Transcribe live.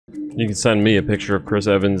You can send me a picture of Chris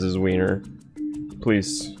Evans' wiener.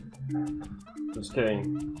 Please. Just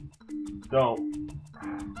kidding. Don't.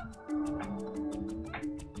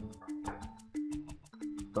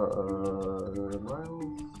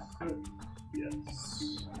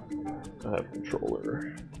 Yes. I have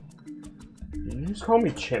controller. Did you just call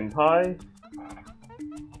me Chimpai?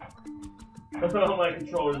 My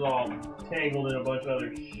controller's all tangled in a bunch of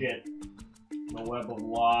other shit. A web of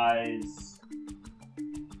lies.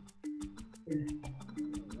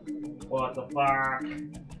 What the fuck?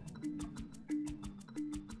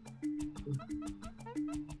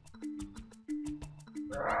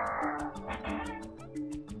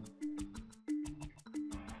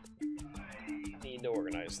 I need to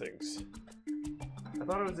organize things. I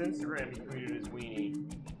thought it was Instagram he tweeted his weenie.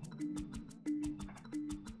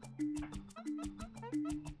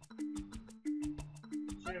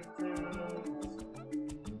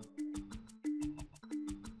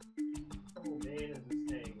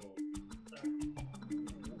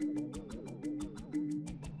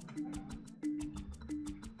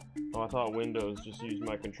 Oh, I thought Windows just used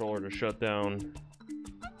my controller to shut down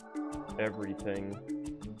everything.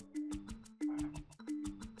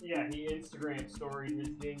 Yeah, he Instagram storied his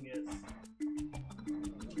dingus.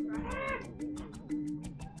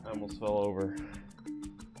 I almost fell over.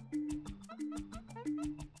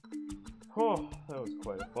 Oh, that was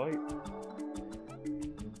quite a fight.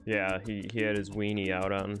 Yeah, he had his weenie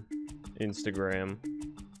out on Instagram.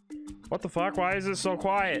 What the fuck? Why is it so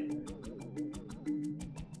quiet?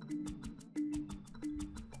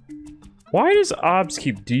 Why does OBS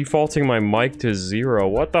keep defaulting my mic to 0?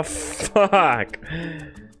 What the fuck?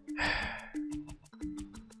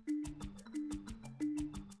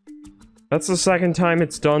 That's the second time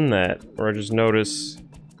it's done that, where I just notice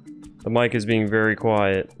the mic is being very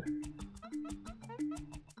quiet.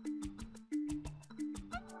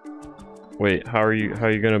 Wait, how are you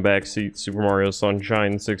gonna backseat Super Mario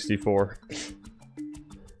Sunshine 64?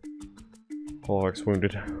 Pollock's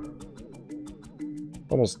wounded.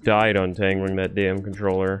 Almost died untangling that damn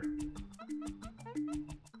controller.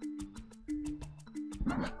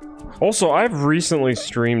 Also, I've recently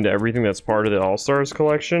streamed everything that's part of the All-Stars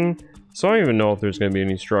collection, so I don't even know if there's gonna be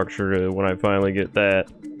any structure to when I finally get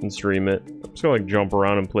that and stream it. I'm just gonna like jump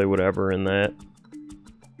around and play whatever in that.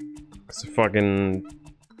 Cause I fucking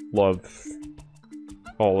love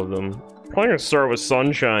all of them. Probably gonna start with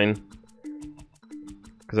Sunshine.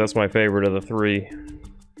 Cause that's my favorite of the three.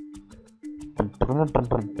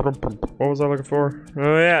 What was I looking for?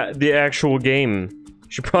 Oh yeah, the actual game.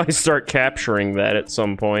 Should probably start capturing that at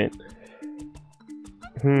some point.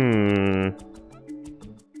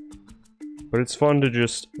 But it's fun to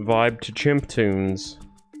just vibe to chimp tunes.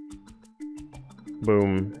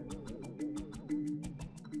 Boom.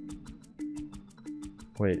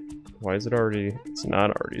 Wait, why is it already... It's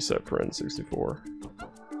not already set for N64.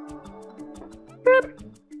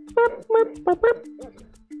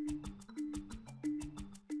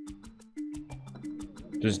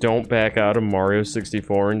 Just don't back out of Mario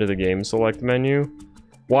 64 into the game select menu.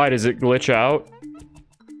 Why, does it glitch out?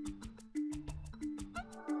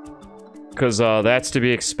 Because that's to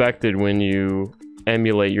be expected when you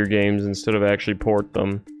emulate your games instead of actually port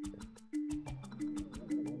them.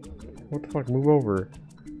 What the fuck? Move over.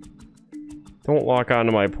 Don't lock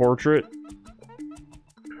onto my portrait.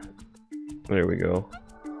 There we go.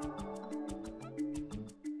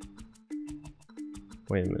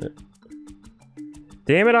 Wait a minute.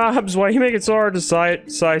 Damn it, OBS, why you make it so hard to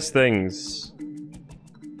size things?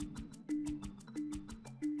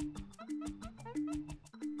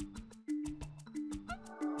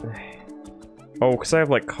 Oh, because I have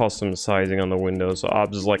like custom sizing on the window, so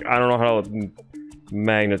OBS is like, I don't know how to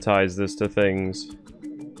magnetize this to things.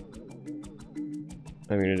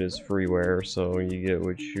 I mean, it is freeware, so you get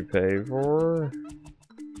what you pay for.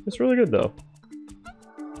 It's really good, though.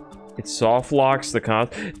 It soft locks the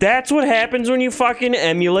console. That's what happens when you fucking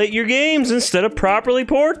emulate your games instead of properly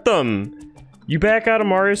port them. You back out of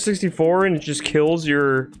Mario 64 and it just kills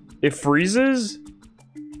your... It freezes?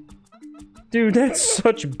 Dude, that's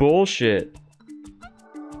such bullshit.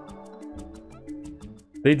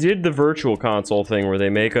 They did the virtual console thing where they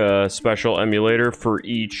make a special emulator for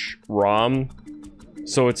each ROM.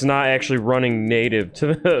 So it's not actually running native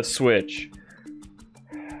to the Switch.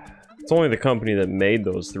 It's only the company that made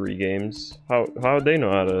those 3 games. How would they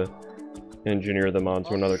know how to engineer them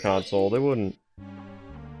onto another console? They wouldn't.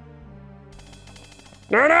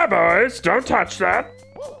 No, boys! Don't touch that!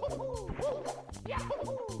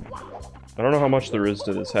 I don't know how much there is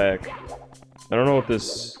to this hack. I don't know what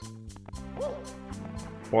this...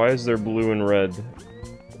 Why is there blue and red?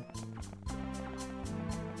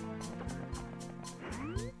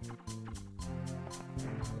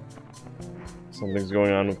 Something's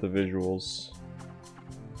going on with the visuals.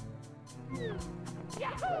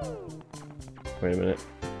 Wait a minute.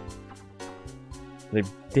 They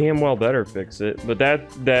damn well better fix it, but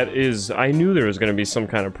that is... I knew there was going to be some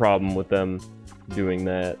kind of problem with them doing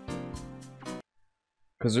that.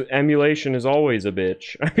 Because emulation is always a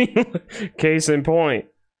bitch. I mean, case in point.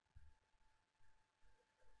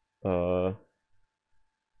 How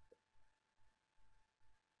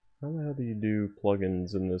the hell do you do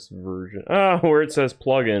plugins in this version? Ah, where it says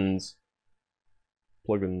plugins.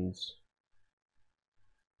 Plugins.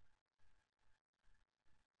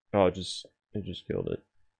 Oh, it just killed it.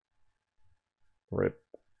 Rip.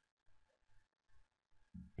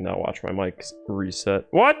 Now watch my mic reset.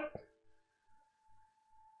 What?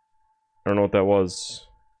 I don't know what that was.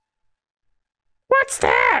 What's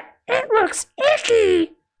that? It looks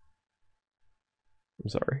icky! I'm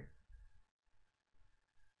sorry.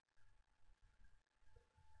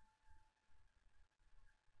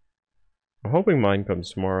 I'm hoping mine comes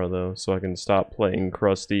tomorrow, though, so I can stop playing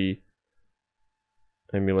crusty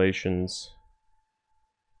emulations.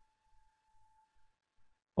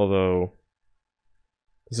 Although,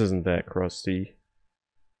 this isn't that crusty.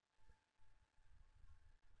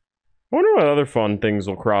 I wonder what other fun things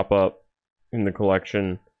will crop up in the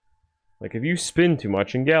collection. Like, if you spin too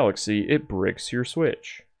much in Galaxy, it bricks your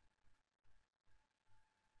Switch.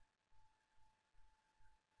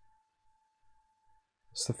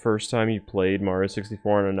 It's the first time you played Mario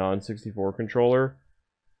 64 on a non-64 controller?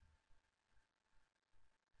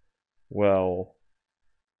 Well...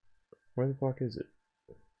 where the fuck is it?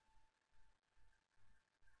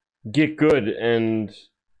 Get good and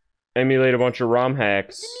emulate a bunch of ROM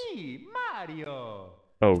hacks. Me, Mario.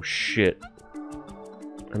 Oh shit.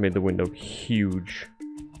 I made the window huge.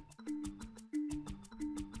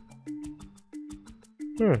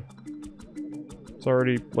 It's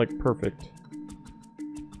already, like, perfect.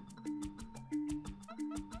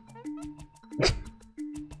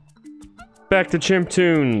 Back to Chimp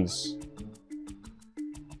Tunes!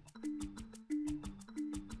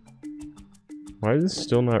 Why is this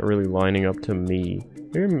still not really lining up to me?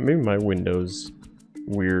 Maybe my window's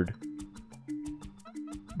weird.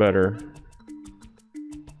 Better.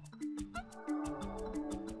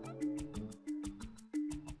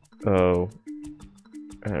 Oh.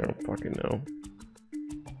 I don't fucking know.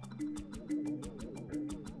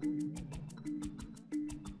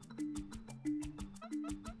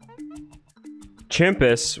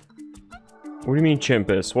 Chimpus? What do you mean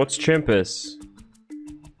Chimpus? What's Chimpus?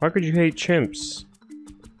 Why could you hate chimps?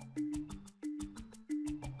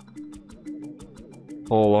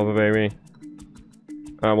 Oh, love it, baby.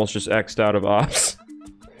 I almost just X'd out of ops.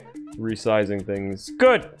 Resizing things.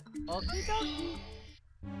 Good!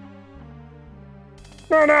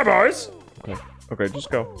 No, boys! Okay, just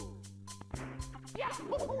go.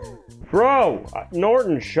 Bro!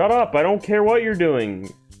 Norton, shut up! I don't care what you're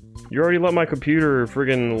doing. You already let my computer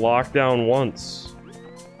friggin' lock down once.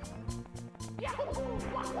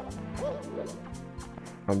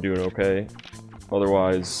 I'm doing okay.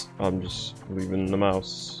 Otherwise, I'm just leaving the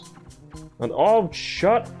mouse. And oh,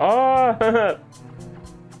 shut up!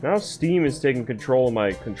 Now Steam is taking control of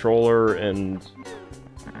my controller, and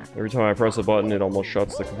every time I press a button, it almost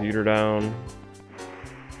shuts the computer down.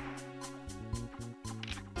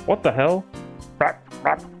 What the hell? Let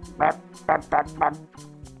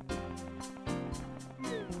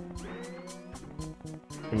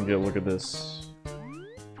me get a look at this.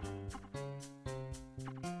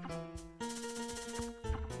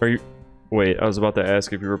 Are you... Wait, I was about to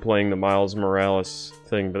ask if you were playing the Miles Morales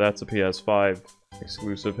thing, but that's a PS5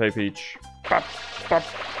 exclusive. Hey, Peach.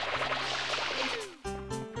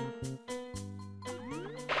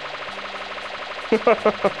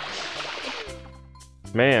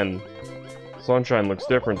 Man, Sunshine looks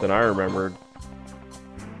different than I remembered.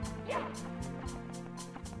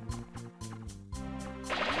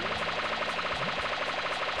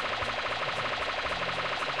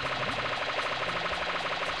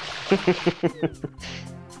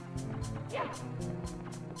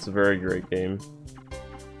 It's a very great game.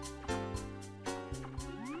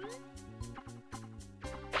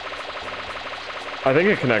 I think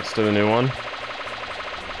it connects to the new one.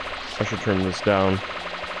 I should turn this down.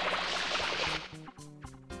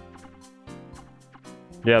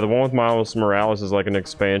 Yeah, the one with Miles Morales is like an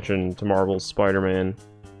expansion to Marvel's Spider-Man.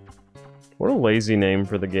 What a lazy name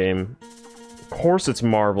for the game. Of course it's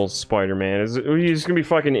Marvel's Spider-Man. Is it just gonna be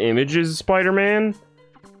fucking Image's Spider-Man?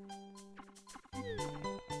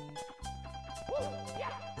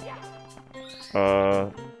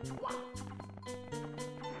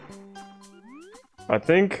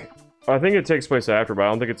 I think it takes place after, but I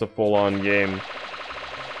don't think it's a full-on game.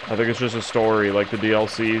 I think it's just a story, like the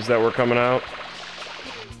DLCs that were coming out.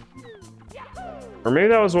 Or maybe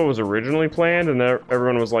that was what was originally planned, and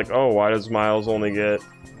everyone was like, oh, why does Miles only get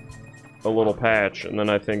a little patch? And then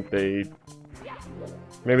I think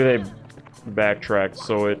maybe they backtracked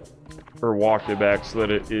so it, or walked it back so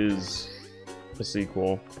that it is a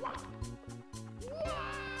sequel.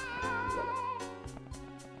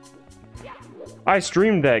 I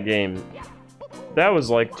streamed that game. That was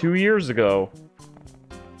like 2 years ago.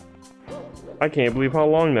 I can't believe how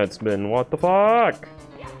long that's been. What the fuck?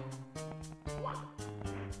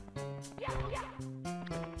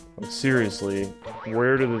 Like, seriously,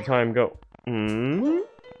 where did the time go? Hmm?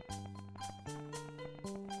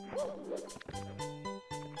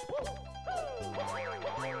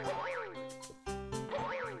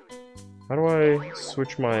 How do I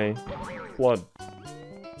switch my flood?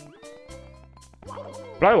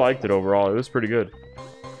 But I liked it overall. It was pretty good.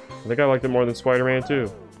 I think I liked it more than Spider-Man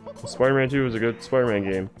 2. Spider-Man 2 was a good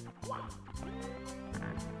Spider-Man game.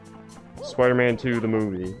 Spider-Man 2, the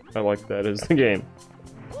movie. I like that as the game.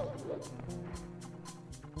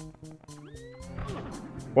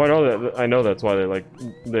 Well, I know that's why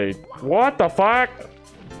they what the fuck?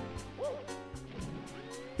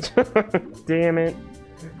 Damn it.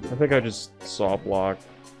 I think I just soft locked.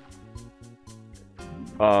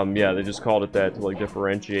 Yeah, they just called it that to, like,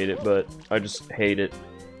 differentiate it, but I just hate it.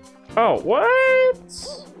 Oh, what?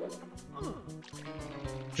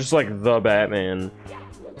 Just like the Batman.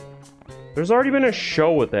 There's already been a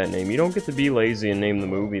show with that name. You don't get to be lazy and name the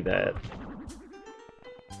movie that.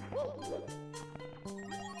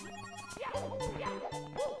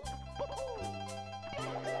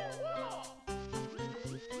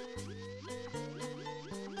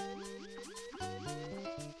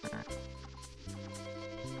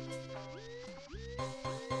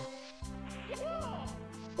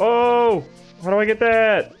 Oh! How do I get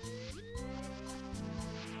that?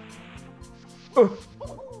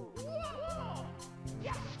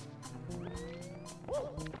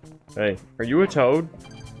 Hey, are you a toad?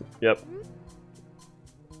 Yep.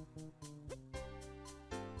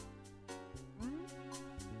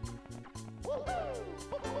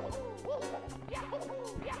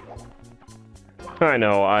 I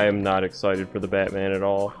know, I am not excited for the Batman at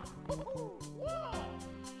all.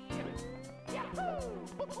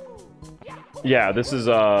 Yeah, this is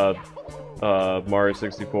Mario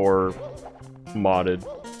 64 modded.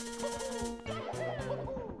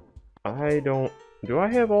 Do I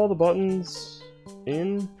have all the buttons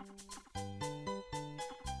in?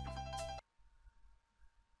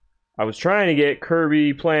 I was trying to get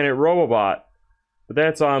Kirby Planet Robobot, but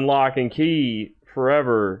that's on lock and key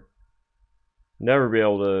forever. Never be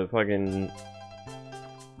able to fucking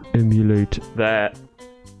emulate that.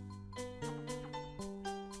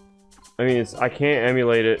 I mean, I can't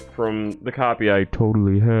emulate it from the copy I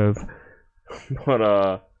totally have,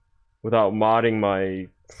 but without modding my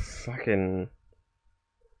fucking...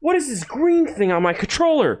 What is this green thing on my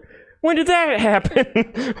controller? When did that happen?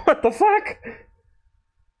 What the fuck?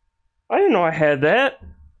 I didn't know I had that.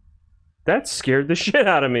 That scared the shit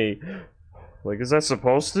out of me. Like, is that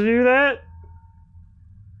supposed to do that?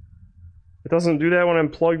 It doesn't do that when I'm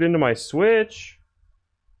plugged into my Switch.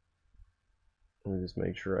 Let me just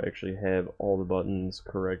make sure I actually have all the buttons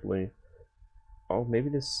correctly. Oh, maybe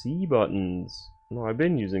the C buttons. No, I've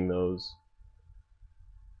been using those.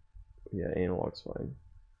 Yeah, analog's fine.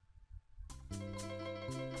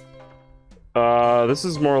 This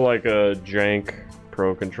is more like a jank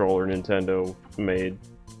Pro Controller Nintendo made.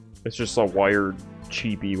 It's just a wired,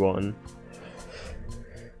 cheapy one.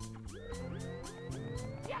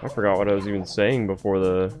 I forgot what I was even saying before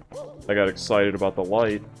I got excited about the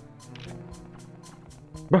light.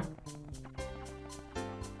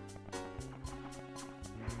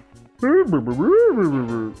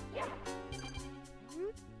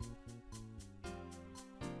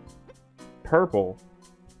 Purple.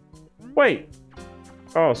 Wait!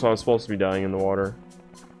 Oh, so I was supposed to be dying in the water.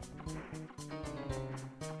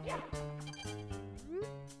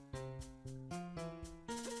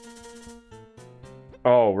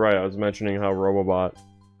 Oh, right, I was mentioning how Robobot,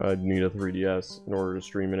 I'd need a 3DS in order to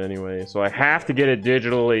stream it anyway, so I have to get it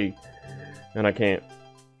digitally, and I can't.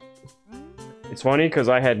 It's funny, because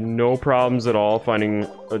I had no problems at all finding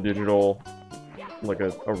a digital, like a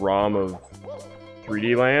ROM of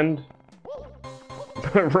 3D Land,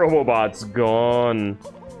 but Robobot's gone.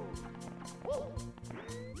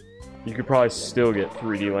 You could probably still get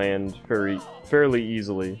 3D Land fairly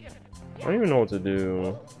easily. I don't even know what to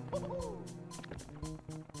do.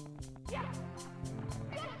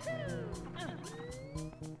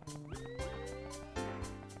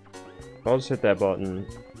 I'll just hit that button.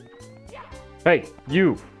 Hey,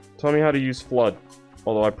 you! Tell me how to use Flood.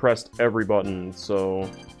 Although I pressed every button, so...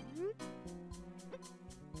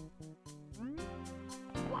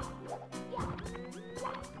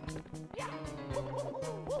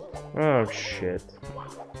 Oh, shit.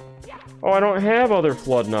 Oh, I don't have other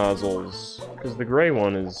Flood nozzles. Because the gray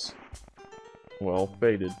one is... well,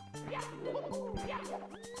 faded.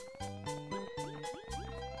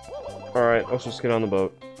 Alright, let's just get on the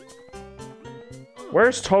boat.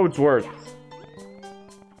 Where's Toadsworth?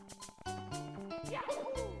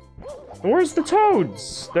 And where's the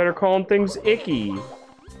toads that are calling things icky?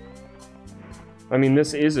 I mean,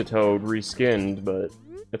 this is a toad reskinned, but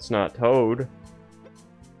it's not Toad.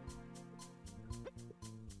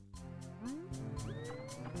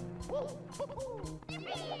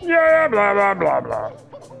 Yeah, blah, blah, blah, blah.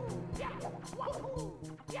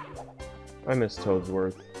 I miss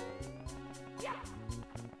Toadsworth.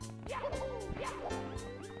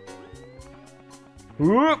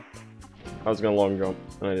 Whoop! I was gonna long jump,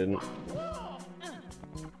 and I didn't.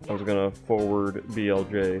 I was gonna forward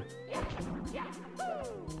BLJ.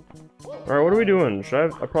 Alright, what are we doing? I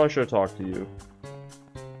probably should have talked to you.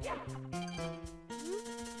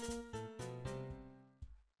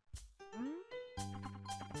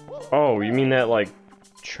 Oh, you mean that, like,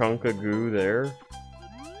 chunk of goo there?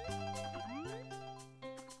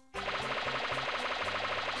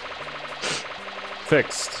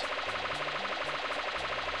 Fixed.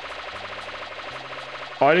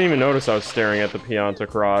 Oh, I didn't even notice I was staring at the Pianta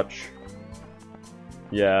crotch.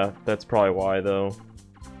 Yeah, that's probably why, though.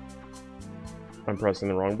 I'm pressing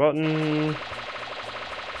the wrong button.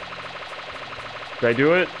 Did I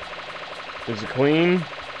do it? Is it clean?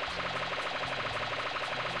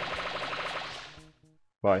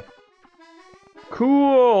 Bye.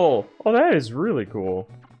 Cool! Oh, that is really cool.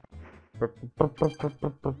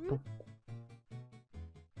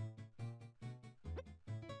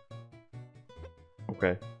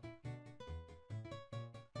 Okay.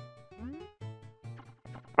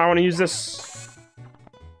 I want to use this.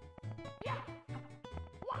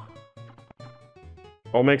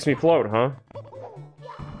 Oh, makes me float, huh?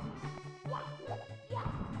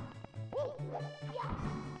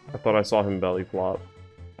 I thought I saw him belly flop.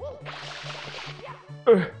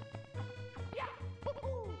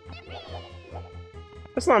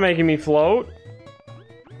 That's not making me float.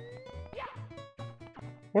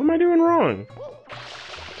 What am I doing wrong?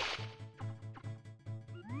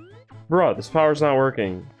 Bruh, this power's not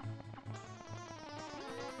working.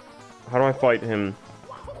 How do I fight him?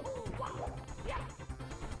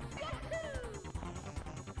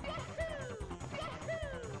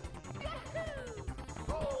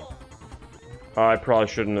 I probably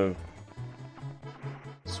shouldn't have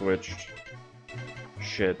switched.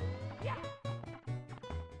 Shit.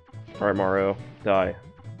 Alright, Mario. Die.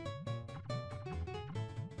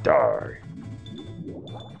 Die.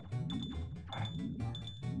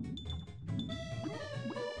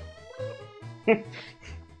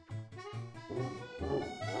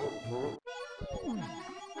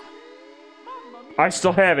 I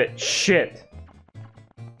still have it. Shit.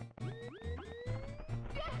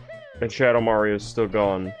 And Shadow Mario's still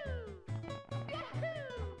gone.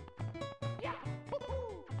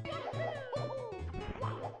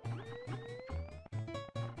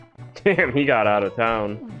 Damn, he got out of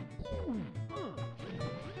town.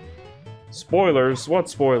 Spoilers? What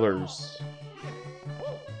spoilers?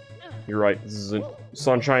 You're right,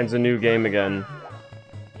 Sunshine's a new game again.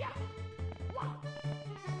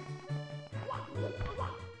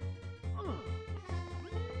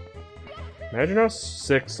 Imagine how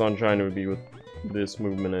sick Sunshine would be with this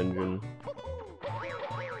movement engine.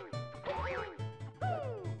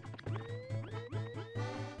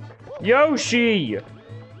 Yoshi!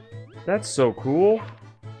 That's so cool.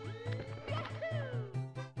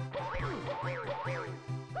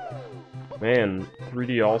 Man,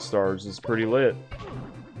 3D All-Stars is pretty lit.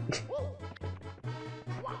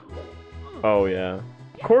 Oh yeah.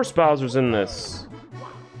 Of course Bowser's in this.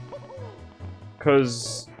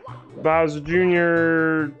 'Cause Bowser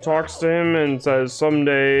Jr. talks to him and says,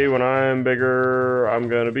 someday when I'm bigger, I'm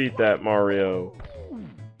gonna beat that Mario.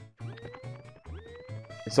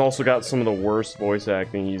 It's also got some of the worst voice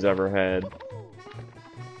acting he's ever had.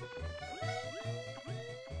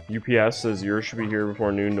 UPS says yours should be here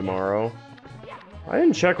before noon tomorrow. I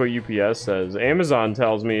didn't check what UPS says. Amazon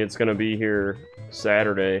tells me it's gonna be here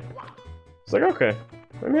Saturday. It's like, okay.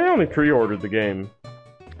 I mean, I only pre-ordered the game.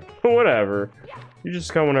 Whatever. You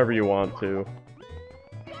just come whenever you want to.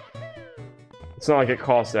 It's not like it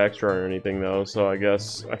costs extra or anything, though, so I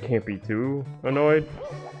guess I can't be too annoyed.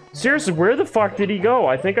 Seriously, where the fuck did he go?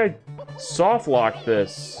 I think I soft-locked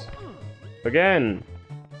this. Again!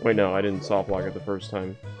 Wait, no, I didn't soft lock it the first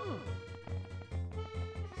time.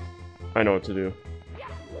 I know what to do.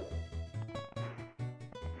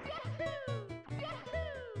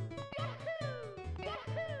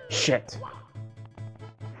 Shit!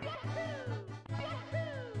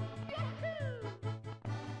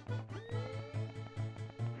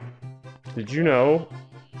 Did you know?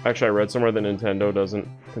 Actually, I read somewhere that Nintendo doesn't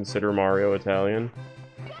consider Mario Italian.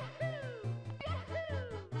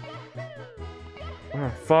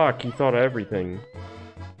 Ah, fuck, he thought of everything.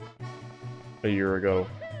 A year ago.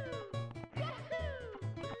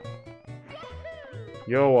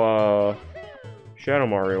 Yo, Shadow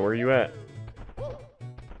Mario, where you at?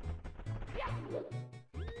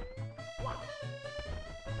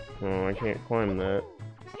 Oh, I can't climb that.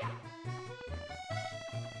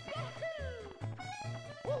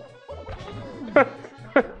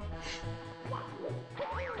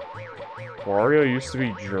 Wario used to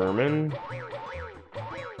be German?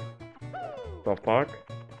 The fuck?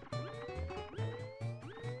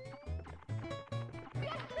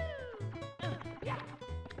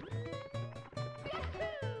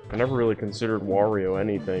 I never really considered Wario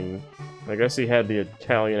anything. I guess he had the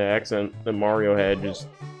Italian accent that Mario had, just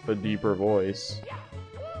a deeper voice.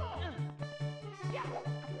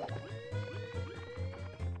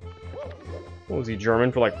 What, was he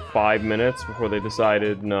German for like 5 minutes before they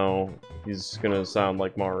decided, no, he's gonna sound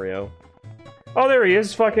like Mario? Oh, there he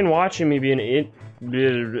is, fucking watching me be an idiot.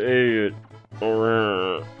 Okay,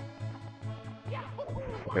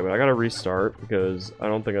 but I gotta restart because I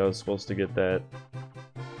don't think I was supposed to get that.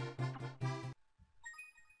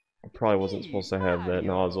 I probably wasn't supposed to have that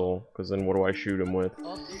nozzle, because then what do I shoot him with?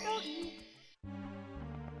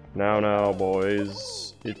 Now,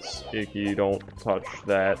 boys. It's icky, don't touch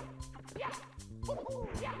that.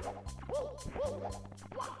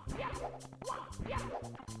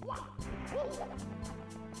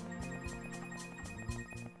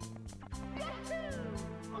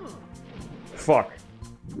 Fuck.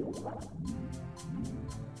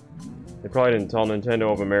 They probably didn't tell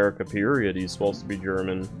Nintendo of America, period, he's supposed to be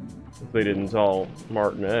German. If they didn't tell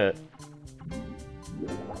Martinet.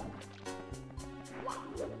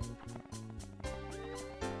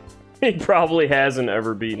 He probably hasn't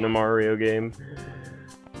ever beaten a Mario game.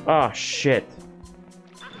 Ah, shit.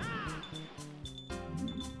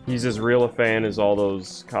 He's as real a fan as all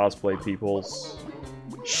those cosplay peoples.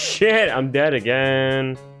 Shit, I'm dead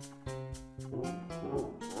again.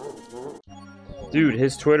 Dude,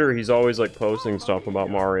 his Twitter, he's always like posting stuff about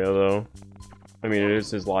Mario though. I mean, it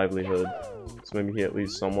is his livelihood. So maybe he at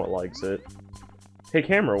least somewhat likes it. Hey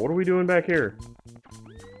camera, what are we doing back here?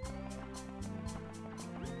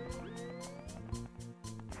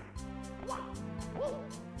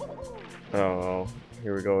 Oh,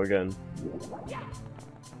 here we go again.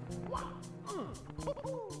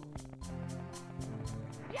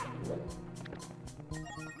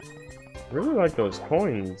 I really like those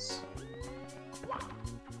coins.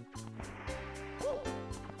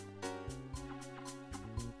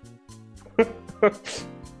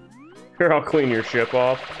 Here, I'll clean your ship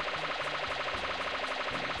off.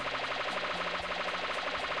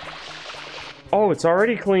 Oh, it's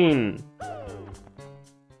already clean.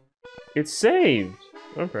 It's saved.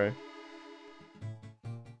 Okay.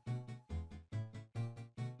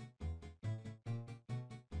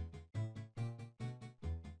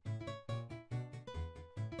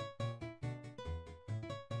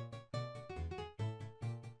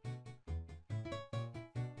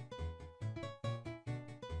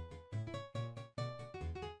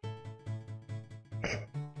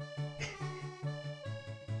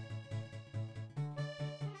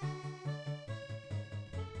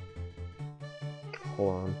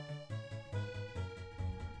 Hold on.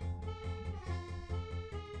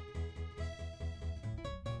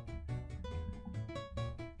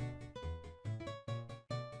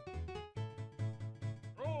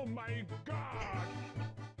 Oh my god!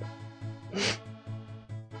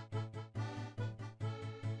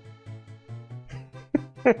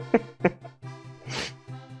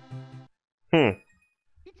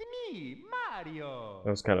 It's me, Mario.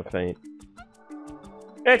 That was kind of faint.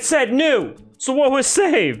 It said new! So what was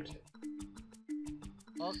saved?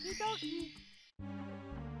 Okie dokie.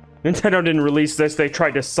 Nintendo didn't release this, they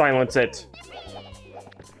tried to silence it.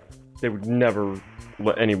 They would never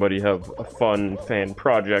let anybody have a fun fan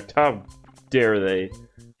project. How dare they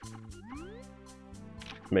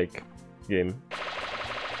make game?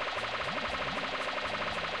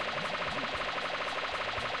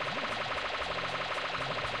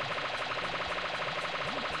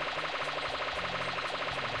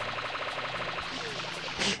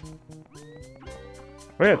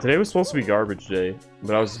 Oh yeah, today was supposed to be garbage day,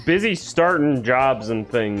 but I was busy starting jobs and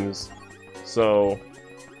things, so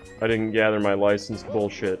I didn't gather my license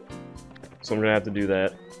bullshit. So I'm gonna have to do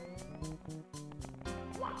that.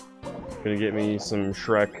 Gonna get me some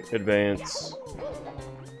Shrek Advance.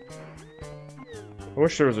 I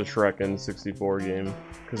wish there was a Shrek N64 game,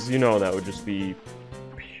 because you know that would just be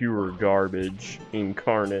pure garbage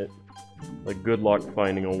incarnate. Like, good luck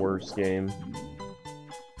finding a worse game.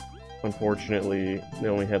 Unfortunately, they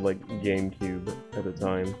only had, like, GameCube at the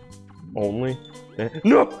time. Only?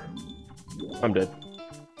 No! I'm dead.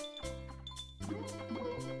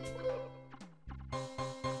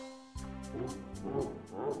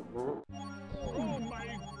 Oh my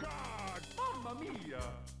god! Mamma mia!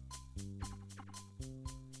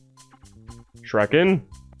 Shrekin?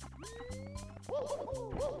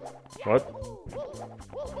 What?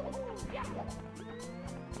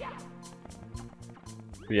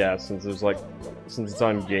 Yeah, since it's on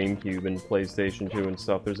GameCube and PlayStation 2 and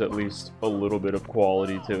stuff, there's at least a little bit of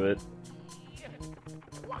quality to it.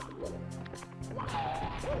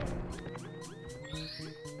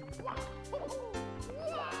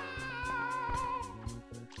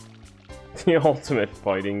 The ultimate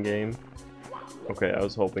fighting game. Okay, I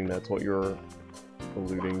was hoping that's what you're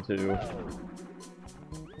alluding to.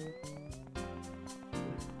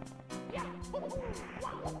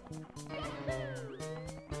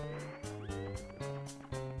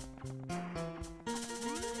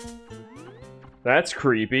 That's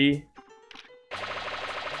creepy.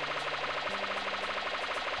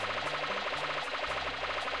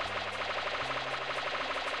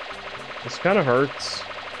 This kind of hurts.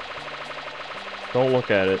 Don't look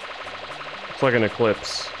at it. It's like an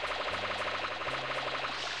eclipse.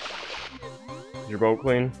 Is your boat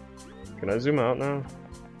clean? Can I zoom out now?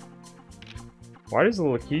 Why does the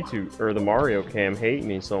Lakitu, or the Mario cam, hate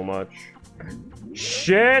me so much?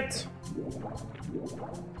 Shit!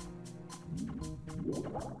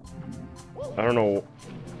 I don't know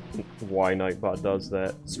why Nightbot does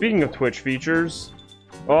that. Speaking of Twitch features...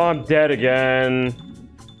 Oh, I'm dead again!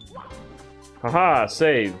 Haha,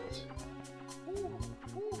 saved.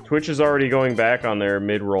 Twitch is already going back on their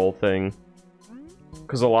mid-roll thing.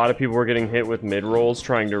 Because a lot of people were getting hit with mid-rolls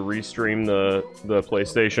trying to restream the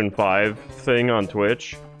PlayStation 5 thing on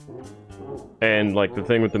Twitch. And, like, the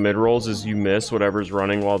thing with the mid-rolls is you miss whatever's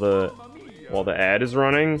running while the ad is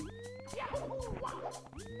running.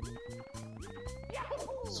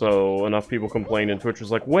 So, enough people complained and Twitch was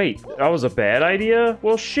like, wait, that was a bad idea?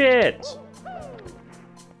 Well, shit!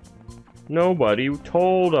 Nobody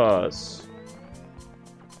told us.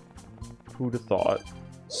 Who'd have thought?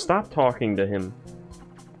 Stop talking to him.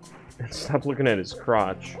 And stop looking at his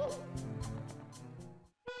crotch.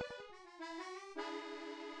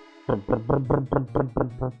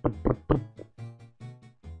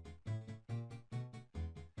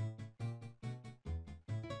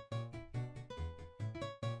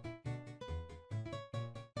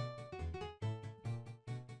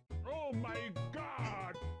 Oh my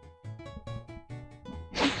god!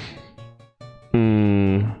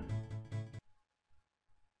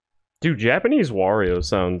 Dude, Japanese Wario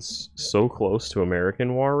sounds so close to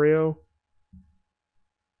American Wario.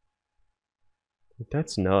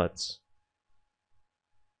 That's nuts.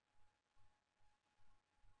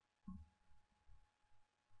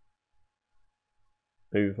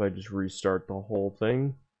 Maybe if I just restart the whole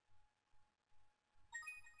thing.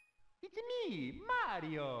 It's me,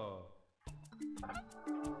 Mario!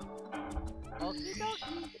 Okie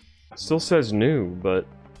dokie. It still says new, but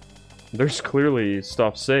there's clearly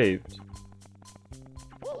stuff saved.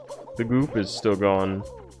 The goop is still gone.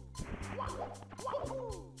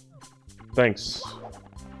 Thanks.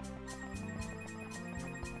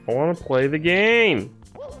 I want to play the game.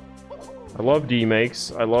 I love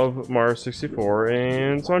D-Makes, I love Mario 64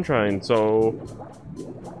 and Sunshine, so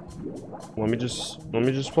let me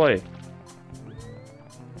just play.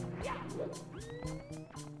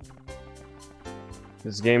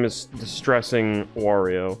 This game is distressing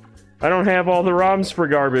Wario. I don't have all the ROMs for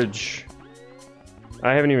garbage.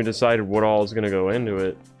 I haven't even decided what all is gonna go into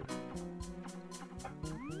it.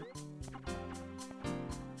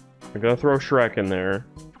 I'm gonna throw Shrek in there.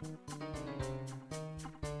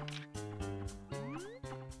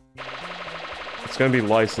 It's gonna be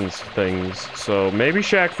licensed things, so maybe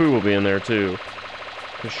Shaq Fu will be in there too.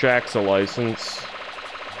 Because Shaq's a license.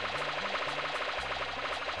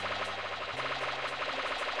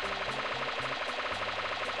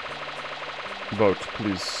 Vote,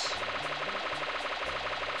 please.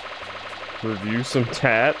 Review some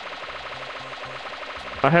tat.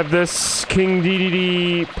 I have this King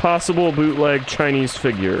DDD possible bootleg Chinese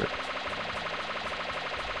figure.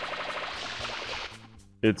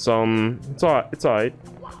 It's alright.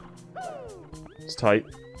 It's tight.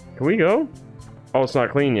 Can we go? Oh, it's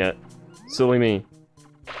not clean yet. Silly me.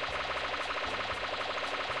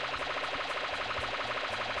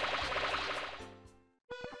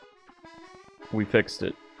 We fixed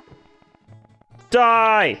it.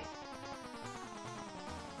 Die!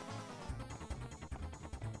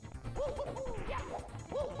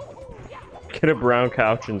 Get a brown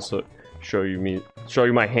couch and show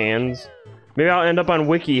you my hands. Maybe I'll end up on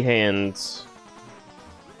Wiki Hands.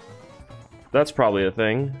 That's probably a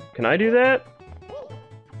thing. Can I do that?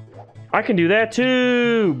 I can do that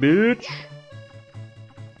too, bitch.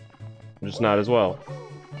 Just not as well.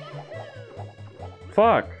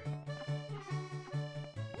 Fuck.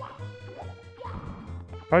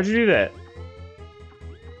 How'd you do that?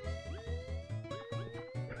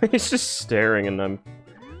 He's just staring and I'm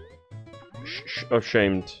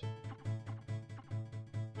ashamed.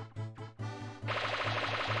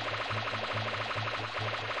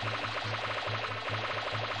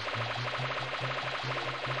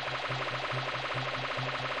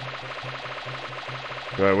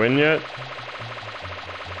 Do I win yet?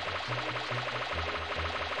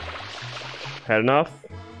 Had enough?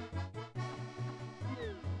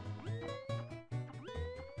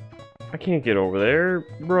 I can't get over there,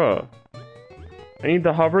 bruh. I need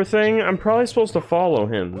the hover thing? I'm probably supposed to follow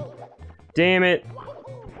him. Damn it.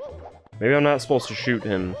 Maybe I'm not supposed to shoot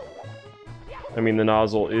him. I mean, the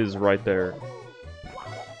nozzle is right there.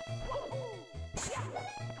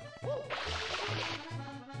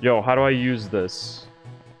 Yo, how do I use this?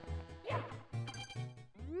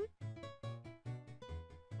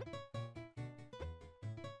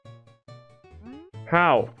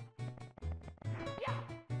 How?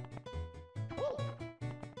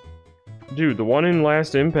 Dude, the one in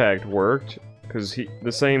Last Impact worked, because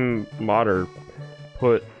the same modder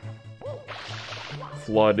put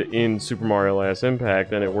Flood in Super Mario Last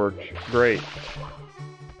Impact, and it worked great.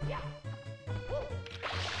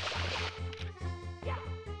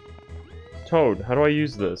 Toad, how do I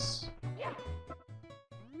use this?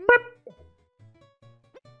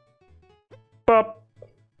 Bop.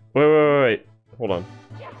 Wait. Hold on.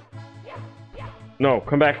 No,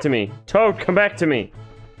 come back to me. Toad, come back to me!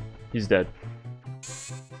 He's dead.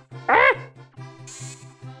 Ah!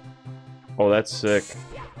 Oh, that's sick.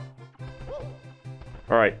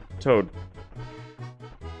 Alright, Toad.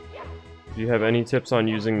 Do you have any tips on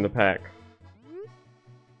using the pack?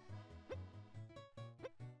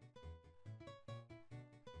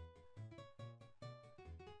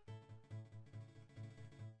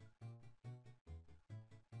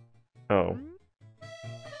 Oh.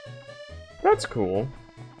 That's cool.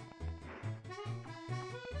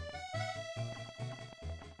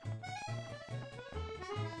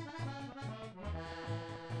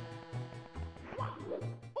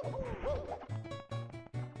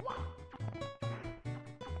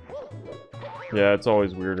 Yeah, it's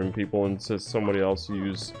always weird when people insist somebody else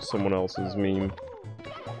use someone else's meme.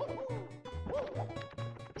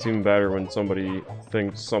 It's even better when somebody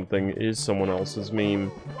thinks something is someone else's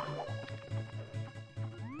meme.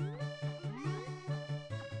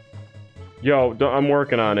 Yo, I'm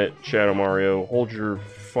working on it, Shadow Mario. Hold your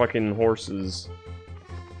fucking horses.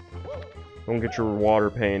 Don't get your water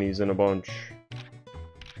panties in a bunch.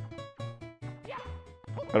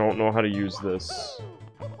 I don't know how to use this.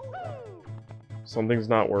 Something's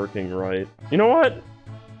not working right. You know what?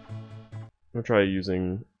 I'm gonna try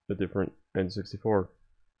using a different N64.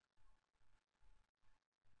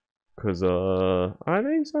 Cause, I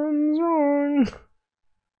think something's wrong.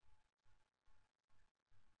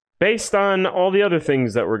 Based on all the other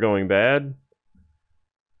things that were going bad.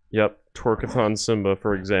 Yep, Twerkathon Simba,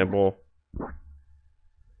 for example.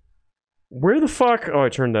 Where the fuck? Oh, I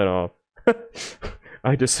turned that off.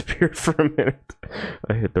 I disappeared for a minute.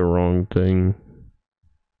 I hit the wrong thing.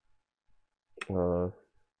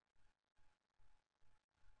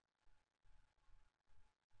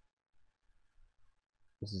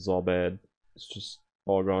 This is all bad. It's just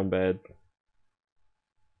all gone bad.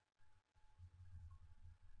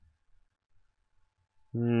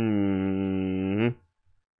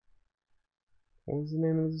 What was the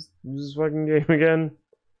name of this fucking game again?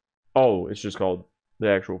 Oh, it's just called, the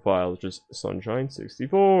actual file is just Sunshine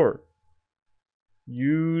 64.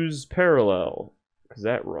 Use parallel, because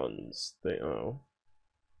that runs. Oh.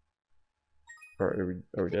 Alright,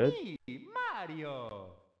 are we dead?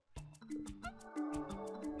 Mario.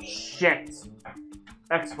 Shit!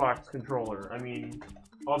 Xbox controller. I mean,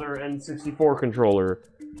 other N64 controller.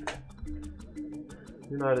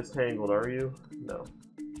 You're not as tangled, are you? No.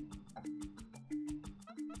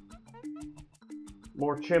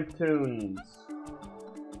 More chimp tunes.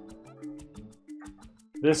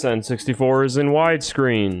 This N64 is in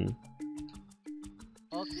widescreen.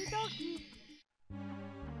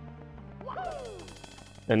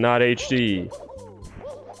 And not HD.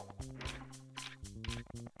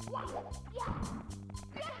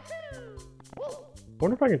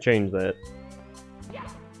 Wonder if I can change that.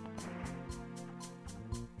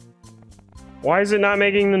 Why is it not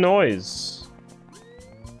making the noise?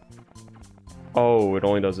 Oh, it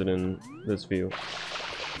only does it in this view.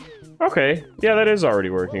 Okay, yeah, that is already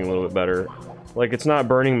working a little bit better. Like, it's not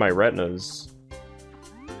burning my retinas.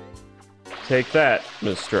 Take that,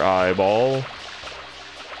 Mr. Eyeball.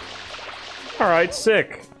 Alright,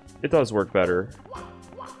 sick. It does work better.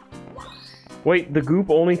 Wait, the goop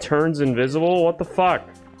only turns invisible? What the fuck?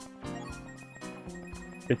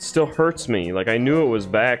 It still hurts me. Like, I knew it was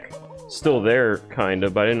back, still there, kinda,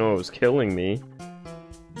 but I didn't know it was killing me.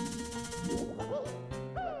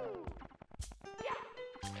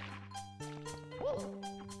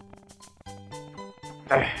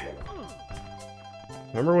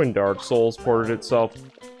 Remember when Dark Souls ported itself?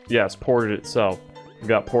 Yes, ported itself. It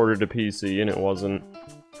got ported to PC and it wasn't.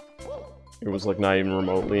 It was like not even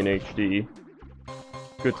remotely in HD.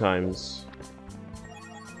 Good times.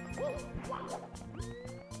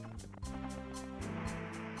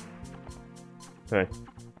 Okay.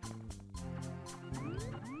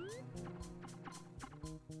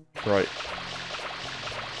 Right.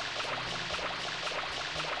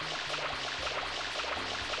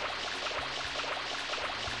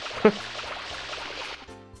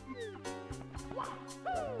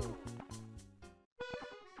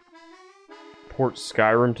 Port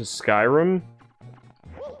Skyrim to Skyrim?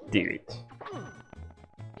 Damn it.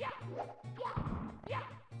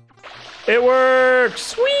 It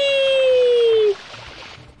works! Whee!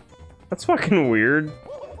 That's fucking weird.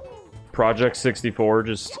 Project 64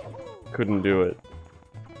 just couldn't do it.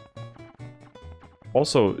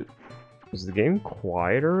 Also, is the game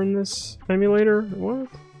quieter in this emulator? What?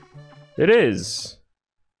 It is!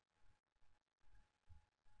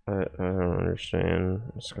 I don't understand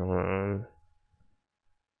what's going on.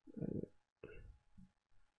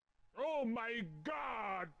 Oh my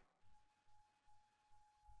god!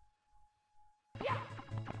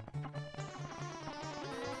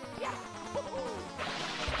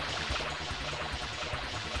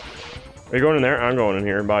 Are you going in there? I'm going in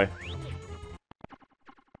here. Bye.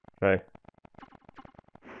 Okay.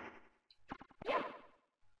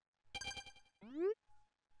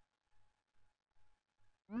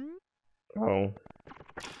 Oh.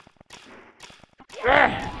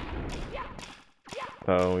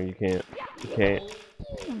 Oh, you can't. You can't.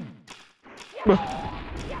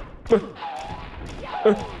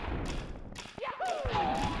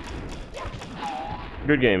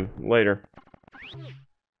 Good game. Later.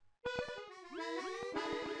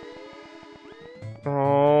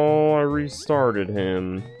 Oh, I restarted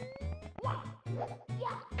him.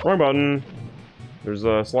 Wrong button. There's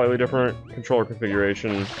a slightly different controller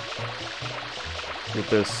configuration with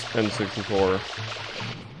this N64.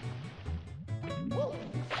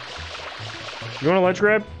 You want a ledge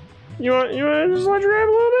grab? You want just ledge grab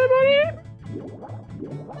a little bit, buddy?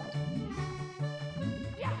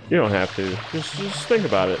 You don't have to. Just think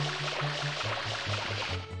about it.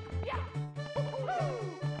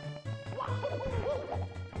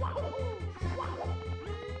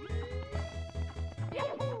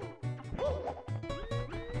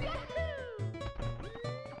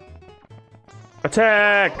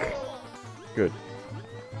 Attack! Good.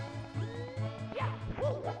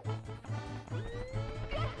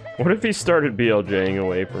 What if he started BLJing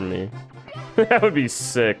away from me? That would be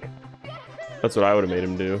sick. That's what I would have made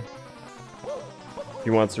him do. If he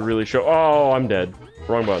wants to really show— oh, I'm dead.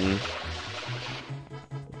 Wrong button.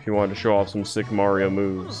 If he wanted to show off some sick Mario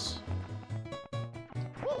moves.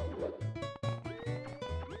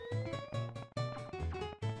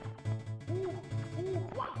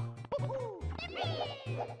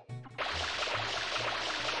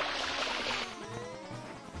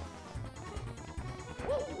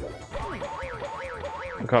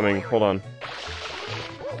 I'm coming, hold on.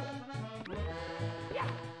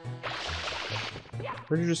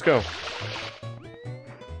 Where'd you just go?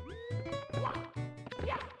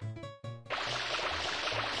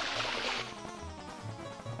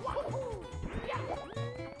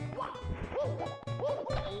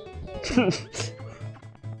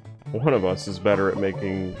 One of us is better at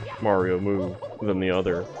making Mario move than the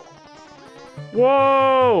other.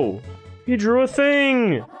 Whoa! He drew a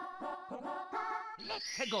thing!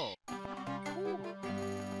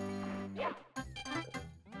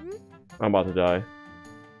 I'm about to die.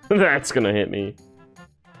 That's gonna hit me.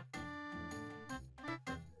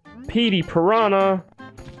 Petey Piranha!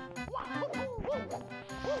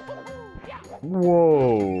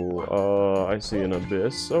 Whoa, I see an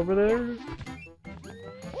abyss over there.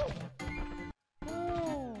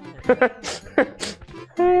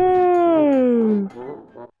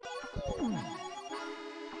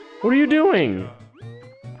 What are you doing?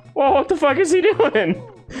 Whoa, what the fuck is he doing?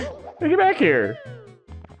 Get back here.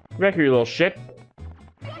 Get back here, you little shit.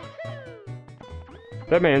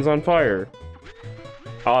 That man's on fire.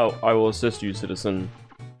 I will assist you, citizen.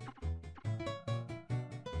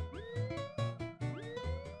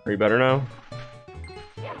 Are you better now?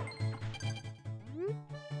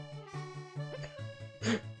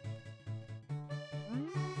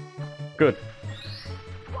 Good.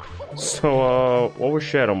 So, what was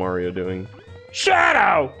Shadow Mario doing?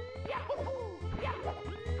 Shadow!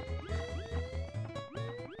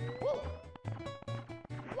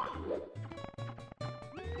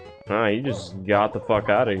 Ah, you just got the fuck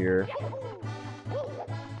out of here.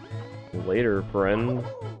 Later, friend.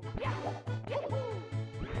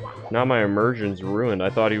 Now my immersion's ruined. I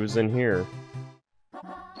thought he was in here.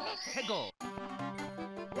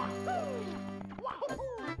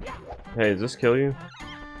 Hey, does this kill you?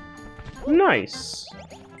 Nice!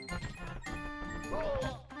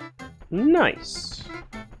 Nice!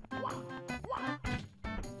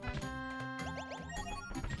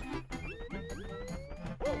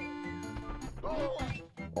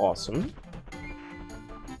 Awesome.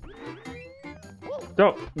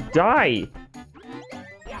 Don't die!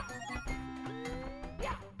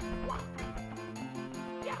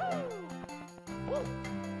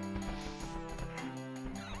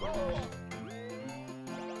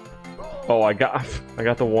 Oh, I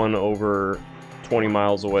got the one over 20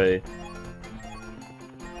 miles away.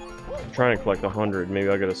 I'm trying to collect 100. Maybe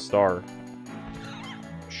I'll get a star.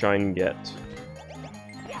 Shine get.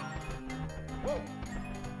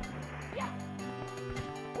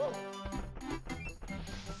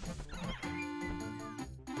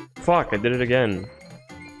 Fuck, I did it again.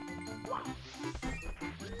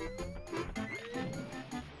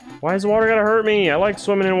 Why is the water gotta hurt me? I like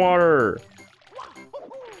swimming in water.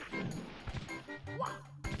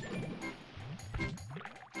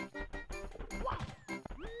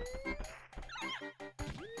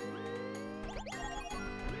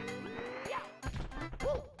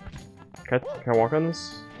 Can I walk on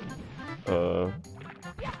this? Oh,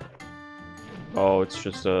 it's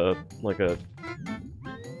just like a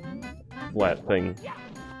flat thing.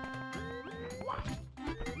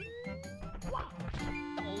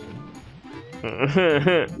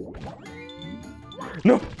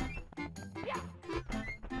 No!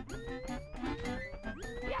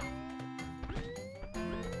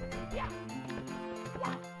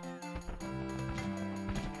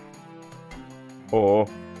 Oh.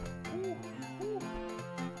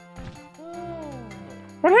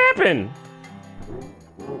 What happened?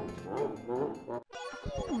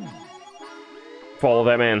 Follow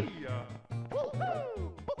that man.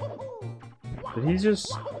 Did he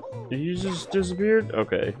just disappeared?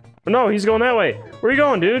 Okay. No, he's going that way. Where are you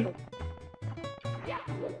going, dude?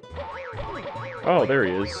 Oh, there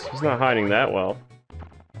he is. He's not hiding that well.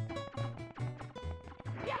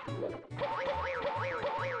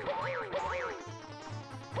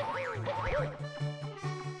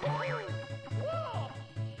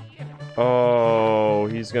 Oh,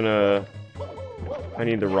 he's gonna... I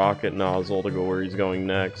need the rocket nozzle to go where he's going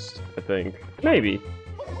next, I think. Maybe.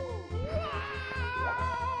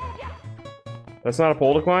 That's not a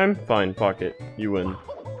pole to climb? Fine, fuck it. You win.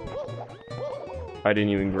 I didn't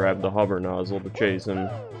even grab the hover nozzle to chase him.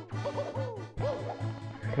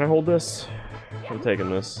 Can I hold this? I'm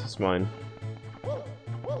taking this. It's mine.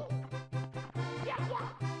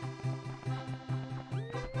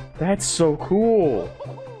 That's so cool!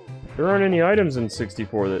 There aren't any items in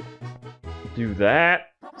 64 that do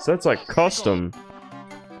that. So that's like custom.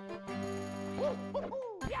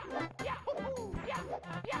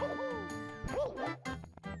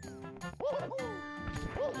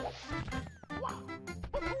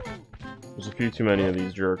 There's a few too many of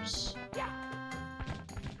these jerks.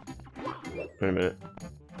 Wait a minute.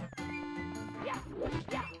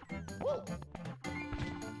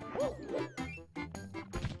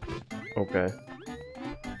 Okay.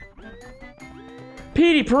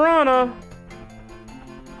 Petey Piranha!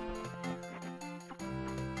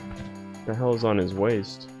 The hell is on his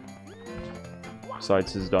waist?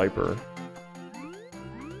 Besides his diaper.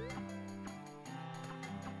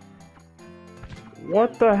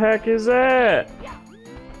 What the heck is that?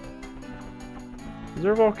 Is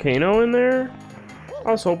there a volcano in there?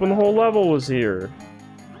 I was hoping the whole level was here.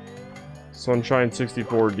 Sunshine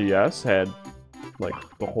 64 DS had like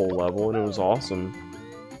the whole level and it was awesome.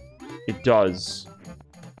 It does.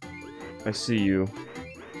 I see you.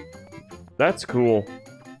 That's cool.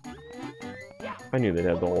 I knew they'd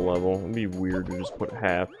have the whole level. It'd be weird to just put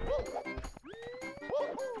half.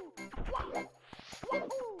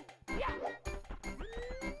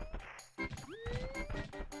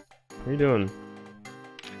 What are you doing?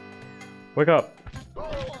 Wake up!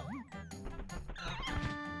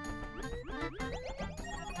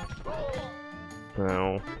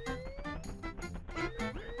 Ow.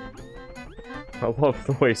 I love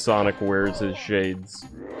the way Sonic wears his shades.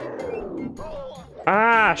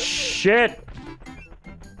 Ah, shit!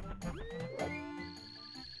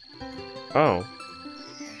 Oh.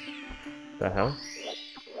 The hell?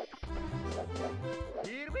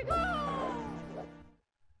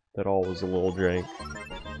 That all was a little jank.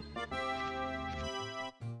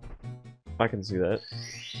 I can see that.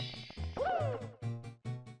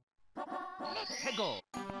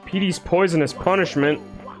 Petey's poisonous punishment.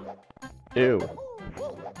 Ew.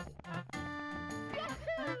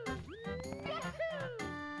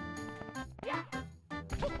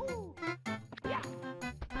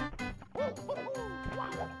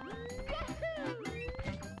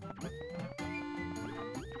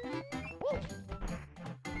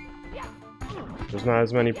 There's not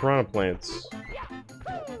as many piranha plants.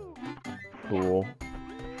 Cool.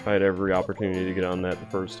 I had every opportunity to get on that the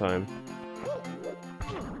first time.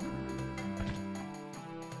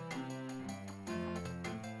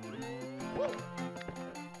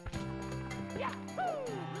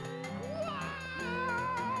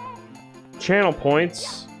 Channel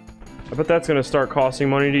points. I bet that's gonna start costing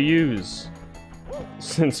money to use.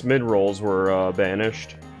 Since mid-rolls were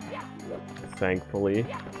banished. Thankfully.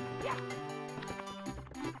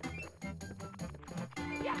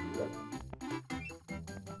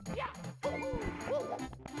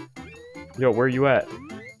 Yo, where you at?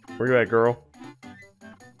 Where you at, girl?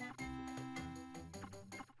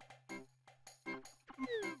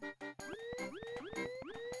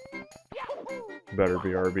 Better be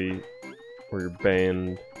RB, or you're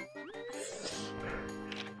banned.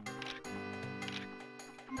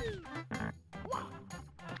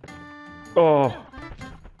 Oh,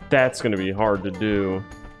 that's gonna be hard to do.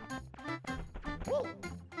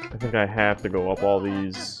 I think I have to go up all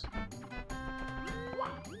these.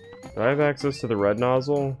 Do I have access to the red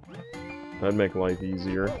nozzle? That'd make life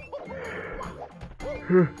easier.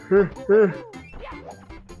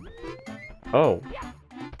 Oh.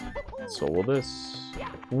 So will this.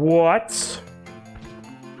 What?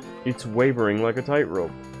 It's wavering like a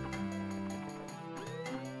tightrope.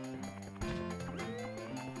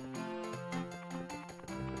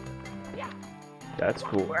 That's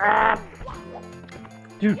cool. Ah!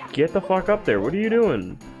 Dude, get the fuck up there. What are you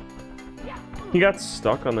doing? He got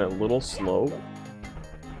stuck on that little slope.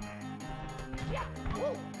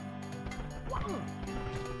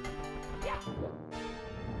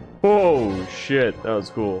 Oh shit, that was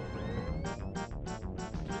cool.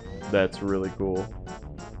 That's really cool.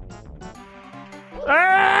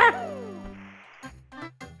 Ah!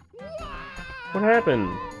 What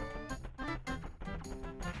happened?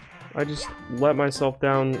 I just let myself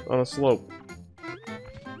down on a slope.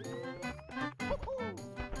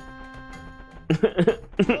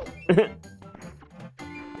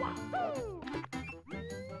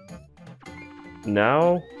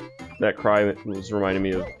 Now, that cry was reminding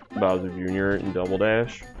me of Bowser Jr. and Double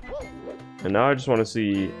Dash. And now I just want to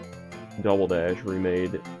see Double Dash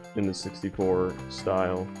remade in the 64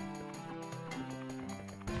 style.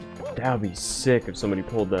 That would be sick if somebody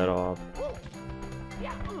pulled that off.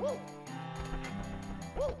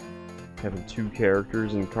 Having two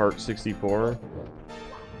characters in Kart 64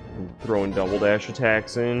 and throwing Double Dash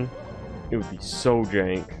attacks in, it would be so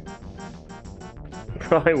jank.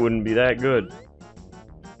 Probably wouldn't be that good.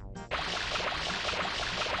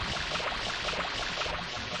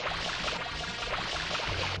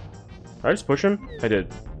 Did I just push him? I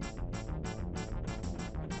did.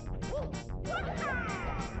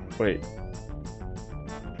 Wait.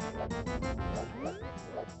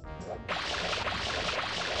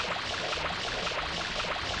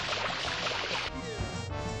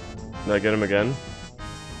 Did I get him again?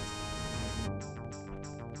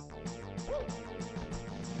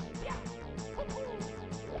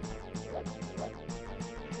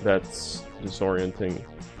 That's disorienting.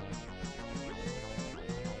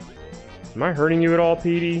 Am I hurting you at all,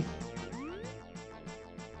 Petey?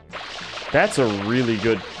 That's a really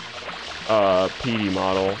good Petey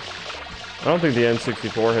model. I don't think the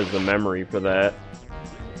N64 has the memory for that.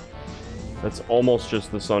 That's almost just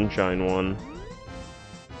the Sunshine one.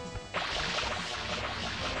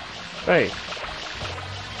 Hey.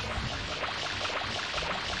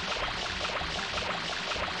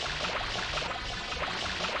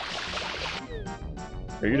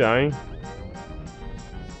 Are you dying?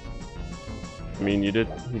 I mean, he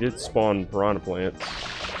did spawn piranha plants.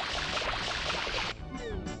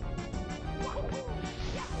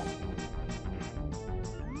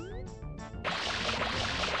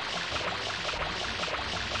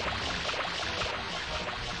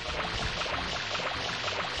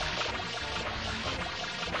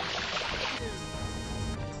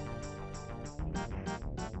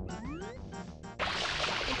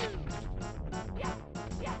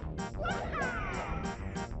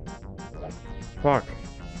 Fuck.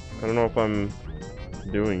 I don't know if I'm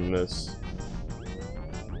doing this.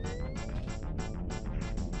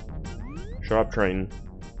 Shop train.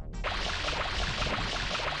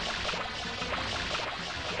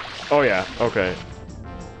 Oh yeah, okay.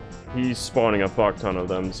 He's spawning a fuck ton of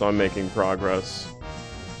them, so I'm making progress.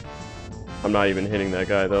 I'm not even hitting that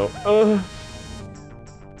guy though.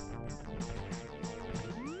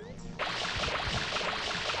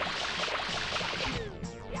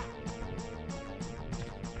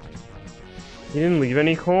 He didn't leave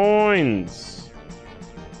any coins.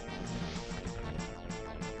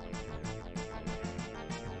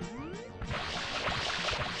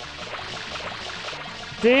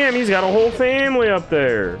 Damn, he's got a whole family up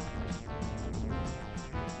there.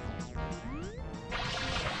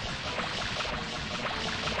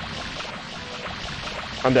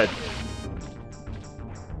 I'm dead.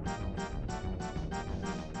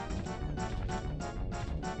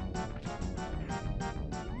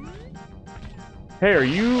 Hey, are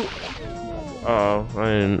you... Oh,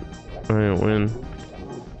 I didn't win.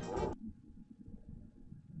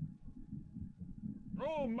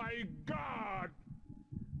 Oh my god!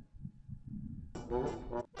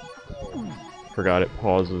 Forgot it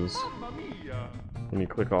pauses. Mamma mia! Let me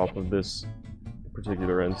click off of this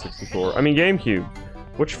particular N64. I mean, GameCube.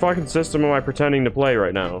 Which fucking system am I pretending to play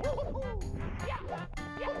right now?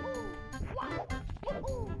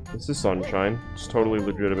 This is Sunshine. It's totally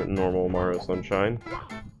legitimate normal Mario Sunshine.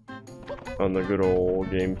 On the good old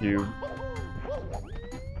GameCube.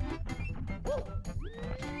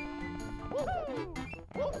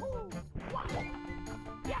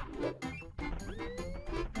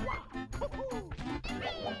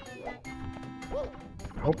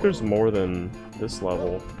 I hope there's more than this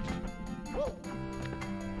level.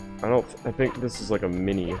 I think this is like a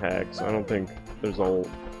mini hack, so I don't think there's all...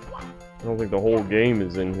 I don't think the whole game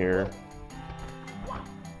is in here.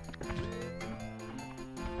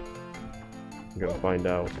 I'm gonna find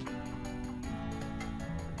out.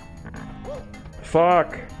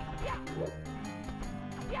 Fuck!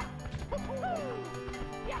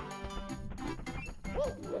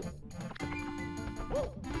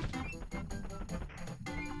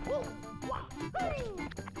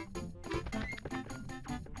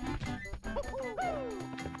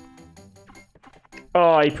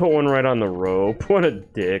 Oh, he put one right on the rope. What a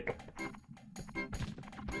dick.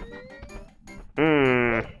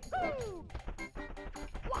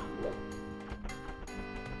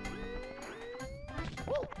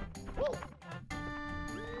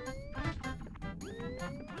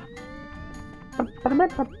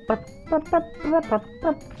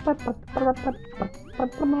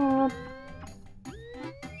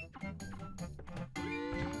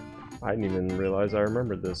 I didn't even realize I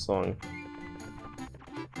remembered this song.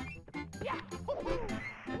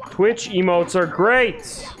 Twitch emotes are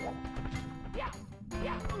great!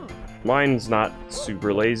 Mine's not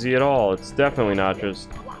super lazy at all. It's definitely not just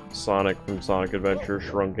Sonic from Sonic Adventure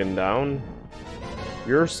shrunken down.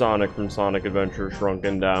 You're Sonic from Sonic Adventure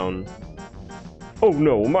shrunken down. Oh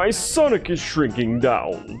no, my Sonic is shrinking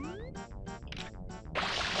down!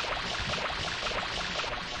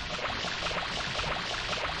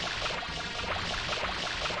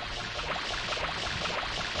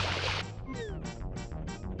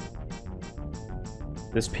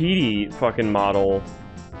 This Petey fucking model...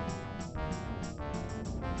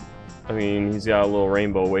 I mean, he's got a little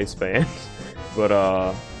rainbow waistband.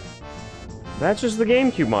 But, that's just the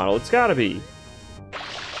GameCube model. It's gotta be.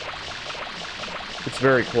 It's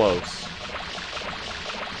very close.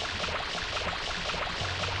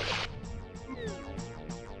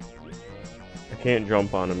 I can't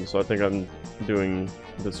jump on him, so I think I'm doing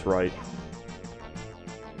this right.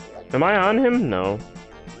 Am I on him? No.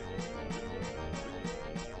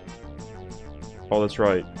 Oh, that's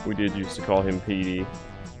right. We did used to call him Petey.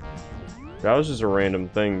 That was just a random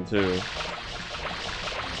thing, too.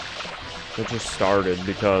 It just started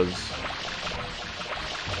because...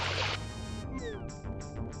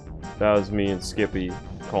 that was me and Skippy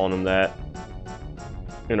calling him that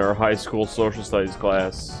in our high school social studies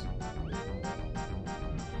class.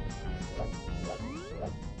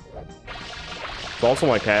 It's also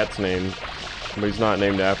my cat's name, but he's not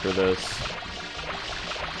named after this.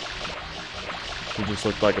 He just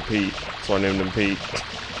looked like a Pete, so I named him Pete.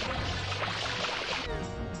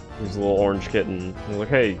 He's a little orange kitten. I was like,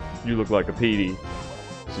 hey, you look like a Petey,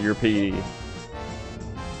 so you're Petey.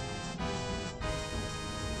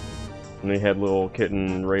 And he had little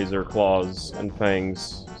kitten razor claws and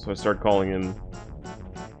fangs, so I started calling him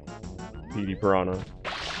Petey Piranha.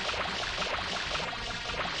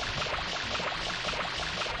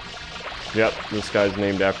 Yep, this guy's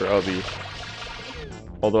named after Ubby.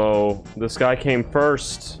 Although, this guy came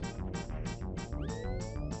first.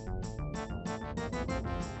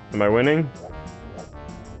 Am I winning?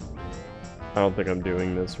 I don't think I'm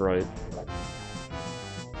doing this right.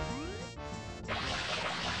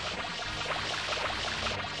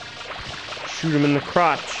 Shoot him in the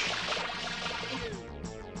crotch.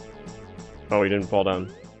 Oh, he didn't fall down.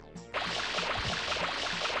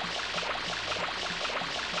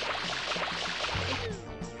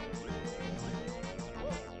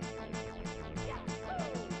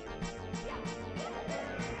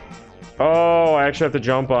 Oh, I actually have to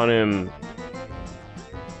jump on him.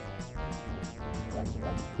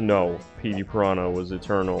 No, Petey Piranha was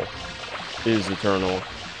eternal. Is eternal.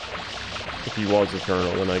 If he was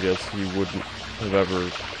eternal, then I guess he wouldn't have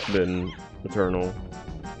ever been eternal.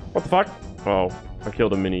 What the fuck? Oh, I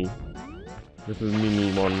killed a mini. This is a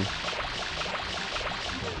mini one.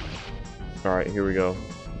 Alright, here we go.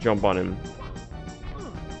 Jump on him.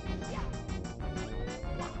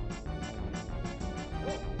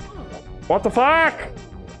 What the fuck?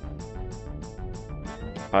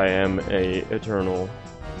 I am a eternal.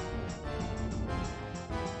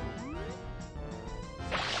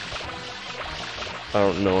 I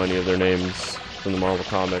don't know any of their names from the Marvel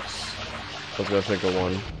Comics. I was gonna think of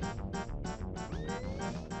one.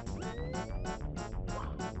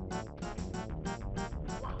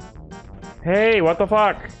 Hey, what the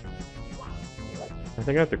fuck? I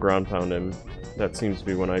think I have to ground pound him. That seems to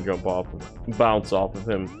be when I jump off, bounce off of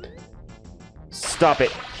him. Stop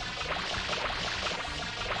it!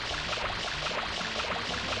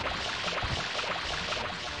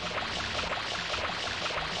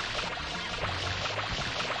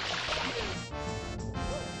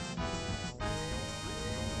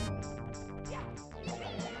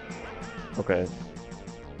 Okay.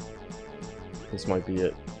 This might be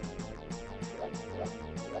it.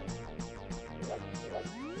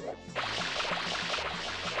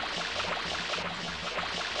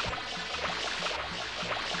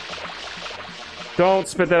 Don't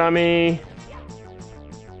spit that on me!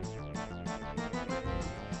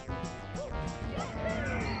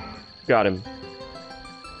 Got him.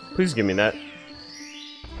 Please give me that.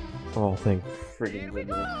 Oh, thank friggin'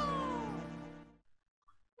 goodness.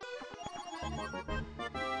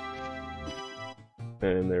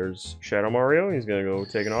 And there's Shadow Mario. He's gonna go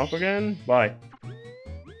taking off again. Bye.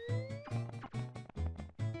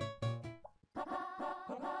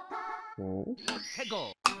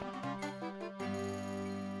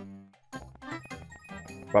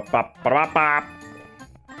 Bop, bop, bop, bop.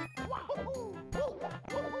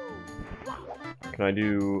 Can I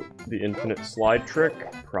do the infinite slide trick?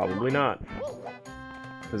 Probably not.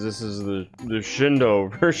 Because this is the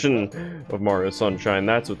Shindo version of Mario Sunshine.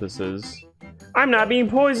 That's what this is. I'm not being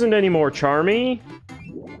poisoned anymore, Charmy!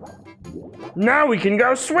 Now we can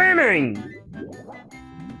go swimming!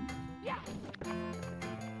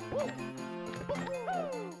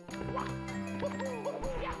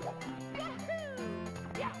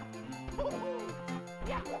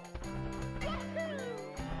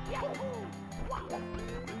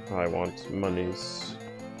 I want monies.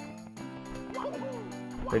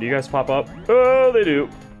 Hey, do you guys pop up? Oh, they do.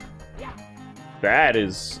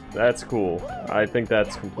 That's cool. I think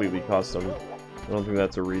that's completely custom. I don't think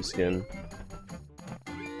that's a reskin.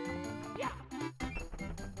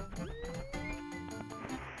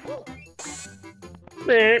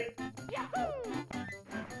 Beep.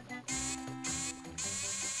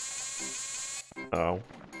 Oh.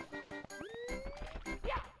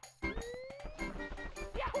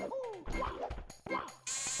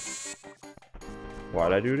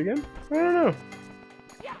 Why'd I do it again? I don't know.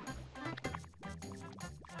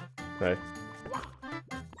 Okay.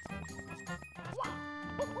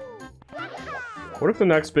 What if the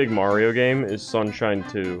next big Mario game is Sunshine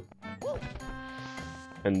 2?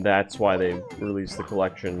 And that's why they released the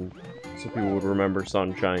collection, so people would remember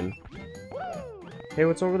Sunshine. Hey,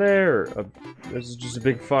 what's over there? This is just a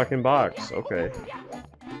big fucking box. Okay.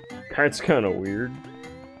 That's kind of weird.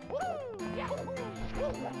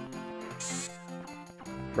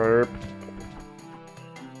 Burp.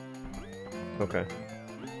 Okay.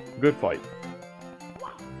 Good fight.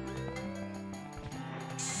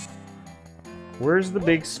 Where's the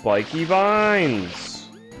big spiky vines?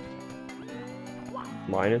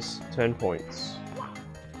 Minus 10 points.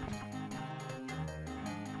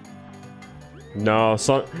 No,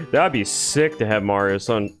 that'd be sick to have Mario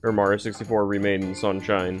 64 remade in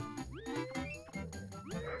Sunshine.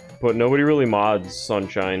 But nobody really mods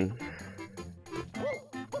Sunshine.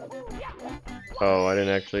 Oh, I didn't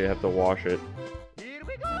actually have to wash it.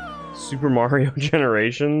 Super Mario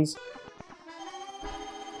Generations?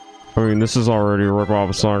 I mean, this is already a ripoff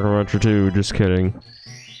of Sonic Adventure 2, just kidding.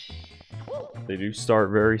 They do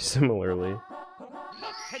start very similarly.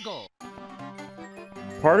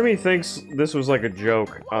 Part of me thinks this was like a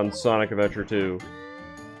joke on Sonic Adventure 2.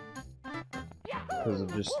 Because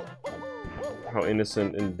of just how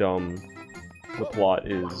innocent and dumb the plot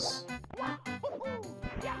is.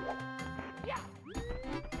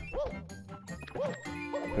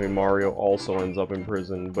 I mean, Mario also ends up in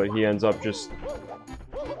prison, but he ends up just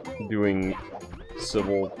doing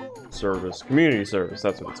civil service, community service,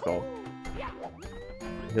 that's what it's called.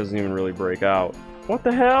 He doesn't even really break out. What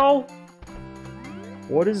the hell?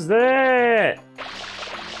 What is that?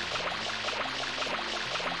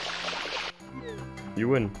 You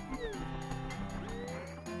win.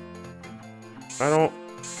 I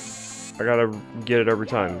gotta get it every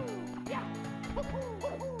time.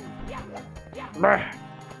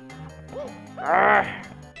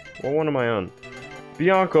 What one am I on?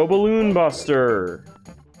 Bianco Balloon Buster!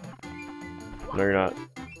 No, you're not.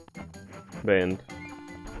 Banned.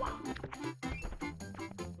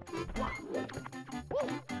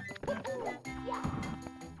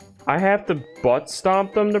 I have to butt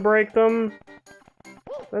stomp them to break them?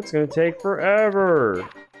 That's gonna take forever!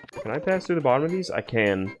 Can I pass through the bottom of these? I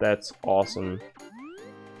can. That's awesome.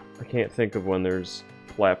 I can't think of when there's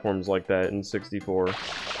platforms like that in 64.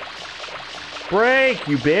 Break,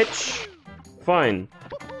 you bitch! Fine.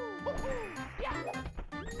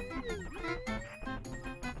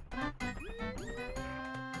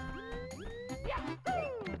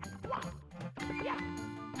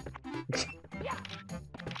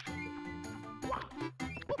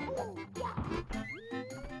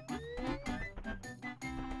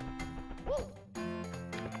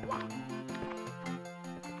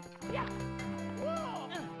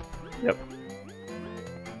 Yep.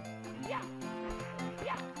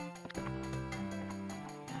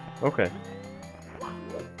 Okay.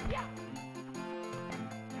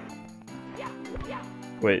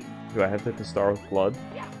 Wait, do I have to hit the star with blood?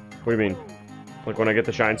 What do you mean? Like when I get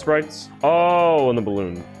the shine sprites? Oh, and the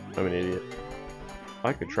balloon. I'm an idiot.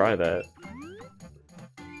 I could try that.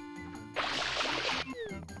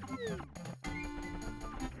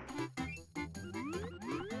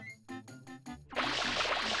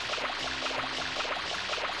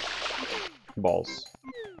 Balls.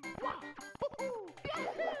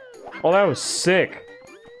 Oh, that was sick.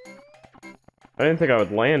 I didn't think I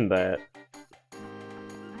would land that.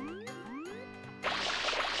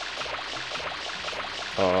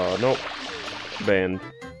 Nope. Banned.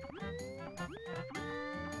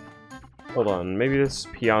 Hold on, maybe this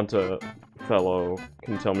Pianta fellow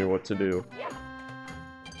can tell me what to do.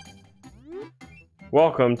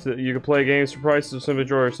 Welcome to, you can play games for prices of some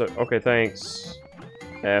enjoy. Okay, thanks.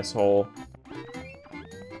 Asshole.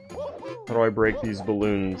 How do I break these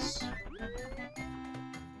balloons?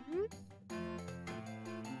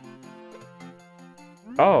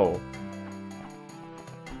 Oh.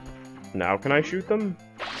 Now can I shoot them?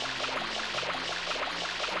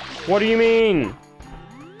 What do you mean?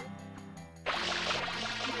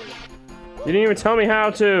 You didn't even tell me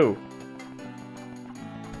how to!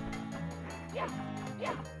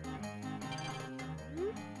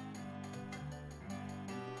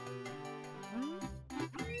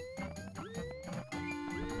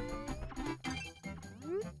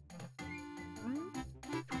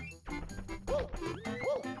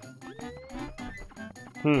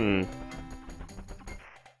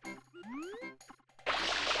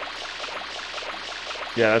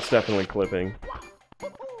 Yeah, that's definitely clipping.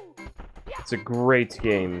 It's a great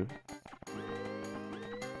game.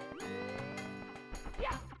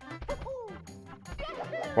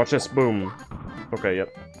 Watch this, boom. Okay, yep.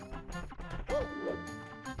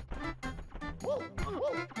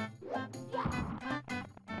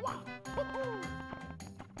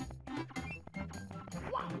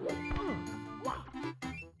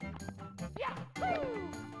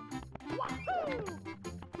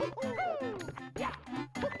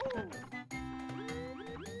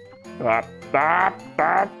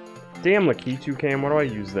 Damn, Lakitu Cam, why do I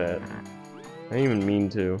use that? I didn't even mean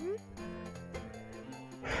to.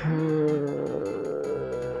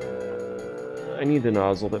 I need the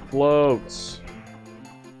nozzle that floats.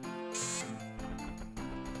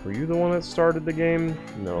 Were you the one that started the game?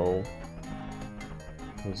 No.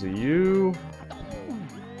 Was it you?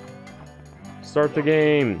 Start the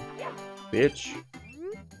game, bitch.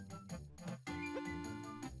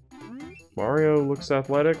 Mario looks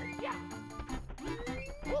athletic.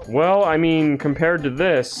 Well, I mean, compared to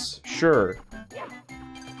this, sure.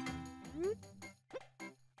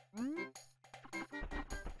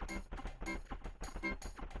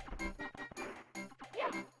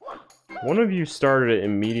 One of you started it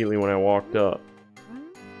immediately when I walked up.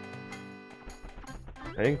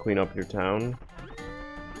 I didn't clean up your town.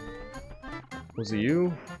 Was it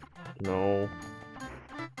you? No.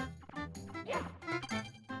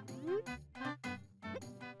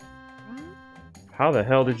 How the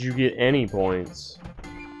hell did you get any points?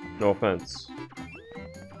 No offense.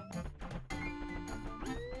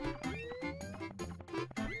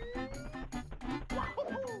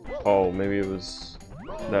 Oh, maybe it was...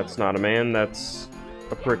 That's not a man, that's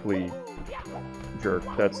a prickly jerk.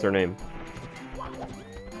 That's their name.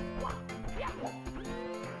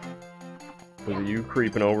 Was it you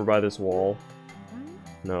creeping over by this wall?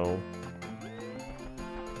 No.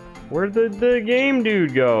 Where'd the game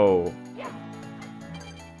dude go?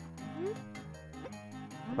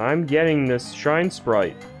 I'm getting this shine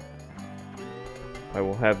sprite. I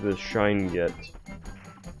will have this shine get.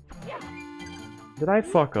 Did I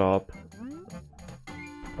fuck up?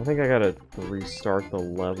 I think I gotta restart the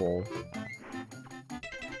level.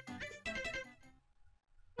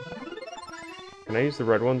 Can I use the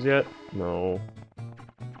red ones yet? No.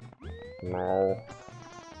 No.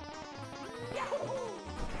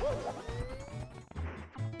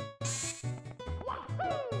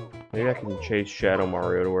 Maybe I can chase Shadow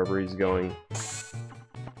Mario to wherever he's going.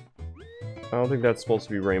 I don't think that's supposed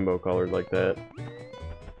to be rainbow colored like that.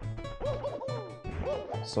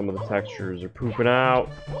 Some of the textures are pooping out.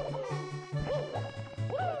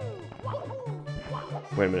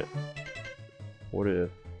 Wait a minute. What if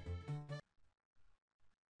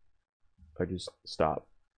I just stop?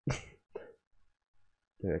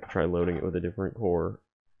 Yeah, I could try loading it with a different core.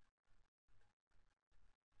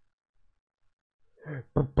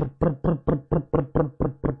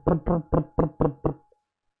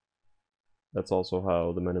 That's also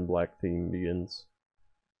how the Men in Black theme begins.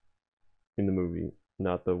 In the movie,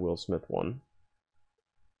 not the Will Smith one.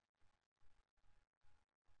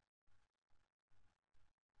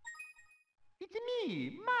 It's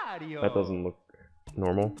me, Mario. That doesn't look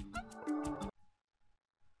normal.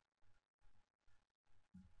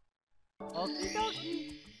 Okie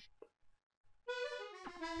dokie.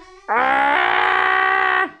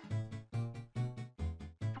 Ah!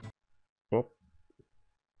 Well,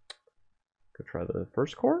 could try the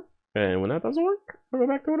first core, and when that doesn't work, I'll go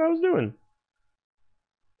back to what I was doing.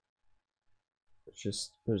 It's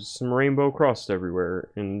just, there's some rainbow crust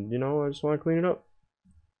everywhere, and you know, I just want to clean it up.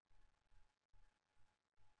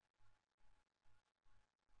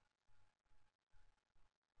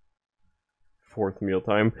 Fourth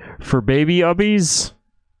mealtime for baby ubbies.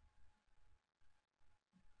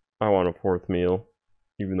 I want a fourth meal,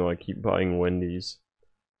 even though I keep buying Wendy's.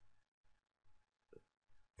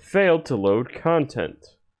 Failed to load content.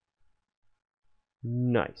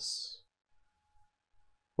 Nice.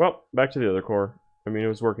 Well, back to the other core. I mean, it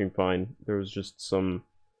was working fine. There was just some...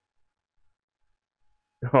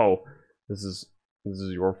 Oh, this is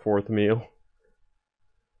your fourth meal.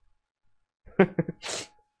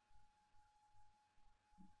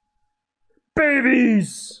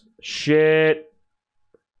 Babies! Shit.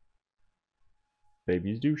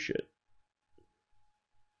 Babies do shit.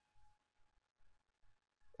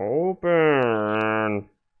 Open.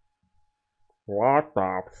 What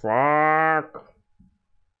the fuck?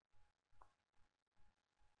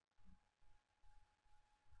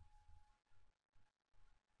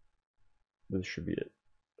 This should be it.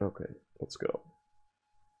 Okay, let's go.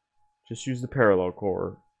 Just use the parallel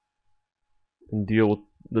core and deal with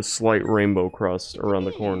the slight rainbow crust around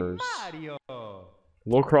the corners. Mario.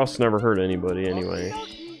 Low crust never hurt anybody anyway.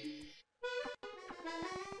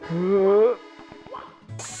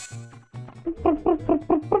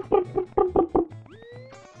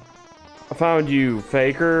 I found you,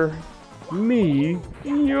 faker. Me?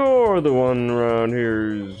 You're the one around here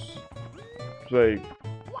who's fake.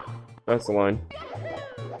 That's the line.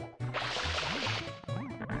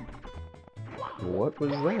 What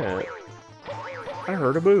was that? I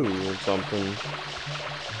heard a boo or something.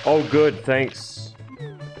 Oh good, thanks.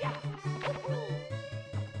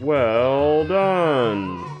 Well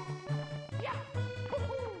done.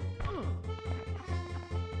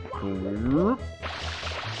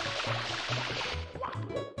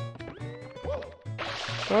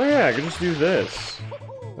 Oh yeah, I could just do this.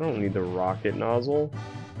 I don't need the rocket nozzle.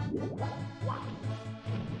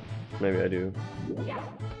 Maybe I do.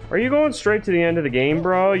 Are you going straight to the end of the game,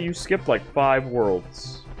 bro? You skipped like 5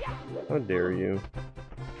 worlds. How dare you?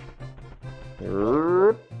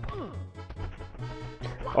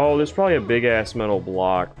 Oh, there's probably a big-ass metal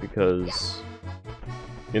block because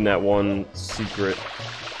in that one secret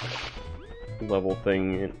level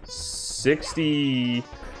thing, 60...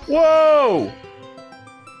 Whoa!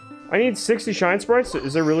 I need 60 shine sprites?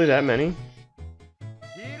 Is there really that many?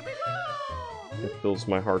 It fills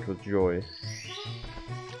my heart with joy.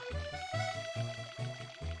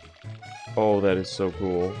 Oh, that is so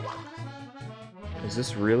cool. Is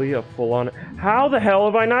this really a full-on... How the hell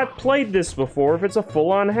have I not played this before if it's a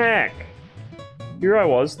full-on hack? Here I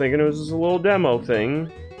was thinking it was just a little demo thing,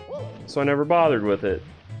 so I never bothered with it.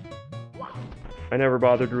 I never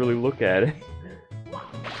bothered to really look at it.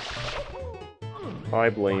 I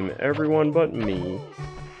blame everyone but me.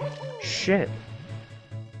 Shit.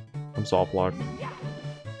 I'm soft locked.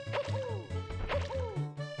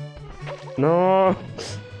 No.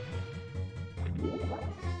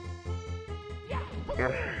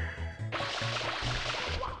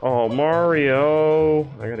 Oh, Mario!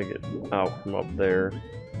 I gotta get out from up there.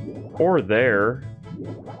 Or there.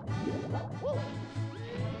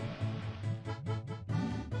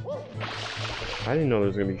 I didn't know there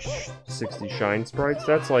was gonna be 60 shine sprites.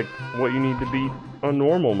 That's like what you need to beat a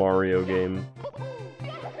normal Mario game.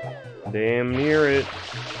 Damn near it.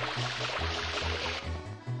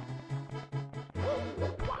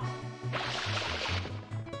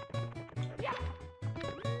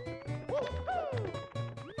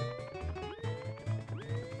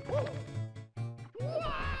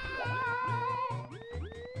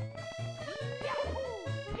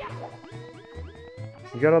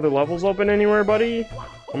 You got other levels open anywhere, buddy?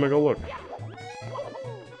 I'm gonna go look.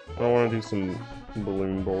 I don't want to do some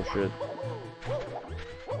balloon bullshit.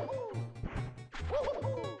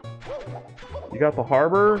 You got the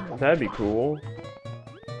harbor? That'd be cool.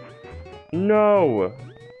 No!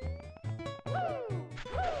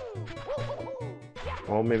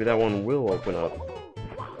 Well, maybe that one will open up.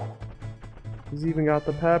 He's even got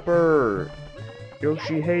the pepper!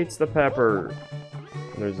 Yoshi hates the pepper!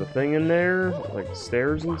 There's a thing in there, like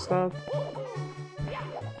stairs and stuff.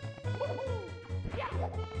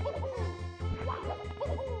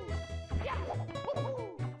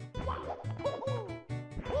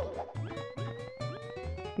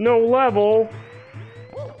 No level!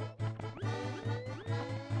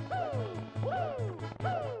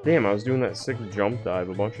 Damn, I was doing that sick jump dive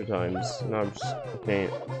a bunch of times. Now I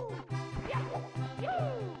can't.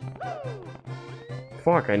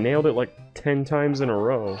 Fuck, I nailed it like 10 times in a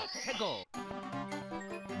row.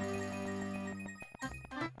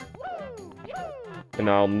 And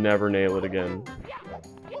I'll never nail it again.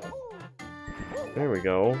 There we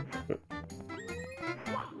go.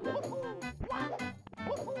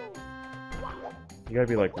 You gotta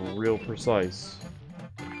be like real precise.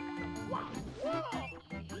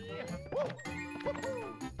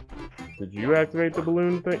 Did you activate the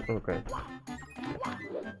balloon thing? Okay.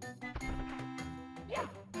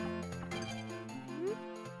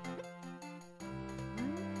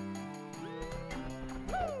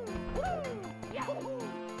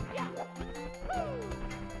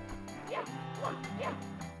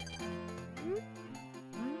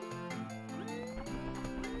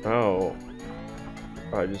 Oh.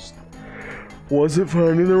 I just wasn't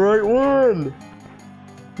finding the right one!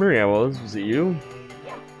 Yeah, well, this was it you?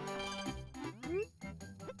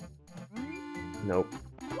 Nope.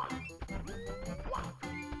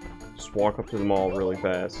 Just walk up to them all really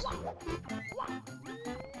fast.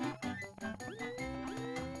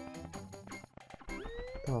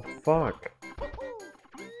 Oh, fuck.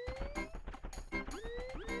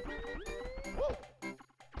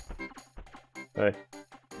 Hey.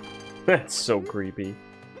 That's so creepy.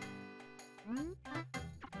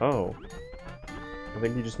 Oh. I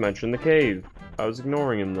think he just mentioned the cave. I was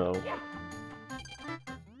ignoring him, though.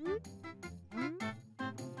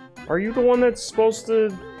 Are you the one that's supposed to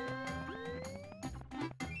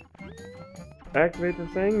activate the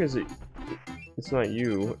thing? Is it? It's not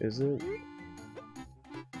you, is it?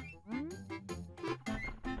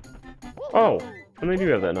 Oh, and they do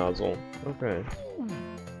have that nozzle. Okay.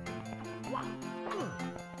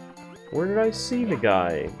 Where did I see the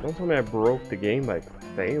guy? Don't tell me I broke the game by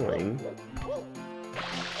failing.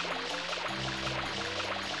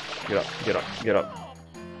 Get up, get up, get up.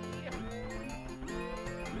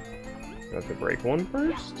 I have to break one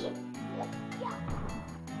first?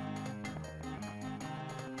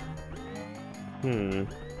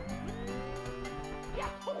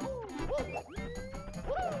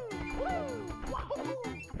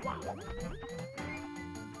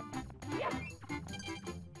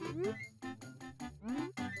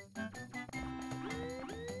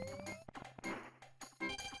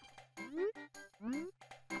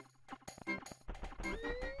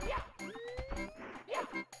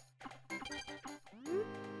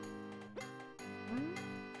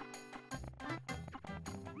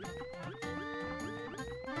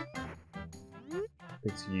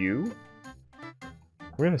 It's you?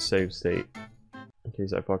 We're gonna save state in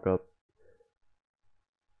case I fuck up.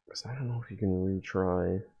 Because I don't know if you can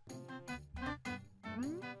retry.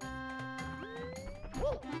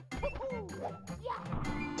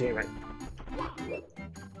 Damn it.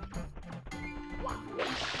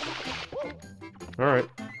 Alright.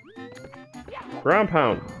 Ground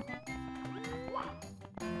pound.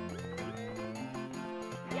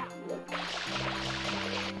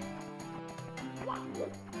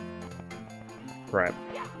 Crap.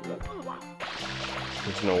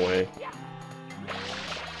 There's no way.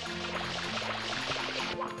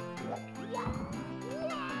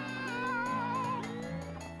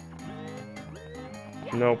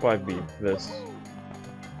 Nope, I beat this.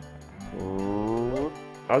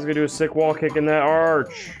 I was gonna do a sick wall kick in that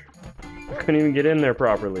arch. I couldn't even get in there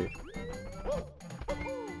properly.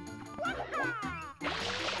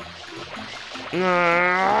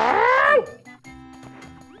 No!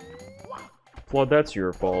 Flood, that's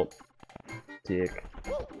your fault. Dick.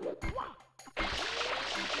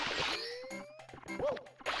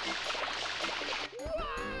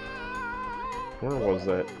 Where was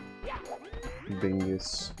that?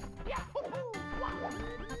 Bingus.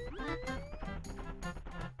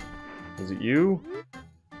 Is it you?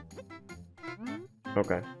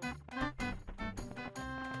 Okay.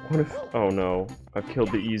 What if... Oh no. I've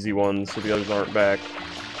killed the easy ones so the others aren't back.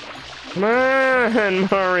 Come on,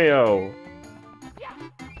 Mario!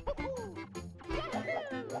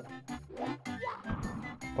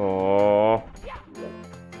 Oh.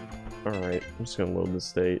 Alright, I'm just gonna load the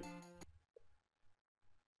state.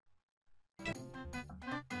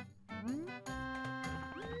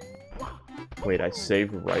 Wait, I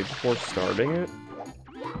saved right before starting it?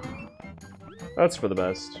 That's for the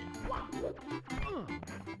best.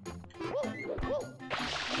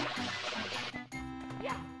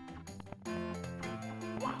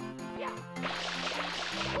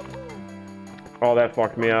 Oh, that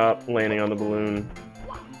fucked me up, landing on the balloon.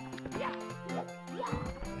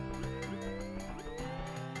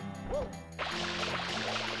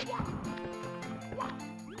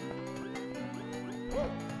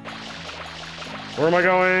 Where am I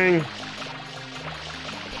going?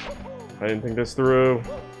 I didn't think this through.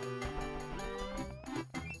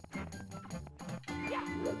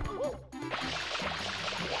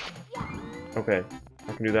 Okay,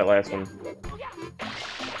 I can do that last one.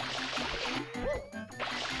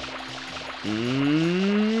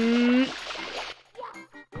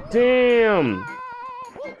 Damn!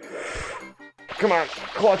 Come on,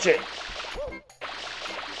 clutch it.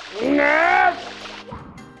 No!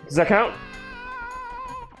 Does that count?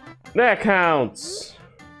 That counts!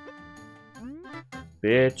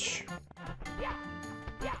 Bitch.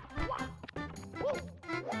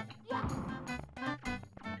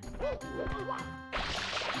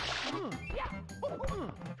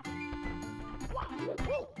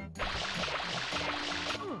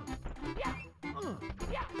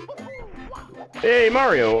 Hey,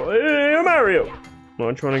 Mario! Hey, Mario! Well,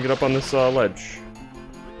 I'm trying to get up on this ledge.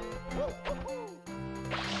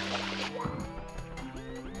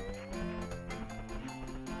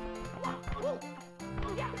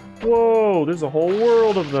 Whoa, there's a whole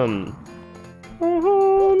world of them. A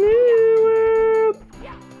whole new world.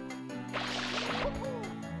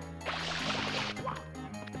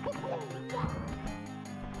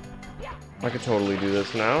 I could totally do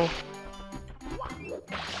this now.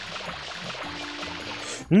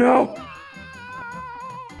 No!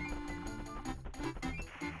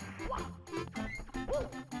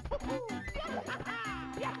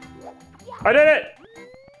 I did it!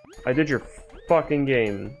 I did your fucking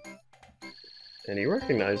game. And he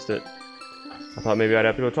recognized it. I thought maybe I'd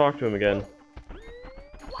have to go talk to him again.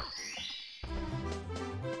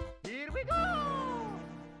 Here we go.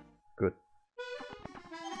 Good.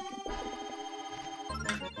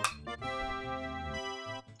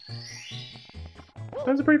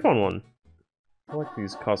 That's a pretty fun one. I like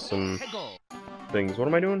these custom things. What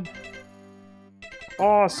am I doing?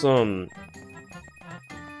 Awesome!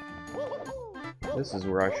 This is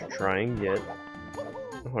where I should try and get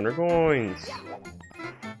 100 coins.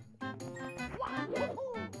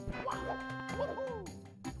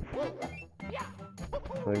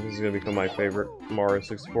 I think this is gonna become my favorite Mario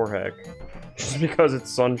 64 hack. Just because it's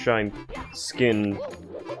Sunshine skin,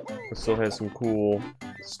 it still has some cool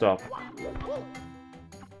stuff.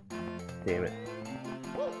 Damn it.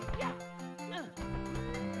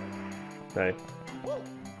 Hey.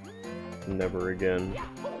 Never again.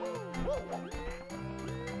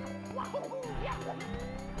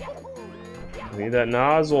 I need that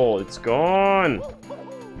nozzle. It's gone.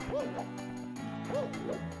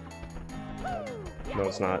 No,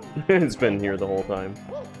 it's not. It's been here the whole time.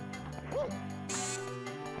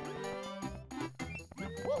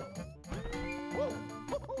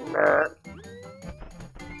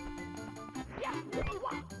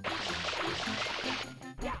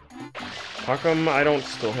 How come I don't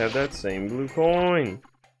still have that same blue coin?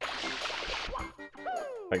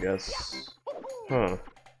 I guess. Huh.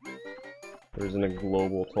 There isn't a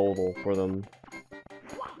global total for them.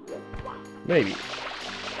 Maybe.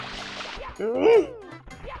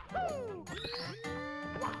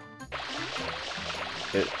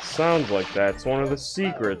 It sounds like that's one of the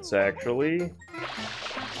secrets, actually.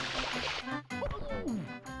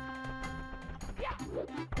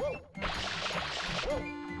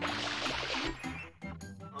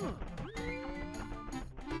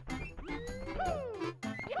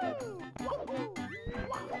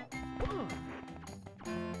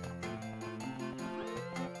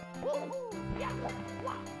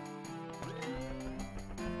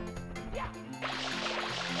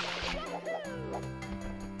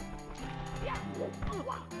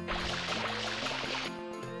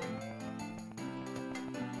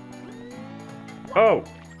 Oh!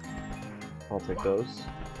 I'll take those.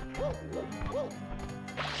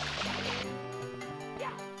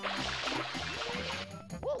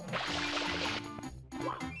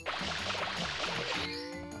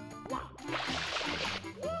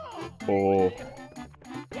 Oh.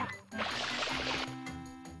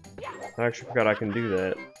 I actually forgot I can do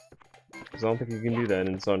that. Because I don't think you can do that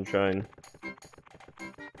in Sunshine.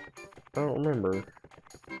 I don't remember.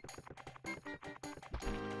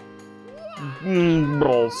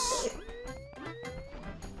 Balls.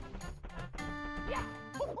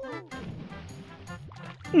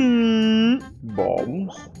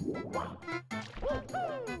 Bombs.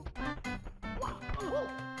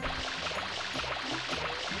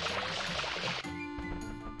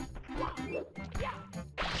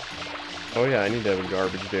 Oh yeah, I need to have a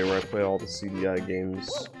garbage day where I play all the CDI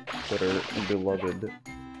games that are beloved.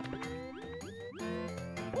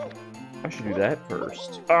 I should do that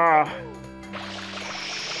first. Ah!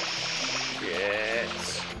 Shit.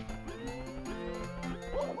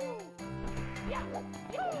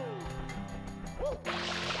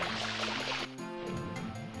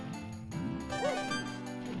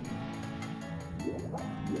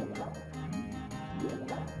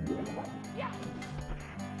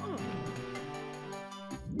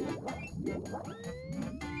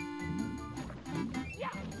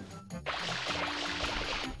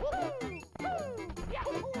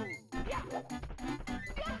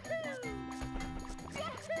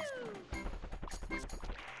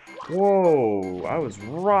 Whoa, I was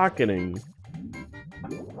rocketing. I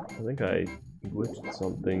think I glitched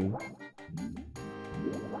something.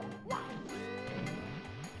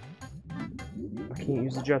 I can't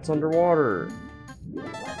use the jets underwater. You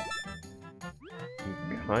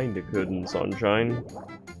kinda could in Sunshine.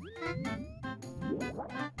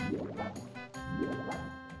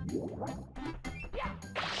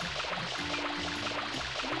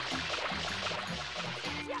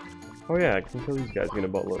 Oh yeah, I can kill these guys, get a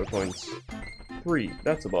buttload of coins. 3,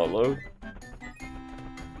 that's a buttload.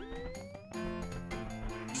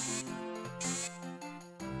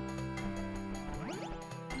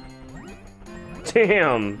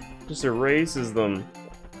 Damn! Just erases them.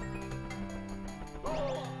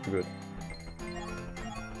 Good.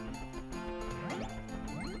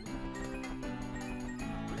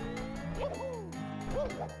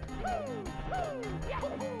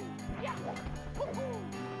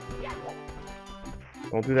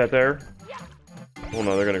 Don't do that there. Well,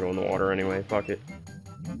 no, they're gonna go in the water anyway. Fuck it.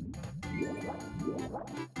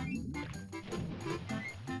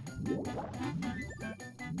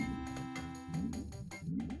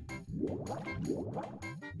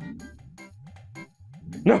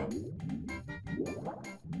 No!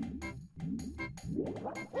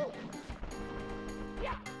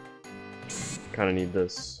 Kinda need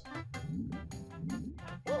this.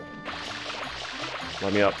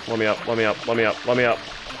 Let me up, let me up, let me up, let me up, let me up.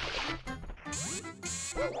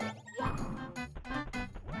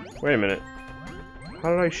 Wait a minute. How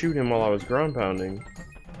did I shoot him while I was ground pounding?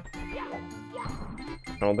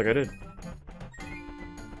 I don't think I did.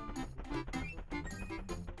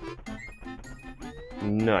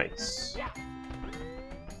 Nice.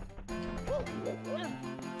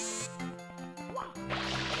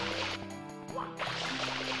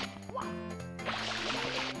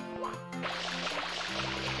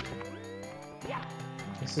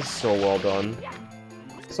 This is so well done.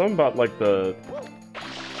 Something about, like, the...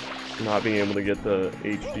 not being able to get the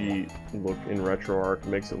HD look in RetroArch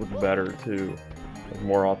makes it look better, too. Like,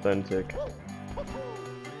 more authentic.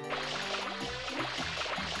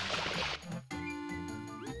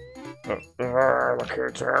 Look here,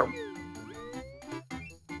 too.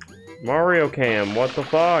 Mario Cam, what the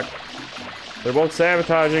fuck? They're both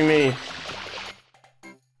sabotaging me.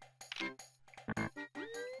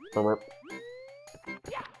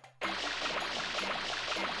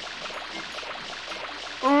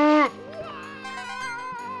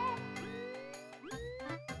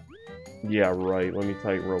 Yeah, right. Let me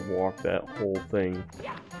tightrope walk that whole thing.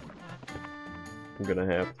 I'm gonna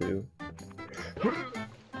have to.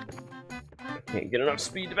 Can't get enough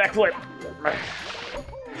speed to backflip.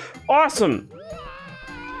 Awesome!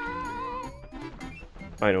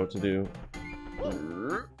 I know what to do.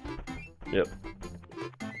 Yep.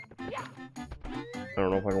 I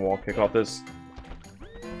don't know if I can wall kick off this.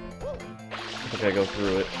 I think I go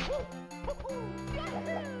through it.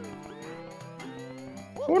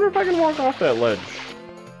 I wonder if I can walk off that ledge.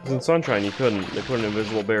 Because in Sunshine you couldn't. They put an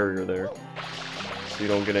invisible barrier there. So you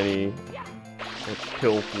don't get any like,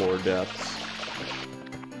 kill floor deaths.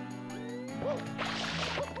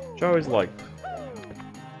 Which I always liked.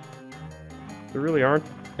 There really aren't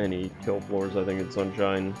any kill floors, I think, in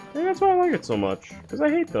Sunshine. Maybe that's why I like it so much. Because I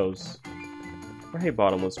hate those. I hate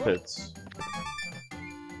bottomless pits.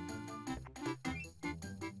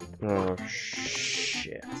 Oh,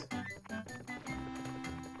 shit.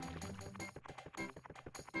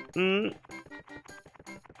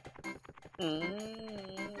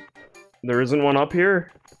 There isn't one up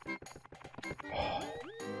here?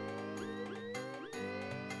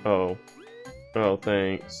 Oh. Oh,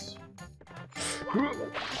 thanks.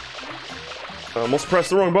 I almost pressed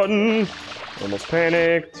the wrong button! Almost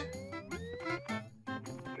panicked.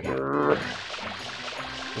 This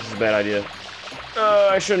is a bad idea.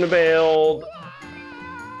 I shouldn't have bailed.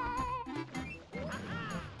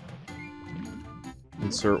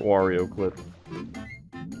 Insert Wario clip.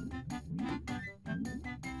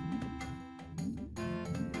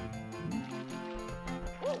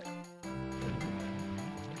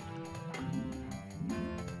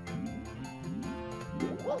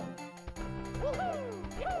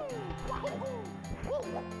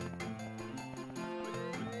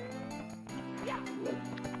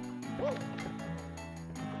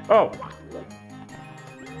 Oh!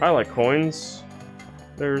 I like coins.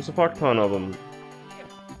 There's a fuck ton of them.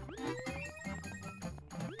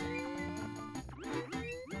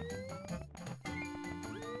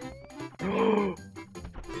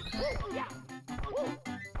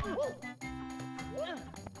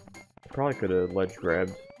 Probably could have ledge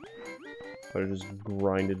grabbed. But I just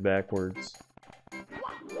grinded backwards.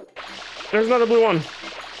 There's another blue one!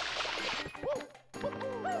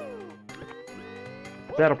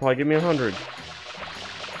 That'll probably give me 100.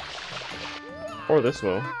 Or this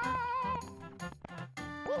will.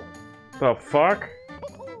 The fuck?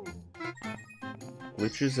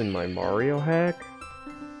 Glitches in my Mario hack?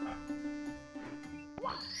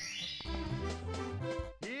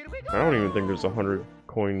 I don't even think there's 100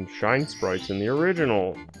 coin shine sprites in the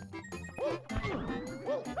original.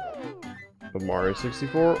 Of Mario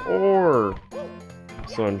 64 or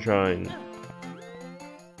Sunshine.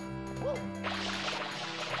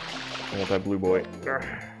 I want that blue boy.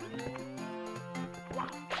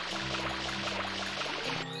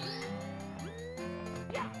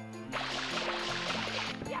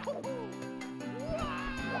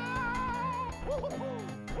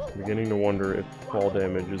 I'm beginning to wonder if fall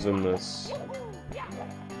damage is in this.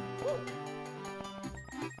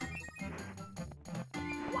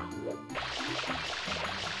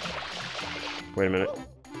 Wait a minute.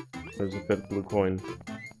 There's a 5th blue coin.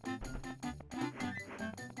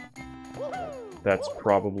 That's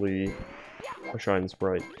probably a shine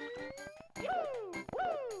sprite.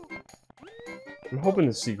 I'm hoping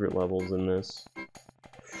the secret level's in this.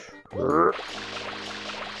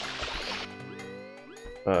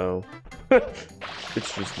 Uh-oh.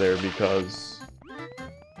 It's just there because...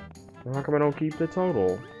 How come I don't keep the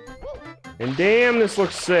total? And damn, this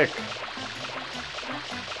looks sick!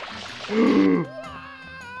 That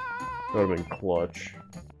would have been clutch.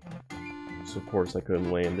 So of course I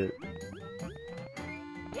couldn't land it.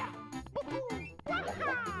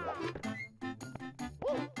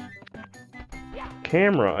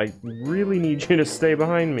 Camera, I really need you to stay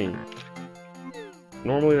behind me.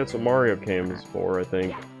 Normally that's what Mario Cam is for, I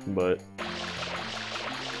think, but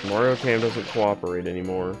Mario Cam doesn't cooperate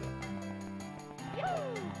anymore.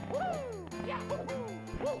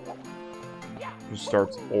 Just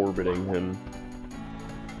starts orbiting him.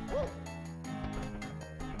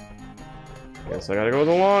 Guess I gotta go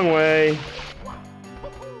the long way.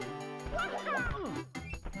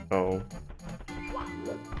 Oh.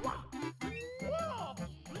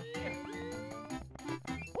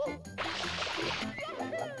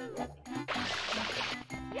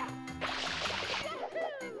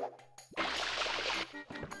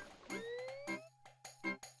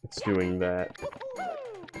 It's doing that.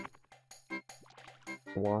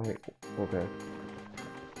 Why? Okay.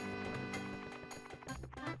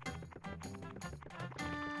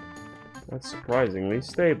 That's surprisingly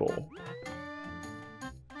stable.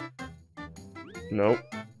 Nope.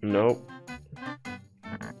 Nope.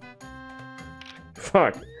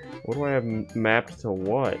 Fuck. What do I have mapped to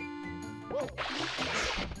what?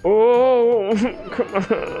 Oh! Come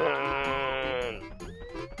on!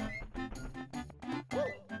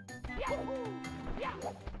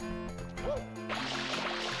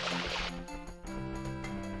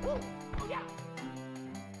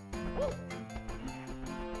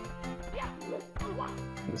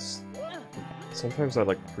 Sometimes I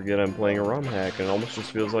like forget I'm playing a ROM hack, and it almost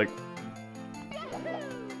just feels like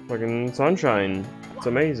fucking Sunshine. It's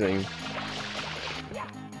amazing.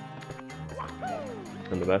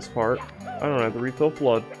 And the best part, I don't have to refill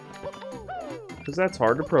Flood, because that's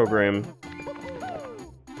hard to program.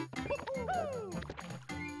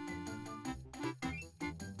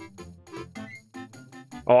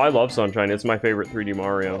 Oh, I love Sunshine. It's my favorite 3D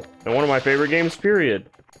Mario, and one of my favorite games, period.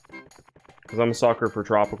 Because I'm a sucker for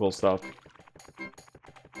tropical stuff.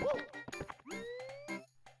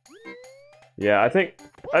 Yeah, I think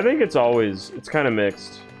it's kind of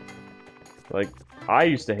mixed. Like, I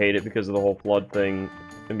used to hate it because of the whole Flood thing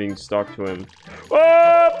and being stuck to him.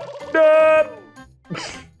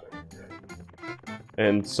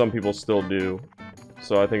 And some people still do.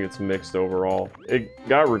 So I think it's mixed overall. It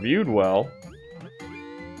got reviewed well.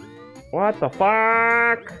 What the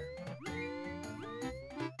fuck?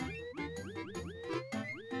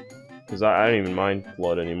 Because I don't even mind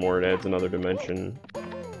Flood anymore. It adds another dimension.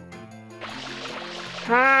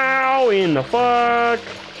 How in the fuck?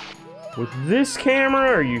 With this camera?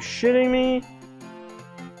 Are you shitting me?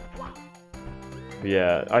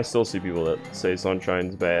 Yeah, I still see people that say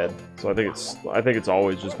Sunshine's bad. So I think it's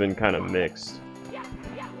always just been kind of mixed.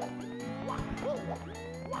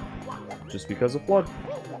 Just because of Flood.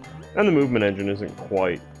 And the movement engine isn't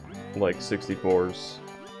quite like 64's.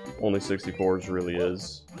 Only 64's really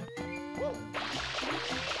is.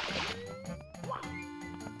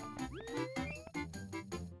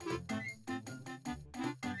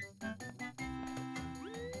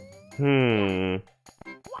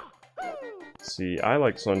 See, I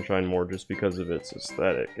like Sunshine more just because of its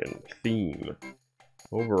aesthetic and theme.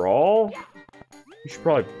 Overall, you should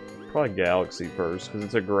probably Galaxy first, because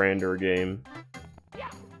it's a grander game.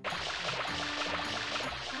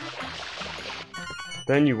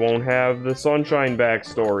 Then you won't have the Sunshine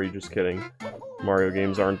backstory. Just kidding. Mario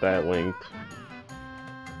games aren't that linked.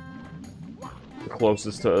 The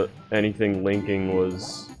closest to anything linking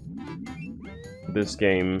was this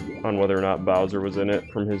game, on whether or not Bowser was in it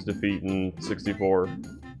from his defeat in 64,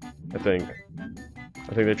 I think.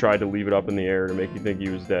 I think they tried to leave it up in the air to make you think he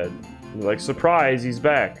was dead. You're like, surprise, he's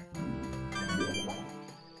back!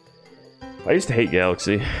 I used to hate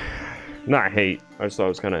Galaxy. Not hate, I just thought it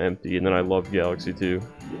was kind of empty, and then I loved Galaxy 2.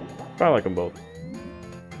 I like them both.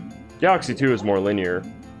 Galaxy 2 is more linear.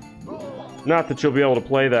 Not that you'll be able to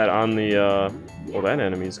play that on the, well, that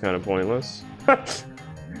enemy's kind of pointless.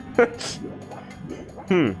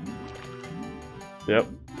 Yep.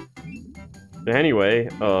 Anyway,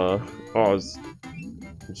 I was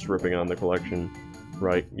just ripping on the collection.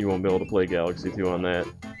 Right, you won't be able to play Galaxy 2 on that.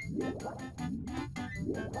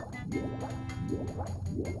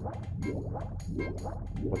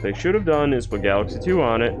 What they should have done is put Galaxy 2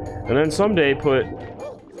 on it, and then someday put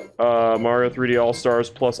Mario 3D All-Stars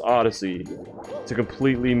plus Odyssey to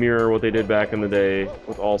completely mirror what they did back in the day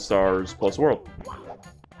with All-Stars plus World.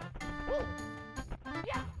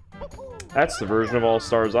 That's the version of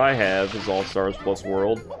All-Stars I have, is All-Stars plus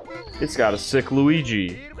World. It's got a sick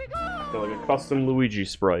Luigi. Got like a custom Luigi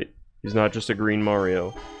sprite. He's not just a green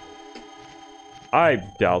Mario. I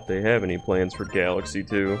doubt they have any plans for Galaxy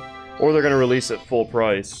 2. Or they're gonna release it full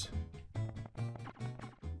price.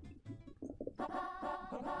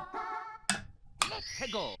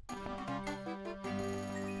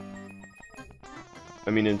 I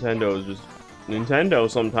mean, Nintendo is just Nintendo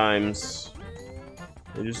sometimes.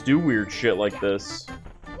 They just do weird shit like this.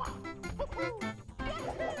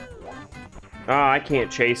 Ah, I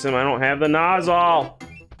can't chase him. I don't have the nozzle.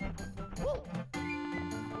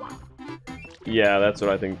 Yeah, that's what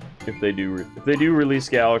I think. If they do release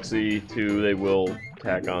Galaxy 2, they will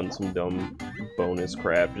tack on some dumb bonus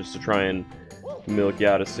crap just to try and milk you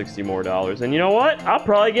out of $60 more. And you know what? I'll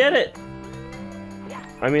probably get it.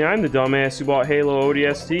 I mean, I'm the dumbass who bought Halo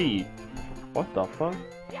ODST. What the fuck?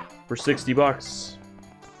 For $60.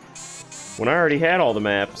 When I already had all the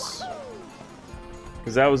maps.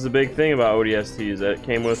 Because that was the big thing about ODST, is that it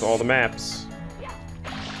came with all the maps.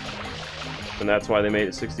 And that's why they made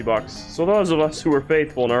it $60. So those of us who were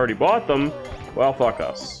faithful and already bought them, well, fuck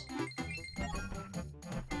us.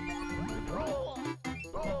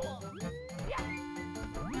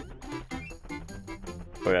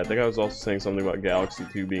 Oh yeah, I think I was also saying something about Galaxy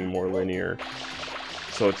 2 being more linear.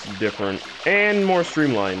 So it's different and more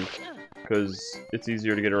streamlined. Because it's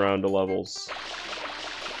easier to get around to levels.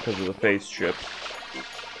 Because of the face chip.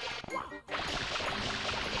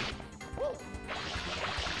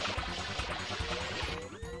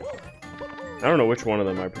 I don't know which one of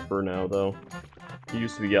them I prefer now, though. It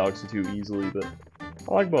used to be Galaxy 2 easily, but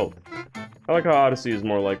I like both. I like how Odyssey is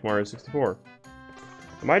more like Mario 64.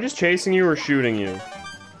 Am I just chasing you or shooting you?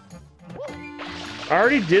 I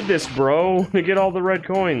already did this, bro, to get all the red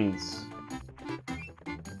coins.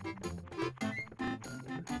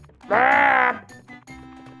 Ah!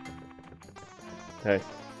 Hey.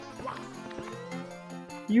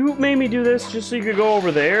 You made me do this just so you could go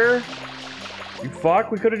over there? You fuck,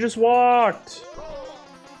 we could have just walked.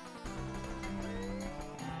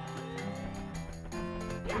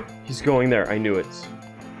 He's going there, I knew it.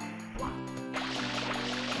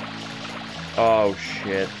 Oh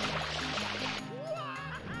shit.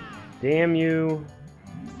 Damn you.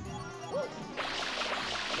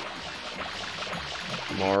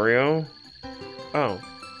 Mario? Oh.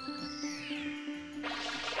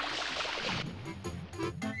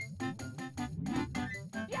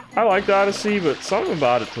 I liked Odyssey, but something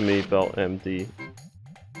about it to me felt empty.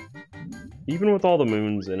 Even with all the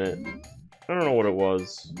moons in it. I don't know what it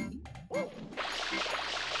was.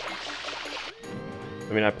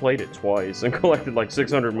 I mean, I played it twice and collected like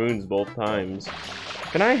 600 moons both times.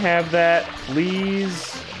 Can I have that,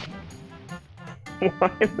 please?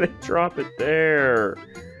 Why did they drop it there?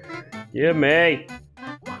 Give me!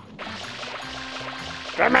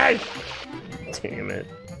 Give me! Damn it.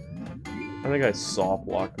 I think I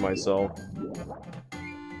soft-locked myself.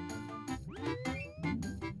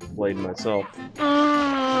 Played myself.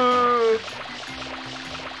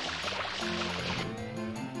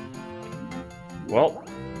 Well,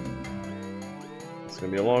 it's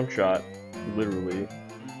gonna be a long shot, literally.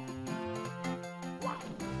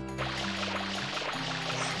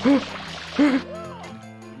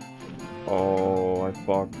 Oh, I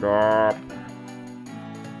fucked up.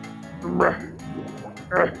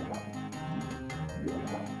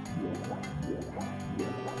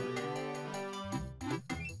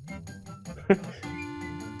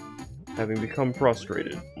 Having become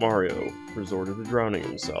frustrated, Mario resorted to drowning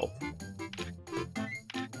himself.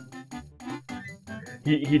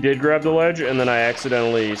 He did grab the ledge, and then I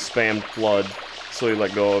accidentally spammed flood, so he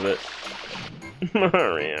let go of it.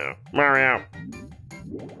 Mario. Mario!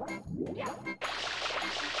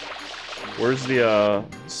 Where's the,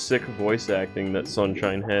 sick voice acting that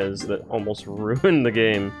Sunshine has that almost ruined the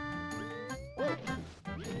game?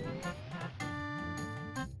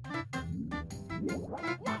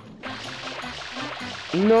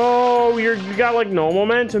 No, you got like no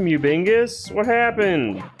momentum, you bingus. What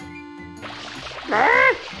happened?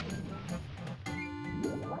 Ah!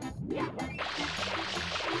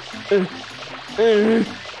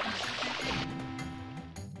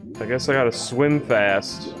 I guess I gotta swim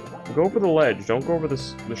fast. Go for the ledge. Don't go over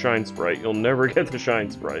the shine sprite. You'll never get the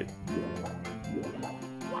shine sprite.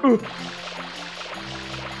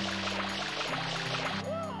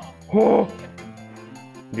 Oh!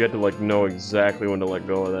 You have to like know exactly when to let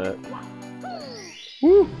go of that.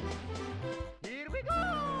 Woo! Here we go!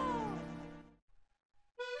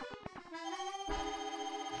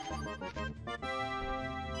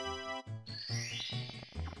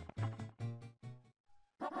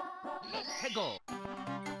 Hey, go!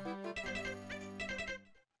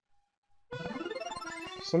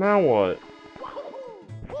 So now what?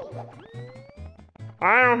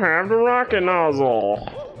 I don't have the rocket nozzle.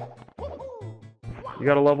 You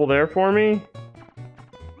got a level there for me?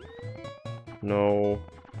 No.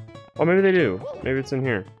 Oh, maybe they do. Maybe it's in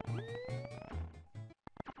here.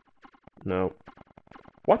 No.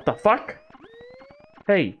 What the fuck?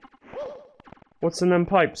 Hey. What's in them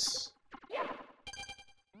pipes?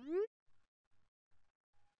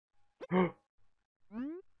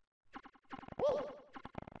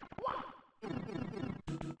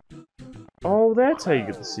 Oh, that's how you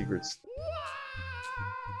get the secrets.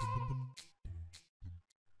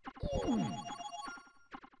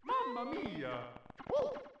 Mamma mia!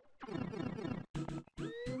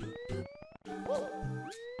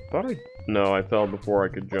 Thought I... No, I fell before I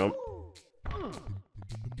could jump.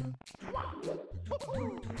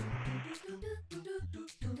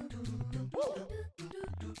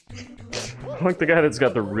 I like the guy that's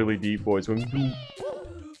got the really deep voice. When...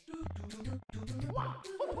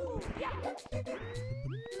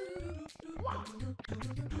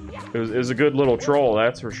 It was a good little troll,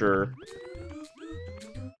 that's for sure.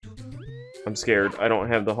 I'm scared. I don't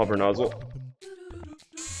have the hover nozzle.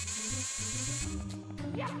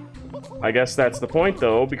 I guess that's the point,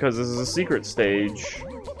 though, because this is a secret stage.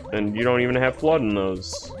 And you don't even have flood in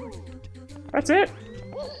those. That's it!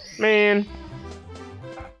 Man.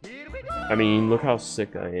 I mean, look how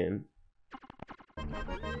sick I am.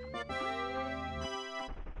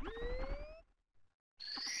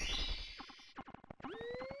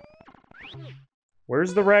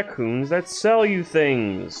 Where's the raccoons that sell you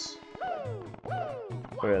things?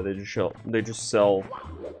 Oh yeah, they just sell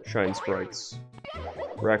shine sprites.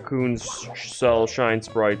 Raccoons sell shine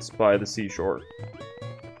sprites by the seashore.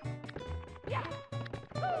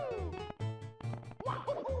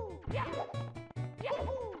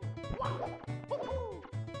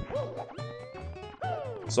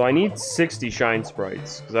 So I need 60 shine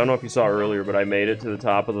sprites, because I don't know if you saw earlier, but I made it to the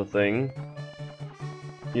top of the thing.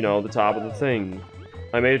 You know, the top of the thing.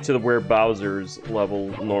 I made it to where Bowser's level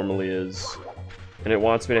normally is. And it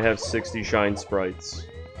wants me to have 60 shine sprites.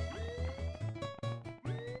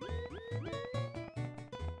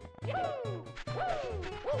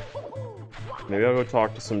 Maybe I'll go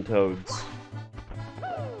talk to some toads.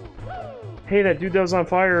 Hey, that dude that was on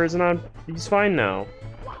fire isn't on... He's fine now.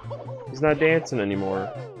 He's not dancing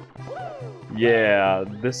anymore. Yeah,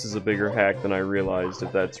 this is a bigger hack than I realized,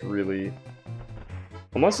 if that's really...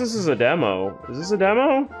 Unless this is a demo. Is this a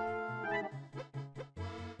demo?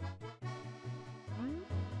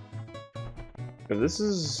 If this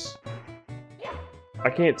is... I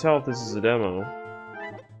can't tell if this is a demo.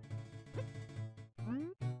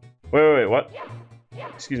 Wait, what?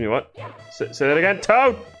 Excuse me, what? Say that again?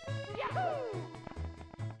 Toad!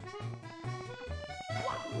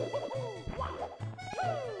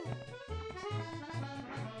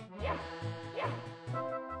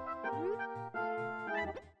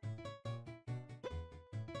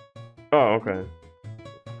 Oh, okay.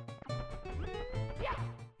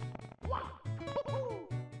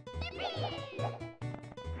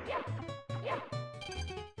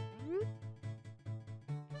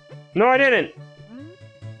 No, I didn't!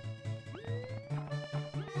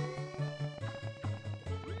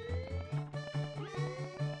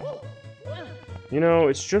 You know,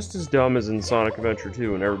 it's just as dumb as in Sonic Adventure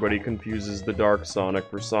 2 when everybody confuses the Dark Sonic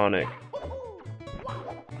for Sonic.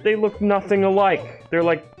 They look nothing alike. They're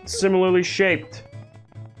like similarly shaped.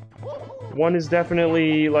 One is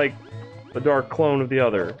definitely like a dark clone of the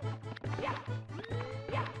other.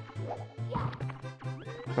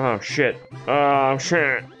 Oh shit. Oh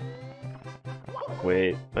shit.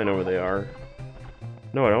 Wait, I know where they are.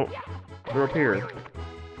 No, I don't. They're up here.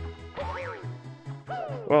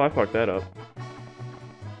 Well, I fucked that up.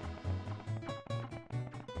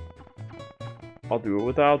 I'll do it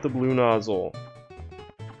without the blue nozzle.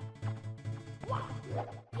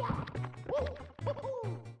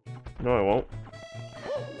 No, I won't.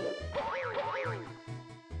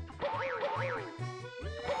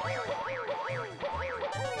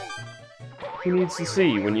 Who needs to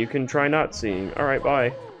see when you can try not seeing? Alright,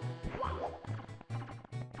 bye.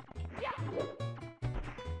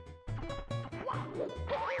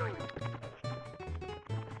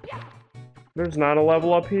 There's not a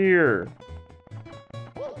level up here.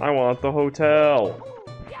 I want the hotel.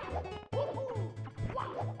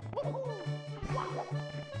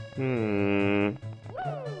 I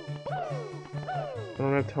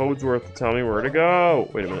don't have Toadsworth to tell me where to go.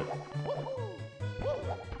 Wait a minute.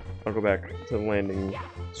 I'll go back to the landing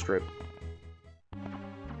strip.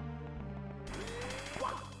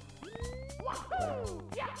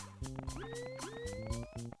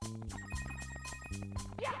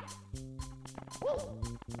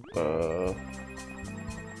 There's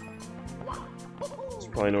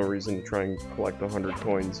probably no reason to try and collect 100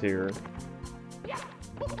 coins here.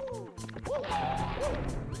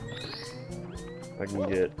 I can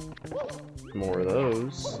get more of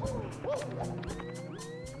those.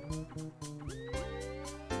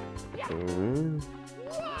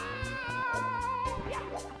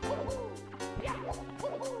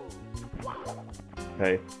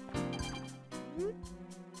 Hey.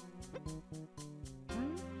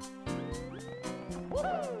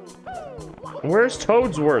 Where's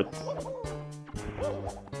Toadsworth?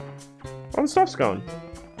 All the stuff's gone.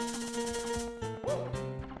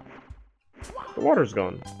 The water's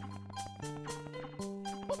gone.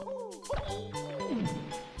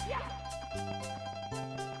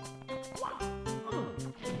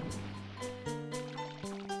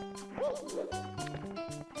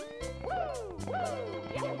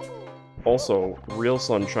 Also, Real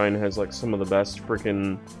Sunshine has like some of the best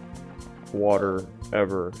freaking water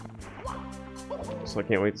ever. So I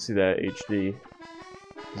can't wait to see that HD.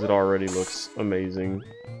 Because it already looks amazing.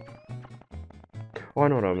 Oh, I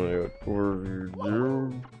know what I'm gonna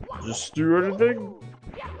do. Just do anything?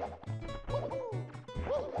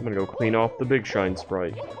 I'm gonna go clean off the Big Shine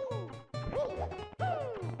sprite.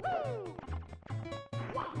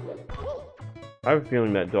 I have a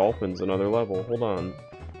feeling that Dolphin's another level. Hold on.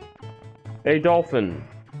 Hey, Dolphin!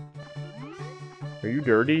 Are you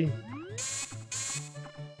dirty?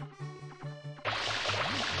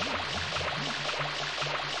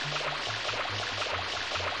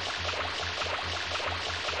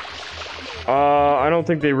 I don't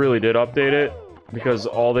think they really did update it, because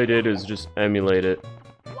all they did is just emulate it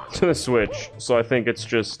to the Switch. So I think it's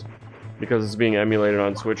just, because it's being emulated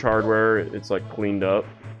on Switch hardware, it's like cleaned up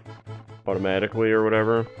automatically or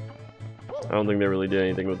whatever. I don't think they really did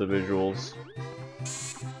anything with the visuals.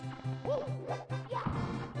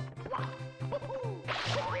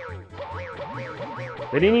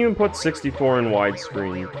 They didn't even put 64 in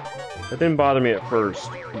widescreen. That didn't bother me at first,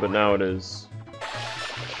 but now it is.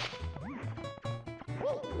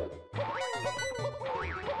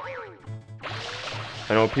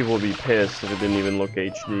 I know people would be pissed if it didn't even look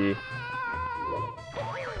HD.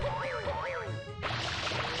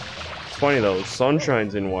 It's funny though,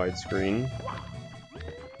 Sunshine's in widescreen.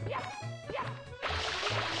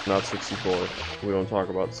 Not 64. We don't talk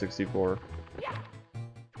about 64.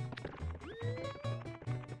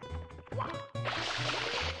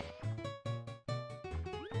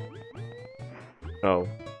 Oh,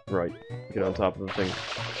 right. Get on top of the thing.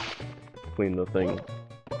 Clean the thing.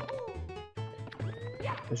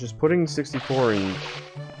 It's just putting 64 in,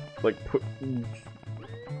 like,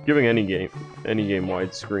 giving any game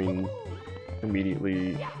widescreen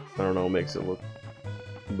immediately, I don't know, makes it look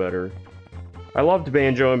better. I loved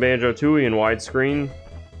Banjo and Banjo-Tooie in widescreen.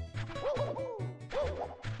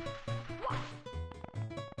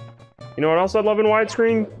 You know what else I'd love in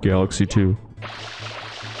widescreen? Galaxy 2.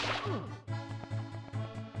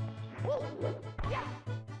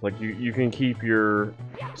 Like, you can keep your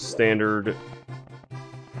standard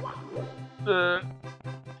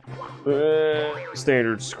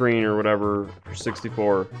standard screen or whatever for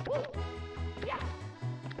 64.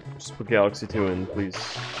 Just put Galaxy 2 in,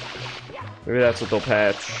 please. Maybe that's what they'll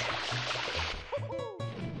patch.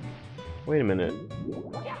 Wait a minute.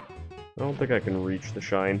 I don't think I can reach the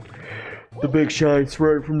shine. The Big Shine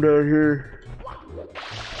sprite from down here.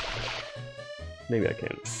 Maybe I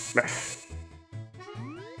can.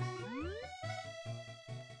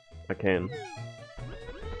 I can.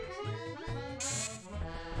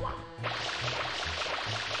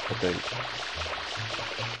 I think.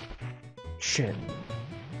 Shit.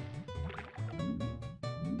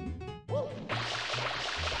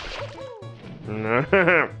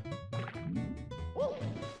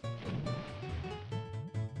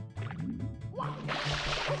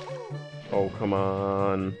 Oh, come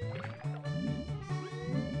on.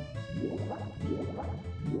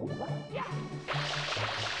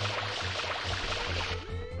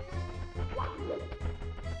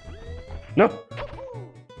 No!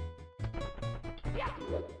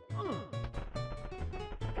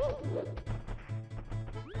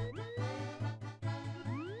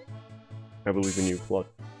 I believe in you, Flood.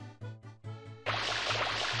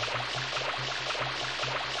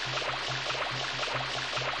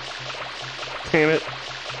 Damn it!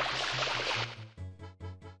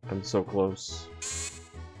 I'm so close.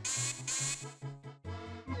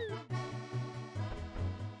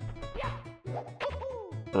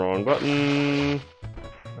 Wrong button.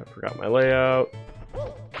 I forgot my layout.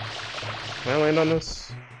 Can I land on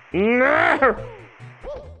this? No!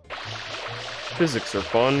 Physics are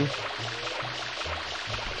fun.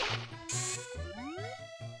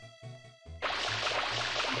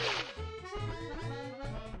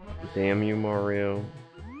 Damn you, Mario.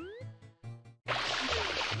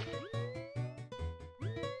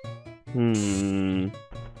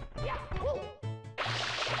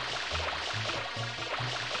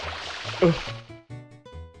 Ugh.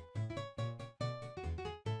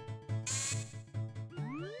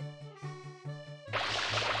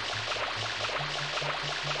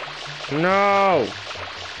 No!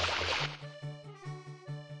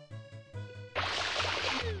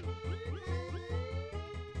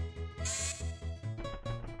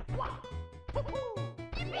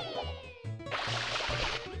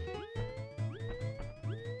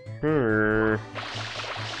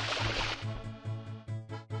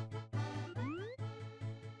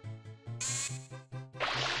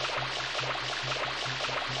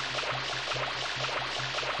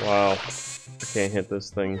 Wow. I can't hit this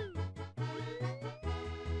thing.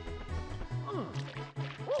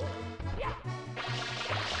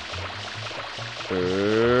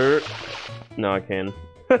 No, I can.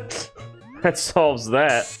 That solves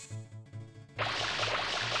that.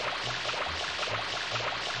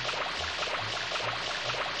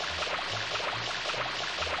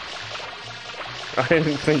 I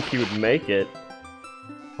didn't think he would make it.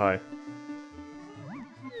 Hi.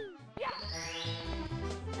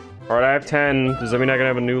 Alright, I have 10. Does that mean I can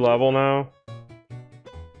have a new level now?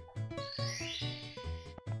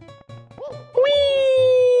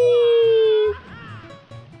 Whee!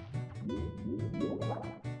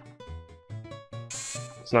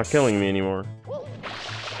 It's not killing me anymore.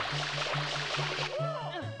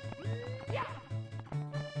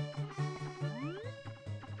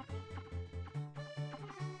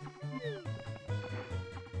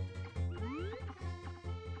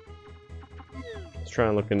 Let's try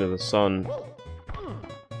and look into the sun.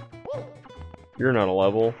 You're not a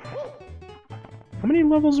level. How many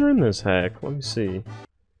levels are in this hack? Let me see.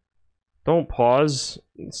 Don't pause.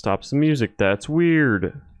 It stops the music. That's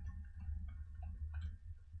weird.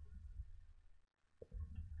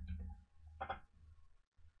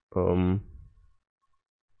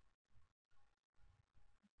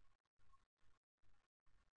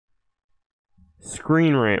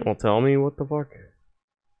 Screen rant will tell me. What the fuck?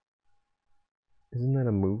 Isn't that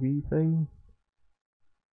a movie thing?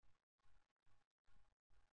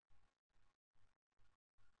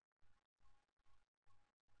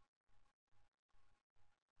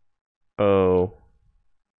 Oh.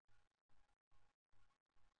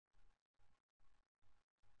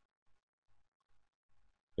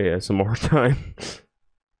 Yeah, some more time.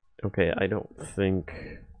 Okay, I don't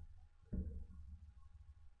think...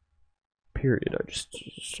 Period, I just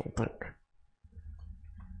don't think.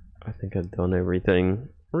 I think I've done everything.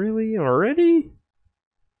 Really? Already?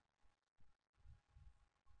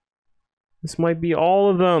 This might be all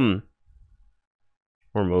of them.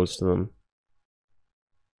 Or most of them.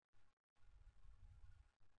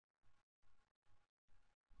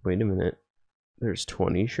 Wait a minute. There's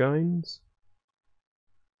 20 shines?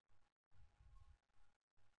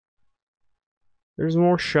 There's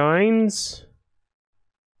more shines?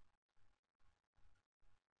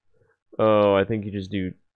 Oh, I think you just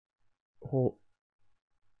do... whole...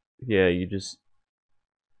 Yeah, you just...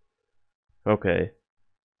 Okay.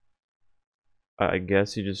 I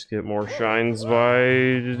guess you just get more shines by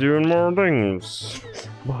doing more things.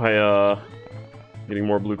 By, getting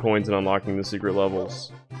more blue coins and unlocking the secret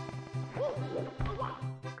levels.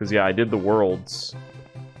 Because, yeah, I did the worlds.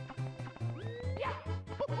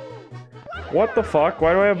 What the fuck?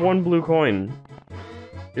 Why do I have 1 blue coin?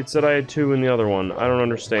 It said I had 2 in the other one. I don't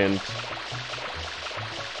understand.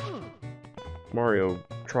 Mario,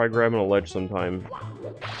 try grabbing a ledge sometime.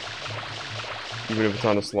 Even if it's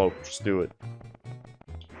on a slope, just do it.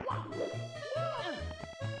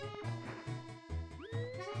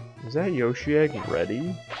 Is that Yoshi egg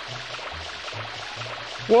ready?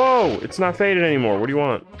 Whoa! It's not faded anymore. What do you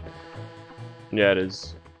want? Yeah, it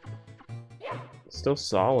is. It's still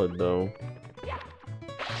solid, though.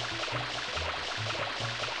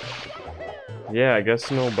 Yeah, I guess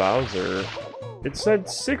no Bowser. It said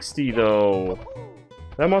 60, though.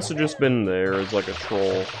 That must have just been there as like a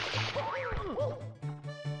troll.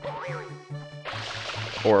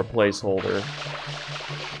 Or a placeholder.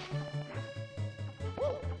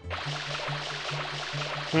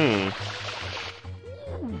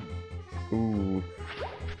 Ooh.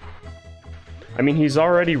 I mean, he's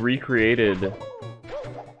already recreated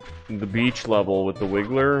the beach level with the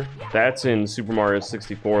Wiggler. That's in Super Mario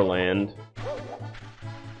 64 land.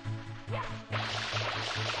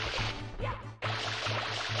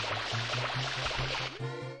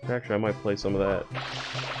 Actually, I might play some of that.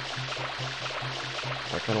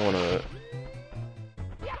 I kind of want to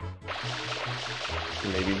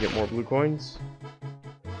maybe get more blue coins.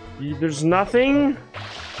 There's nothing?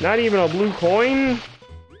 Not even a blue coin?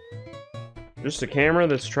 Just a camera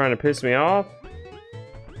that's trying to piss me off?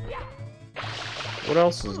 What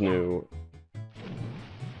else is new?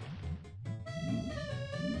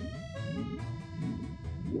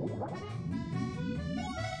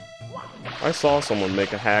 I saw someone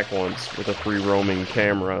make a hack once with a free roaming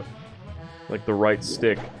camera. Like the right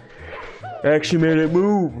stick actually made it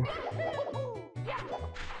move.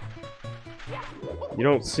 You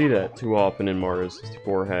don't see that too often in Mario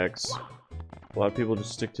 64 hacks. A lot of people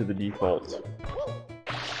just stick to the default.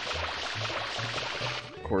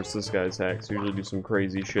 Of course, this guy's hacks usually do some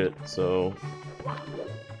crazy shit, so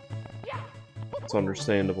it's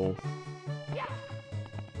understandable.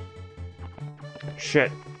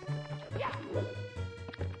 Shit.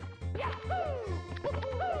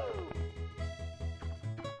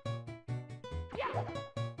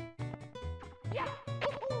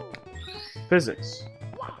 Physics.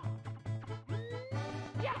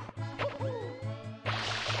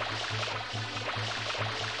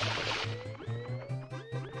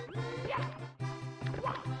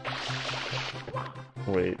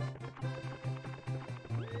 Wait.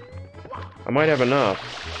 I might have enough.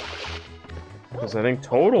 Because I think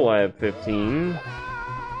total I have 15.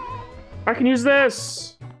 I can use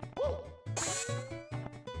this!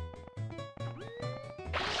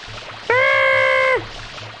 Ah!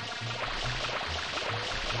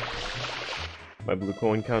 My blue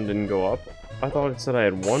coin count didn't go up. I thought it said I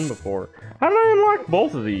had one before. How did I unlock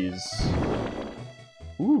both of these?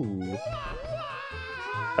 Ooh.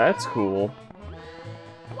 That's cool.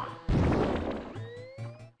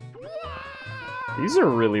 These are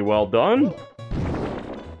really well done.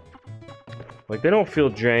 Like, they don't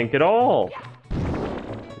feel jank at all.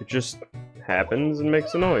 It just happens and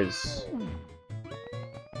makes a noise.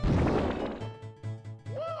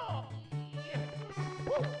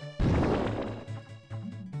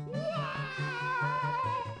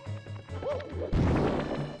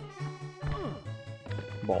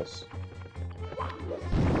 Balls.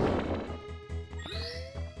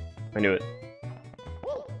 I knew it.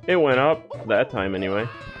 It went up, that time anyway.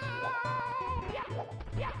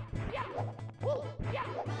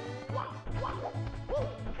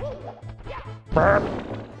 Burp.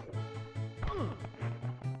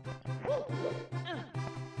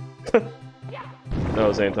 That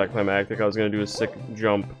was anticlimactic. I was gonna do a sick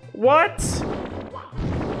jump. What?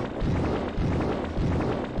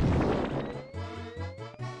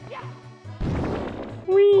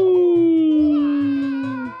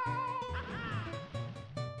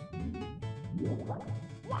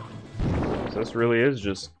 This really is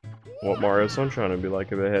just what Mario Sunshine would be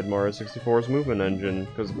like if it had Mario 64's movement engine,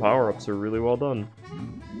 because the power-ups are really well done.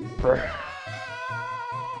 They're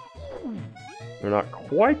not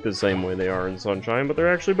quite the same way they are in Sunshine, but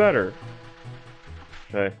they're actually better.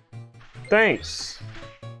 Okay. Thanks!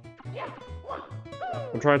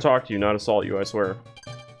 I'm trying to talk to you, not assault you, I swear.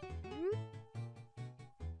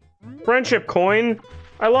 Friendship coin!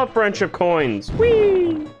 I love friendship coins!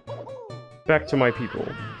 Whee! Back to my people.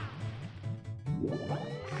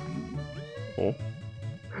 Oh.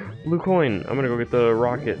 Blue coin. I'm gonna go get the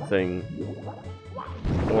rocket thing.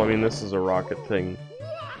 Well, I mean, this is a rocket thing.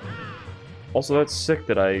 Also, that's sick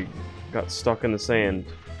that I got stuck in the sand.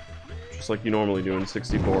 Just like you normally do in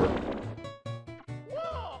 64.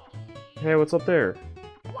 Hey, what's up there?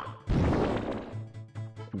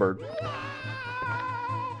 Bird.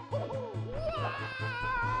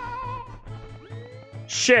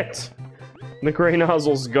 Shit! The gray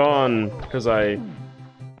nozzle's gone, because I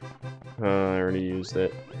already used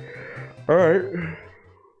it. Alright.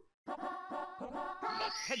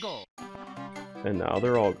 And now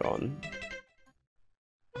they're all gone.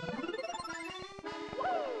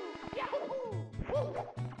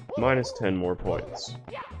 Minus 10 more points.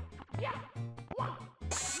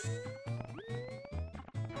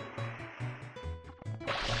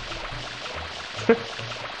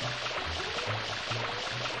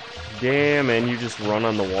 Damn, and you just run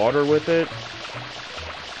on the water with it?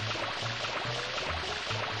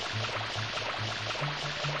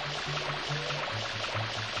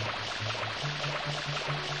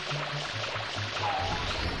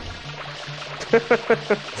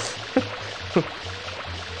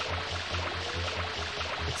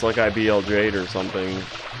 It's like IBLJ'd or something.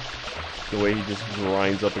 The way he just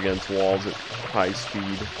grinds up against walls at high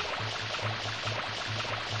speed.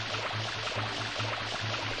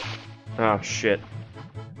 Ah, shit.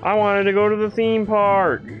 I wanted to go to the theme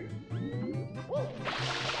park!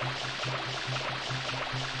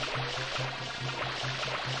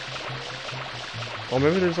 Oh,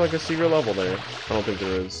 maybe there's like a secret level there. I don't think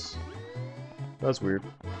there is. That's weird.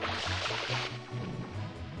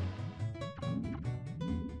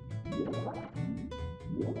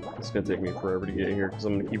 It's gonna take me forever to get here because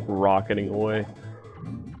I'm gonna keep rocketing away.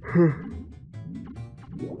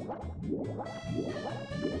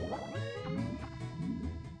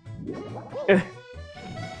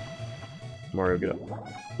 Mario, get up.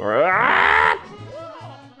 Mario. Ah!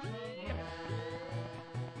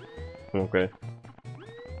 Okay.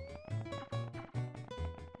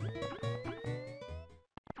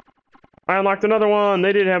 I unlocked another one!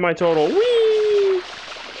 They did have my total. Whee!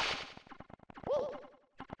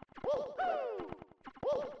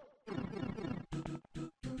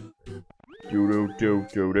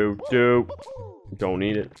 Do. Don't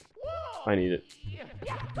need it. I need it.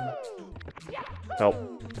 Help.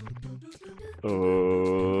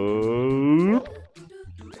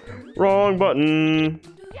 Wrong button!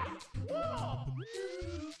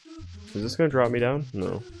 Is this gonna drop me down?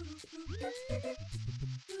 No.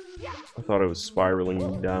 I thought it was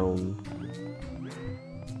spiraling down.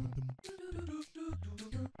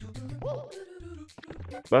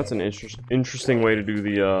 That's an interesting way to do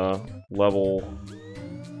the level.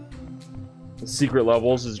 The secret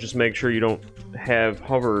levels is just make sure you don't have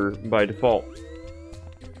hover by default.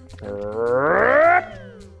 I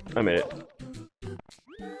made it.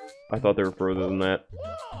 I thought they were further than that.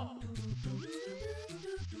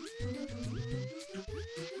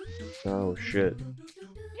 Oh shit.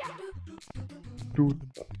 Dude.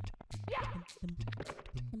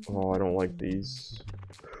 Oh, I don't like these.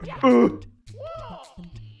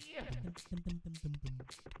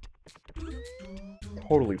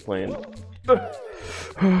 Totally planned.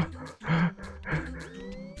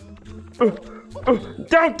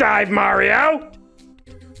 Don't dive, Mario!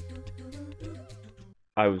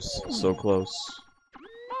 I was so close.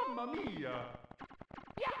 Mamma mia!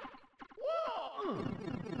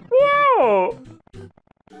 Whoa!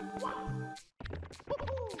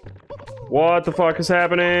 What the fuck is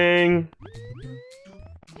happening?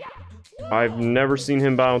 I've never seen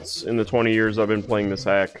him bounce in the 20 years I've been playing this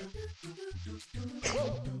hack.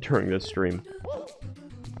 During this stream.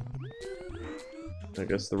 I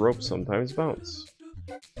guess the ropes sometimes bounce.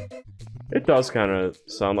 It does kind of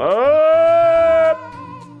sound like...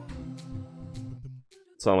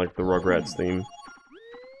 sound like the Rugrats theme.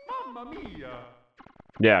 Mamma mia!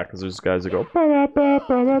 Yeah, because there's guys that go... "Ba, ba, ba,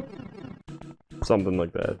 ba, ba." Something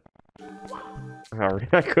like that.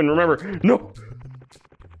 I couldn't remember. No!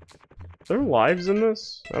 Are there lives in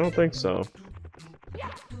this? I don't think so.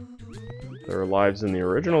 There are lives in the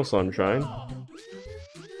original Sunshine.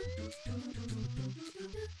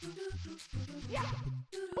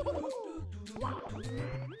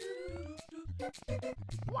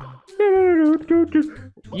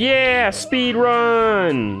 Yeah, speed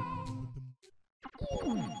run.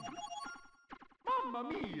 Mamma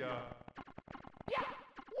mia!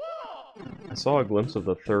 I saw a glimpse of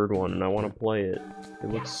the third one and I want to play it. It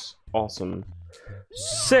looks awesome.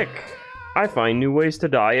 Sick! I find new ways to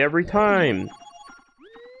die every time.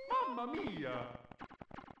 Mamma mia!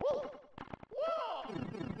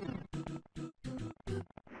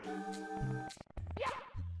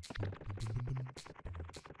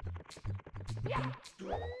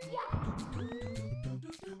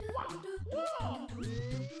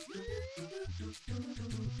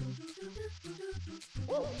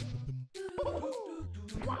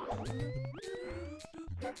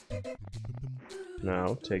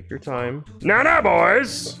 Now, take your time. Now,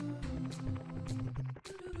 boys!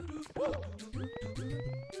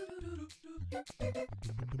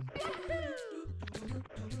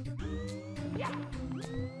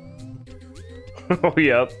 Oh,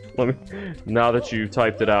 yep. Let me. Now that you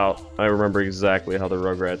typed it out, I remember exactly how the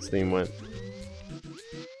Rugrats theme went.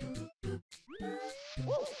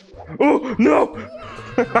 Oh, no!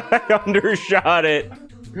 I undershot it!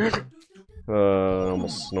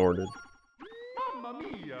 Almost snorted. Mamma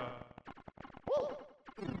mia!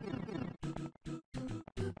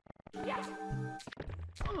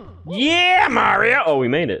 Yeah, Mario! Oh, we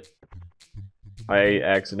made it. I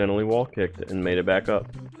accidentally wall kicked and made it back up.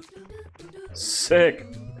 Sick!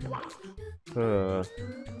 It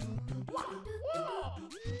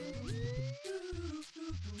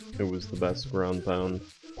was the best ground pound.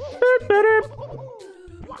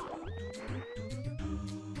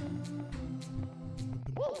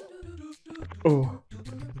 Oh.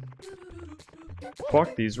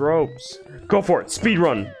 Fuck these ropes. Go for it! Speed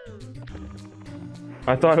run!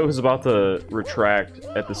 I thought it was about to retract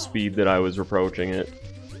at the speed that I was approaching it,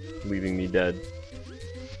 leaving me dead.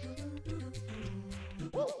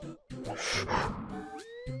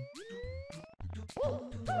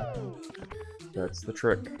 That's the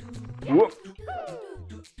trick. Whoop!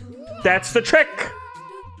 That's the trick!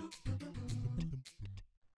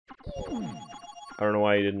 I don't know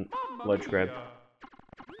why he didn't ledge grab.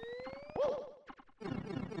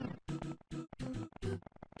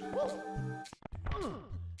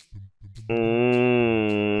 Mamma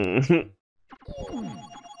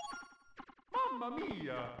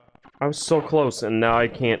mia! I was so close, and now I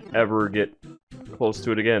can't ever get close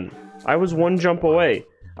to it again. I was one jump away.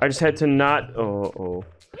 I just had to not...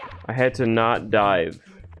 I had to not dive.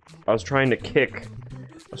 I was trying to kick.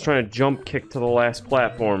 I was trying to jump kick to the last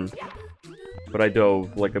platform. But I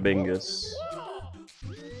dove like a bingus.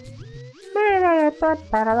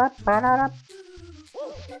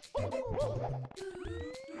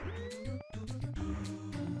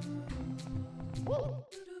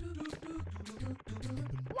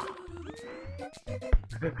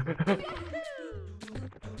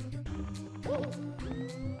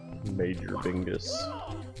 Major bingus.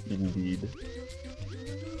 Indeed.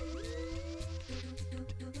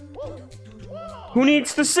 Who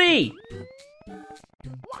needs to see?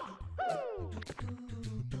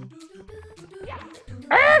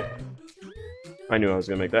 Ah! I knew I was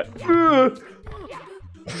gonna make that.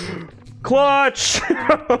 Clutch!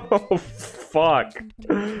 Oh, fuck.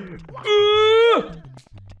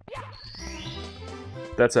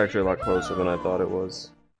 That's actually a lot closer than I thought it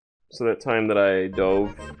was. So that time that I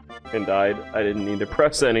dove and died, I didn't need to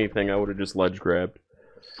press anything. I would have just ledge grabbed.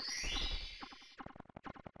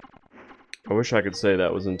 I wish I could say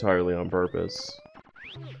that was entirely on purpose.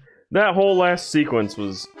 That whole last sequence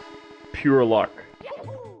was pure luck.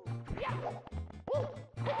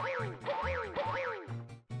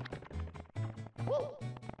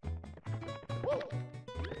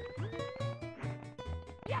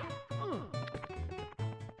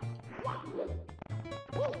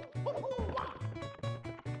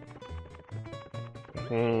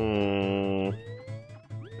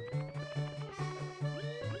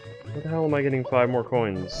 What the hell am I getting 5 more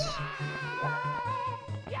coins?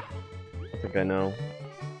 I think I know.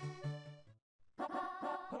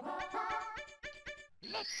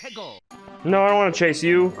 No, I don't want to chase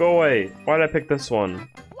you. Go away. Why did I pick this one?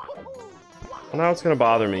 Well, now it's gonna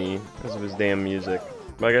bother me because of his damn music.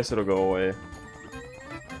 But I guess it'll go away.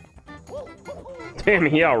 Damn,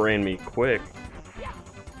 he outran me quick.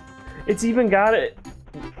 It's even got it.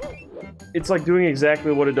 It's like doing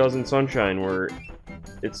exactly what it does in Sunshine, where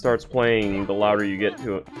it starts playing the louder you get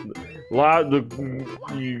to it.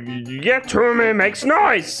 You get to him, it makes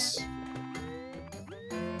noise!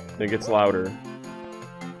 It gets louder.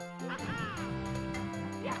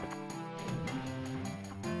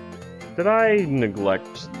 Did I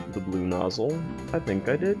neglect the blue nozzle? I think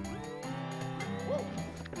I did.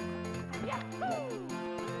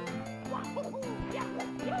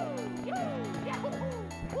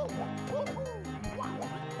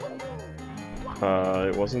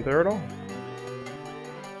 It wasn't there at all.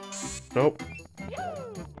 Nope.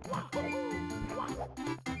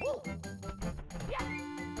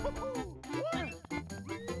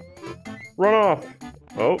 Run off!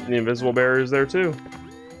 Oh, the invisible barrier is there too.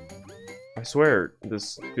 I swear,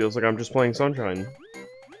 this feels like I'm just playing Sunshine.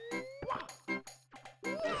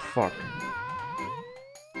 Fuck.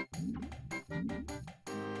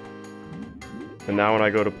 And now when I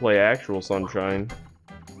go to play actual Sunshine,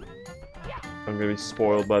 I'm gonna be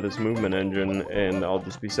spoiled by this movement engine, and I'll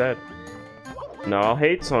just be sad. Now I'll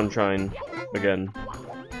hate Sunshine again.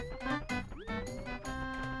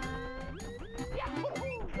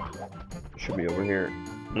 Should be over here.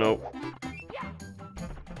 Nope.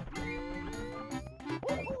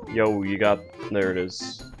 Yo, you got... There it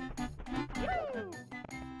is.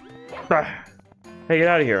 Ah. Hey, get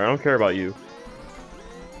out of here. I don't care about you.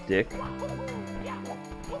 Dick.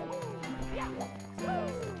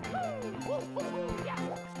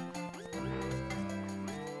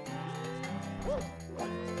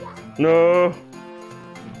 No!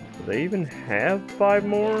 Do they even have 5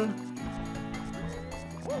 more?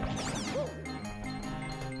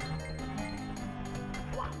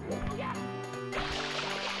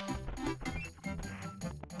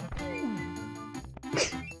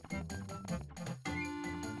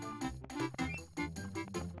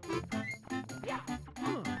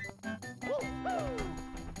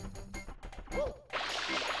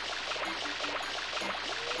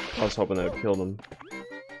 I was hoping that would kill them.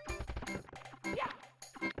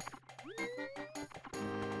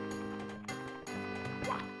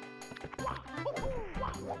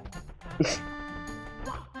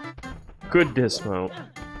 Good dismount.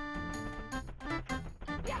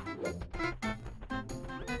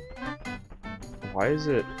 Why is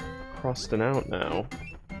it crusting out now?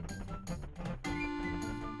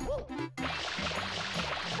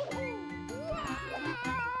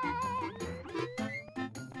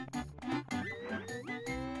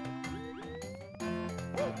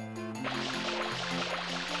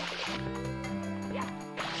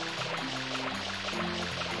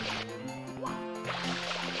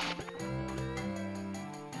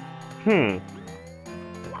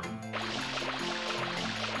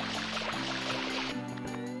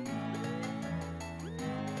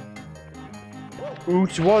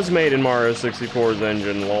 Which was made in Mario 64's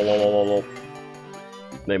engine. Lol, lol, lol, lol.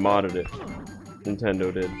 They modded it.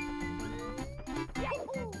 Nintendo did.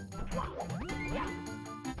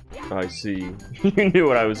 I see. You knew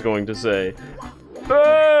what I was going to say.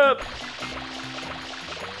 Ah!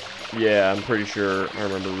 Yeah, I'm pretty sure I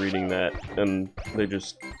remember reading that, and they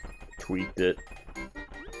just tweaked it.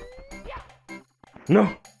 No!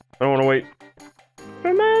 I don't want to wait.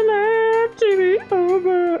 For my life to be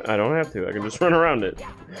over. I don't have to, I can just run around it.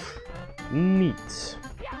 Neat.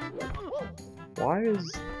 Why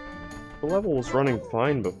is... The level was running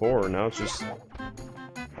fine before, now it's just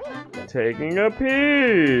taking a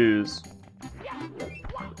piece.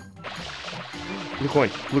 Blue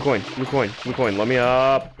coin, blue coin, blue coin, blue coin, let me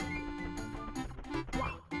up.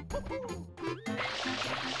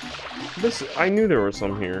 This, I knew there was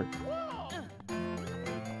some here.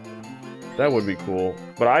 That would be cool.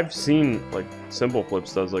 But I've seen, like, Simple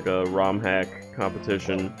Flips does, like, a ROM hack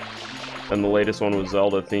competition. And the latest one was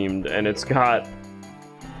Zelda themed. And it's got,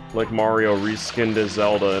 like, Mario reskinned as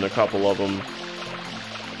Zelda in a couple of them.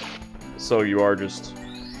 So you are just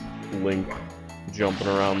Link jumping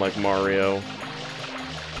around like Mario.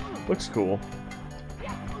 Looks cool.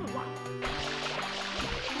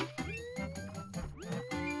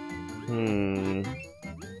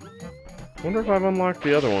 Wonder if I've unlocked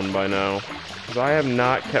the other one by now. Because I have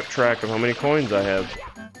not kept track of how many coins I have.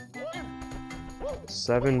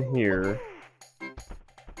 7 here.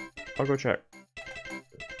 I'll go check.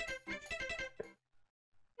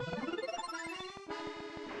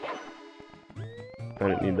 I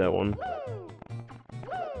didn't need that one.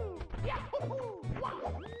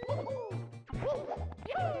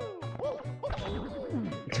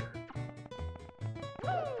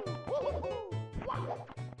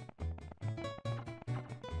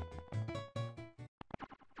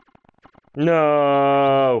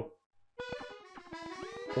 No!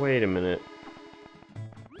 Wait a minute.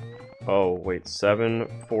 Oh, wait, 7,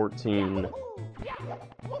 14.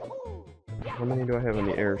 How many do I have on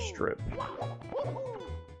the airstrip?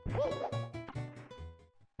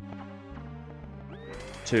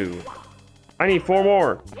 2. I need 4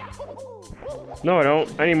 more! No, I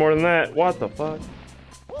don't. I need more than that. What the fuck?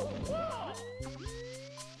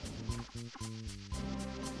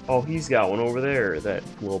 Oh, he's got one over there, that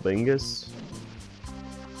little bingus.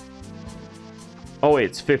 Oh wait,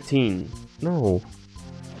 it's 15. No.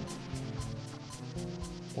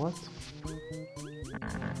 What?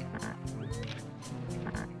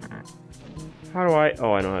 How do I...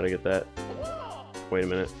 Oh, I know how to get that. Wait a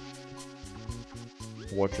minute.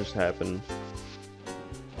 What just happened?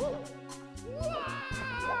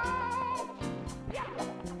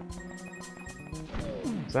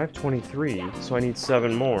 So I have 23, so I need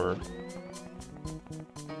 7 more.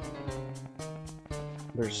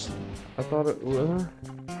 There's... I thought it...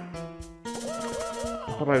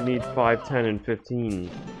 I thought I'd need 5, 10, and 15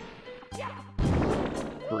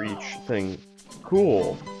 for each thing.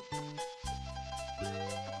 Cool.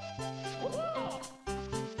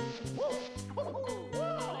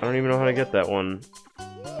 I don't even know how to get that one.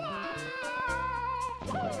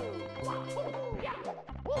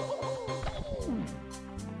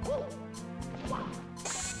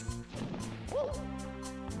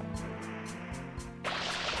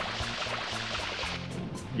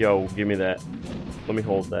 Yo, give me that. Let me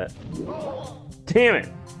hold that. Damn it!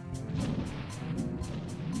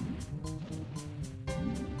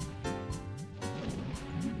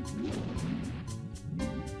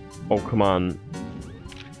 Oh, come on.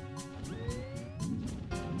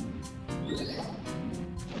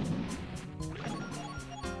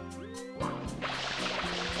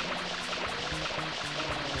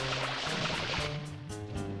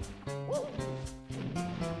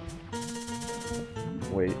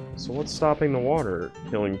 Wait, so what's stopping the water?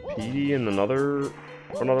 Killing Petey in another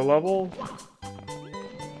level?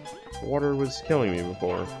 The water was killing me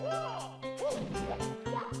before.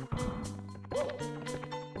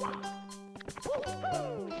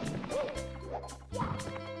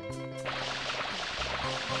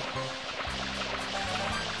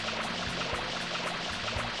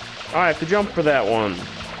 I have to jump for that one.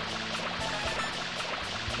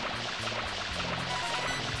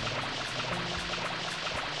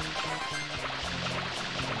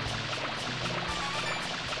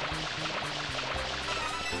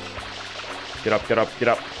 Get up, get up, get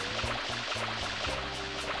up.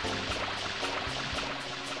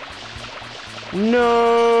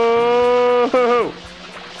 No!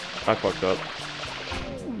 I fucked up.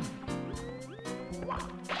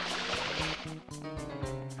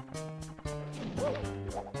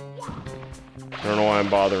 I don't know why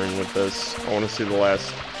I'm bothering with this. I want to see the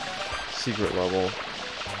last secret level.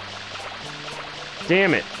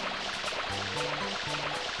 Damn it!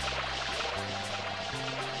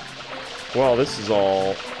 Well, this is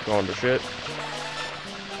all gone to shit.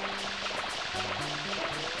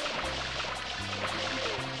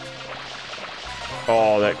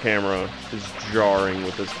 Oh, that camera is jarring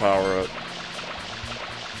with this power-up.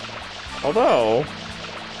 Although,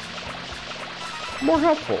 more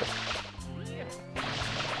helpful.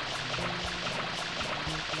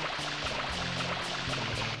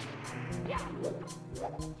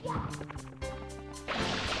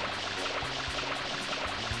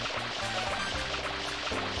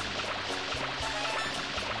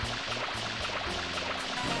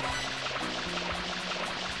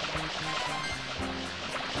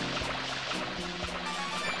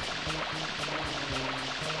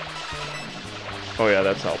 Oh yeah,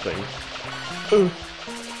 that's helping. Ugh.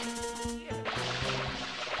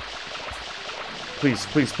 Please,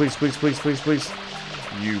 please, please, please, please, please, please.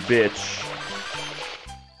 You bitch.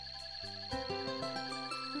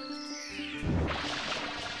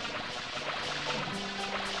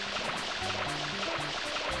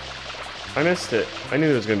 I missed it. I knew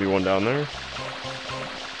there was gonna be one down there.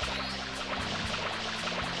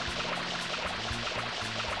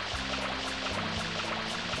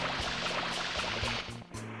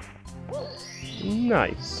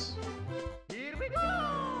 Nice. Here we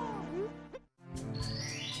go.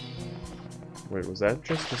 Wait, was that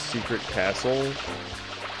just a secret castle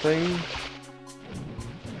thing?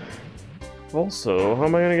 Also, how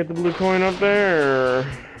am I gonna get the blue coin up there?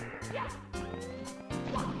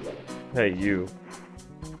 Hey, you.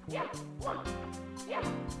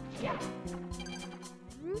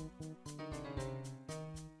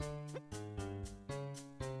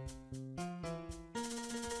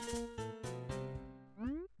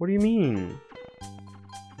 What do you mean?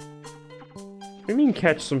 What do you mean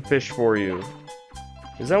catch some fish for you?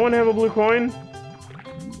 Does that one have a blue coin?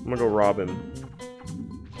 I'm gonna go rob him.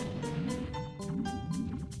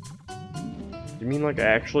 You mean like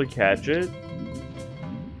actually catch it?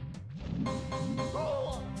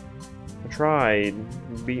 I tried.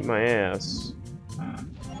 You beat my ass.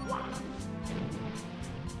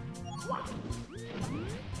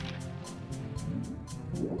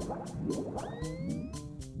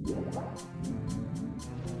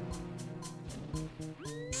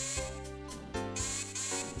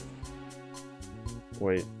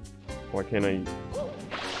 Wait, why can't I?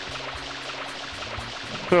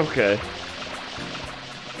 Okay.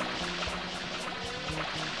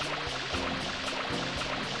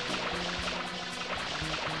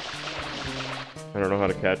 I don't know how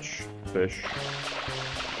to catch fish.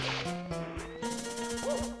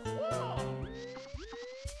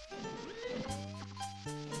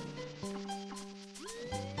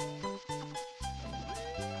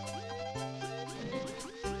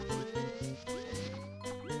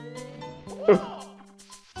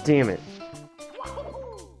 Damn it.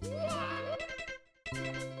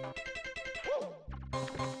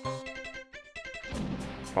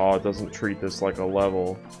 Oh, it doesn't treat this like a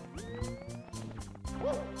level.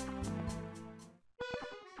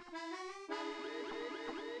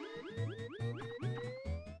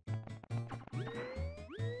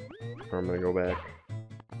 I'm gonna go back.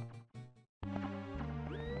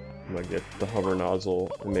 I'm gonna get the hover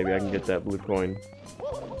nozzle, and maybe I can get that blue coin.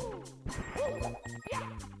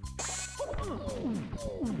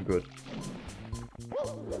 Good.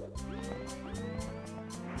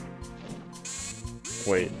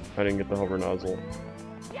 Wait, I didn't get the hover nozzle.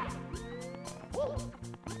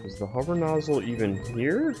 Is the hover nozzle even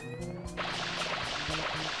here?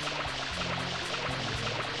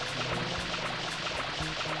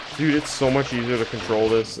 Dude, it's so much easier to control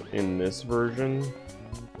this in this version.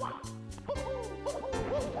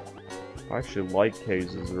 I actually like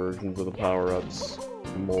Kaze's versions of the power-ups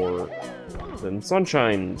more than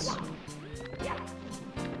Sunshine's.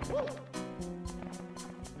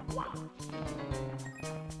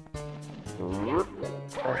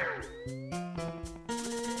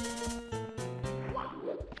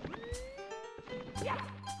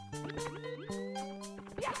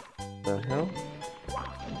 The hell?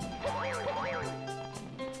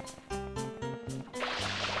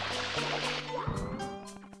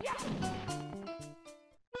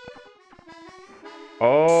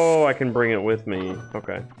 Oh, I can bring it with me.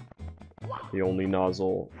 Okay. The only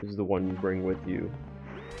nozzle is the one you bring with you.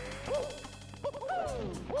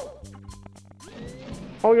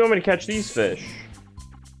 Oh, you want me to catch these fish?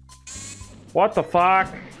 What the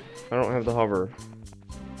fuck? I don't have the hover.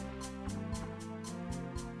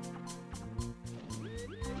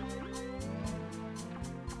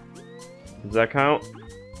 Does that count?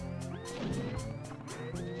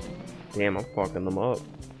 Damn, I'm fucking them up.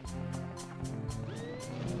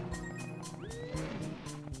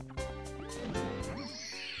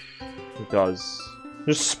 It does.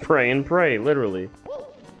 Just spray and pray, literally.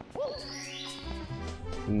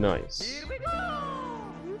 Nice.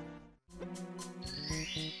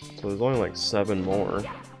 So there's only like 7 more.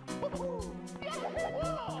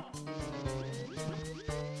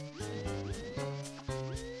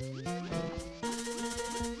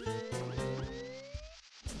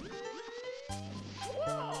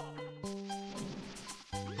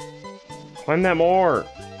 Climb that more!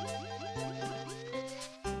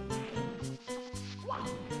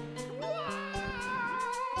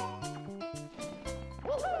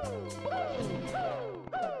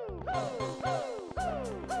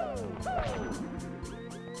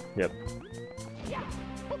 Yep.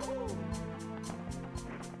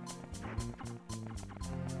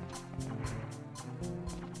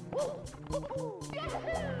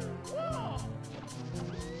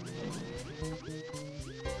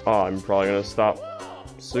 Oh, I'm probably gonna stop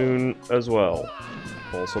soon as well.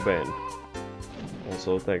 Also banned.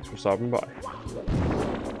 Also, thanks for stopping by.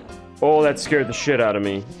 Oh, that scared the shit out of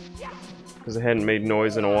me. Because it hadn't made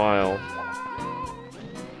noise in a while.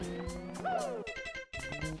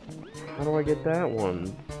 How do I get that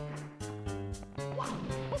one?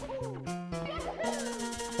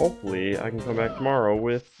 Hopefully, I can come back tomorrow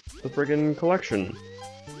with the friggin' collection.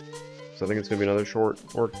 So I think it's gonna be another short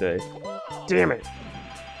work day. Damn it!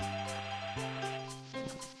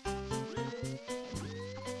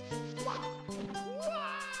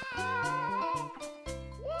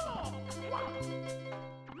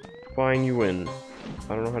 Fine, you win.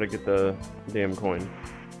 I don't know how to get the damn coin.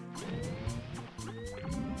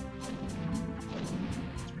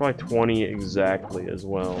 It's probably 20 exactly as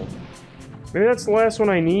well. Maybe that's the last one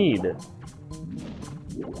I need.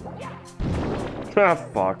 Ah,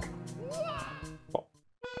 fuck. Oh,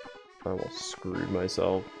 I almost screwed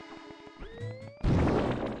myself.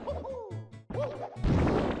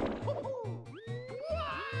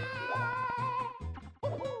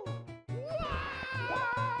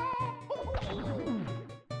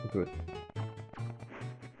 Good.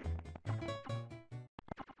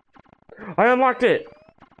 I unlocked it!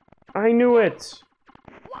 I knew it!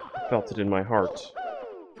 I felt it in my heart.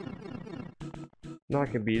 Now I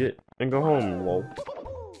can beat it and go home, lol.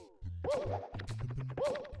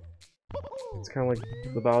 It's kind of like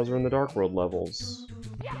the Bowser in the Dark World levels.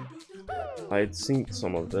 I had synced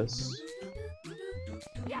some of this.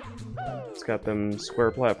 It's got them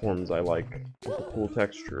square platforms I like, with a cool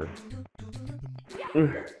texture.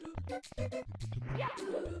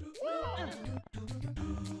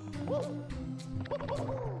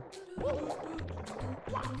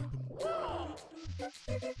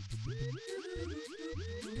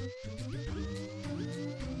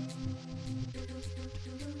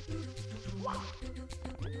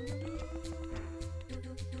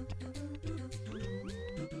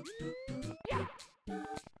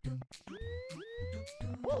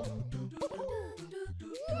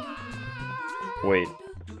 Wait.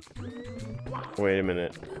 Wait a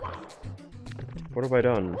minute. What have I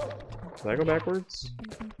done? Did I go backwards?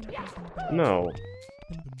 No.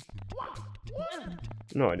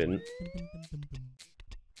 No, I didn't.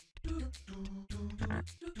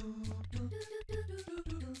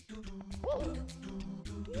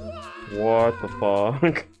 What the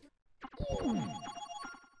fuck?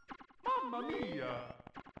 Mamma mia!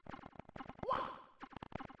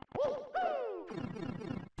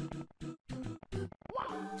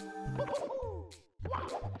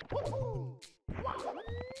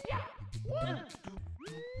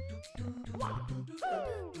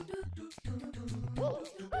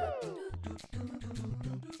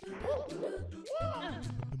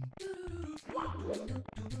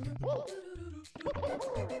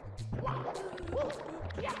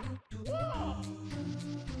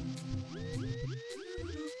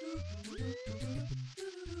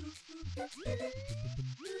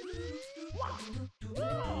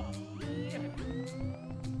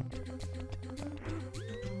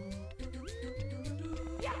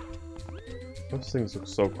 Those things look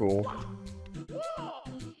so cool.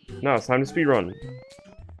 Now it's time to speedrun.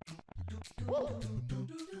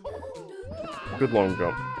 Good long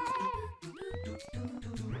jump.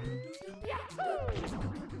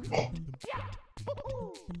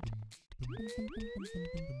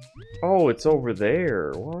 Oh, it's over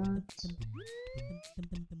there. What?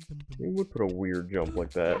 You would put a weird jump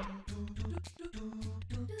like that.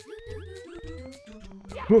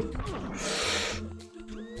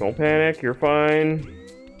 Don't panic, you're fine.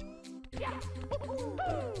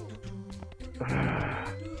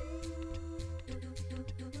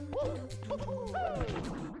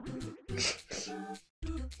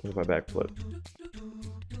 Where's my backflip?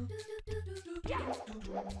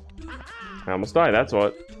 I almost died, that's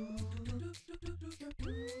what.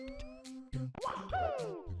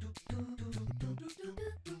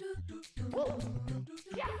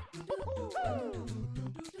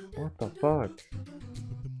 What the fuck?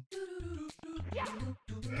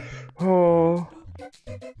 Oh.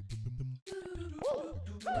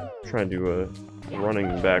 Trying to do a running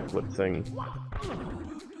backflip thing.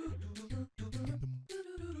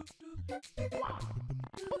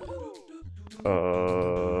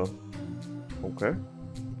 Okay.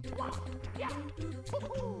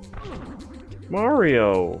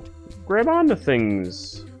 Mario! Grab onto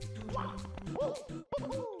things!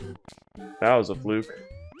 That was a fluke.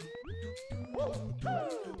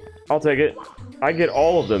 I'll take it. I get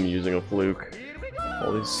all of them using a fluke.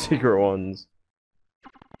 All these secret ones.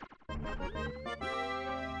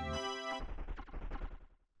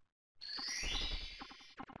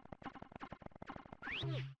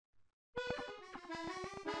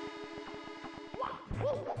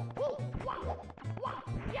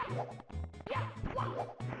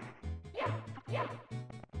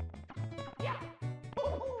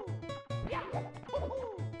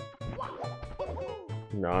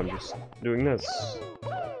 No, I'm just doing this.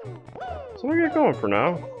 So we'll get going for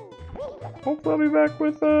now. Hopefully I'll be back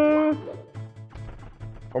with a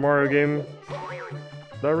Mario game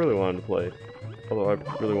that I really wanted to play. Although I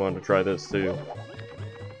really wanted to try this too.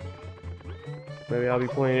 Maybe I'll be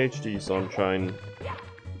playing HD Sunshine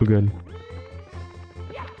again.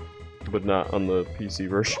 But not on the PC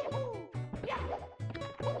version.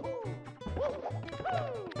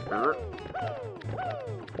 I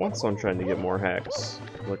want Sunshine to get more hacks,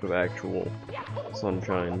 like with actual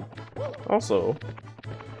Sunshine. Also,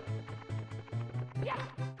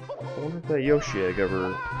 I wonder if that Yoshi egg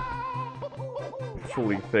ever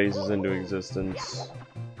fully phases into existence.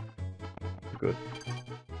 Good.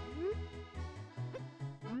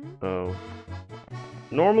 Oh.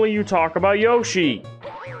 Normally you talk about Yoshi,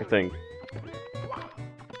 I think.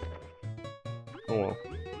 Oh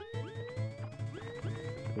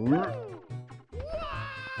well.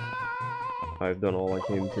 I've done all I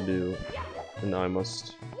came to do, and now I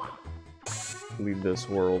must leave this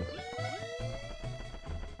world.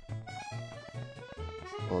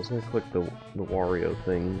 I was gonna click the Wario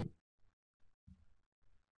thing.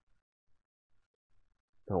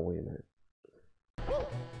 Oh, wait a minute.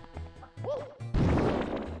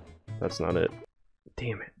 That's not it.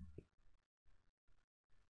 Damn it.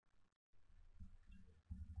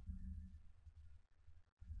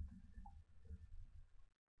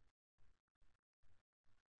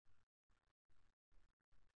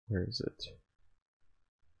 Where is it?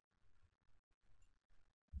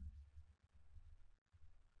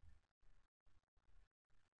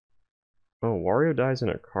 Oh, Wario dies in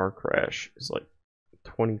a car crash. It's like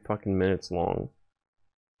 20 fucking minutes long.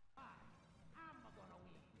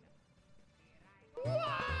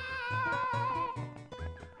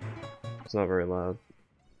 It's not very loud.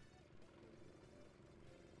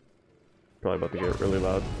 Probably about to get really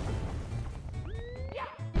loud.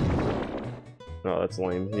 No, that's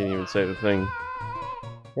lame. He didn't even say the thing.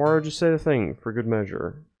 Wario, just say the thing, for good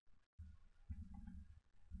measure.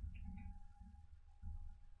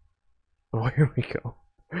 Oh, here we go.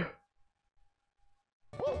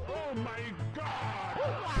 Oh my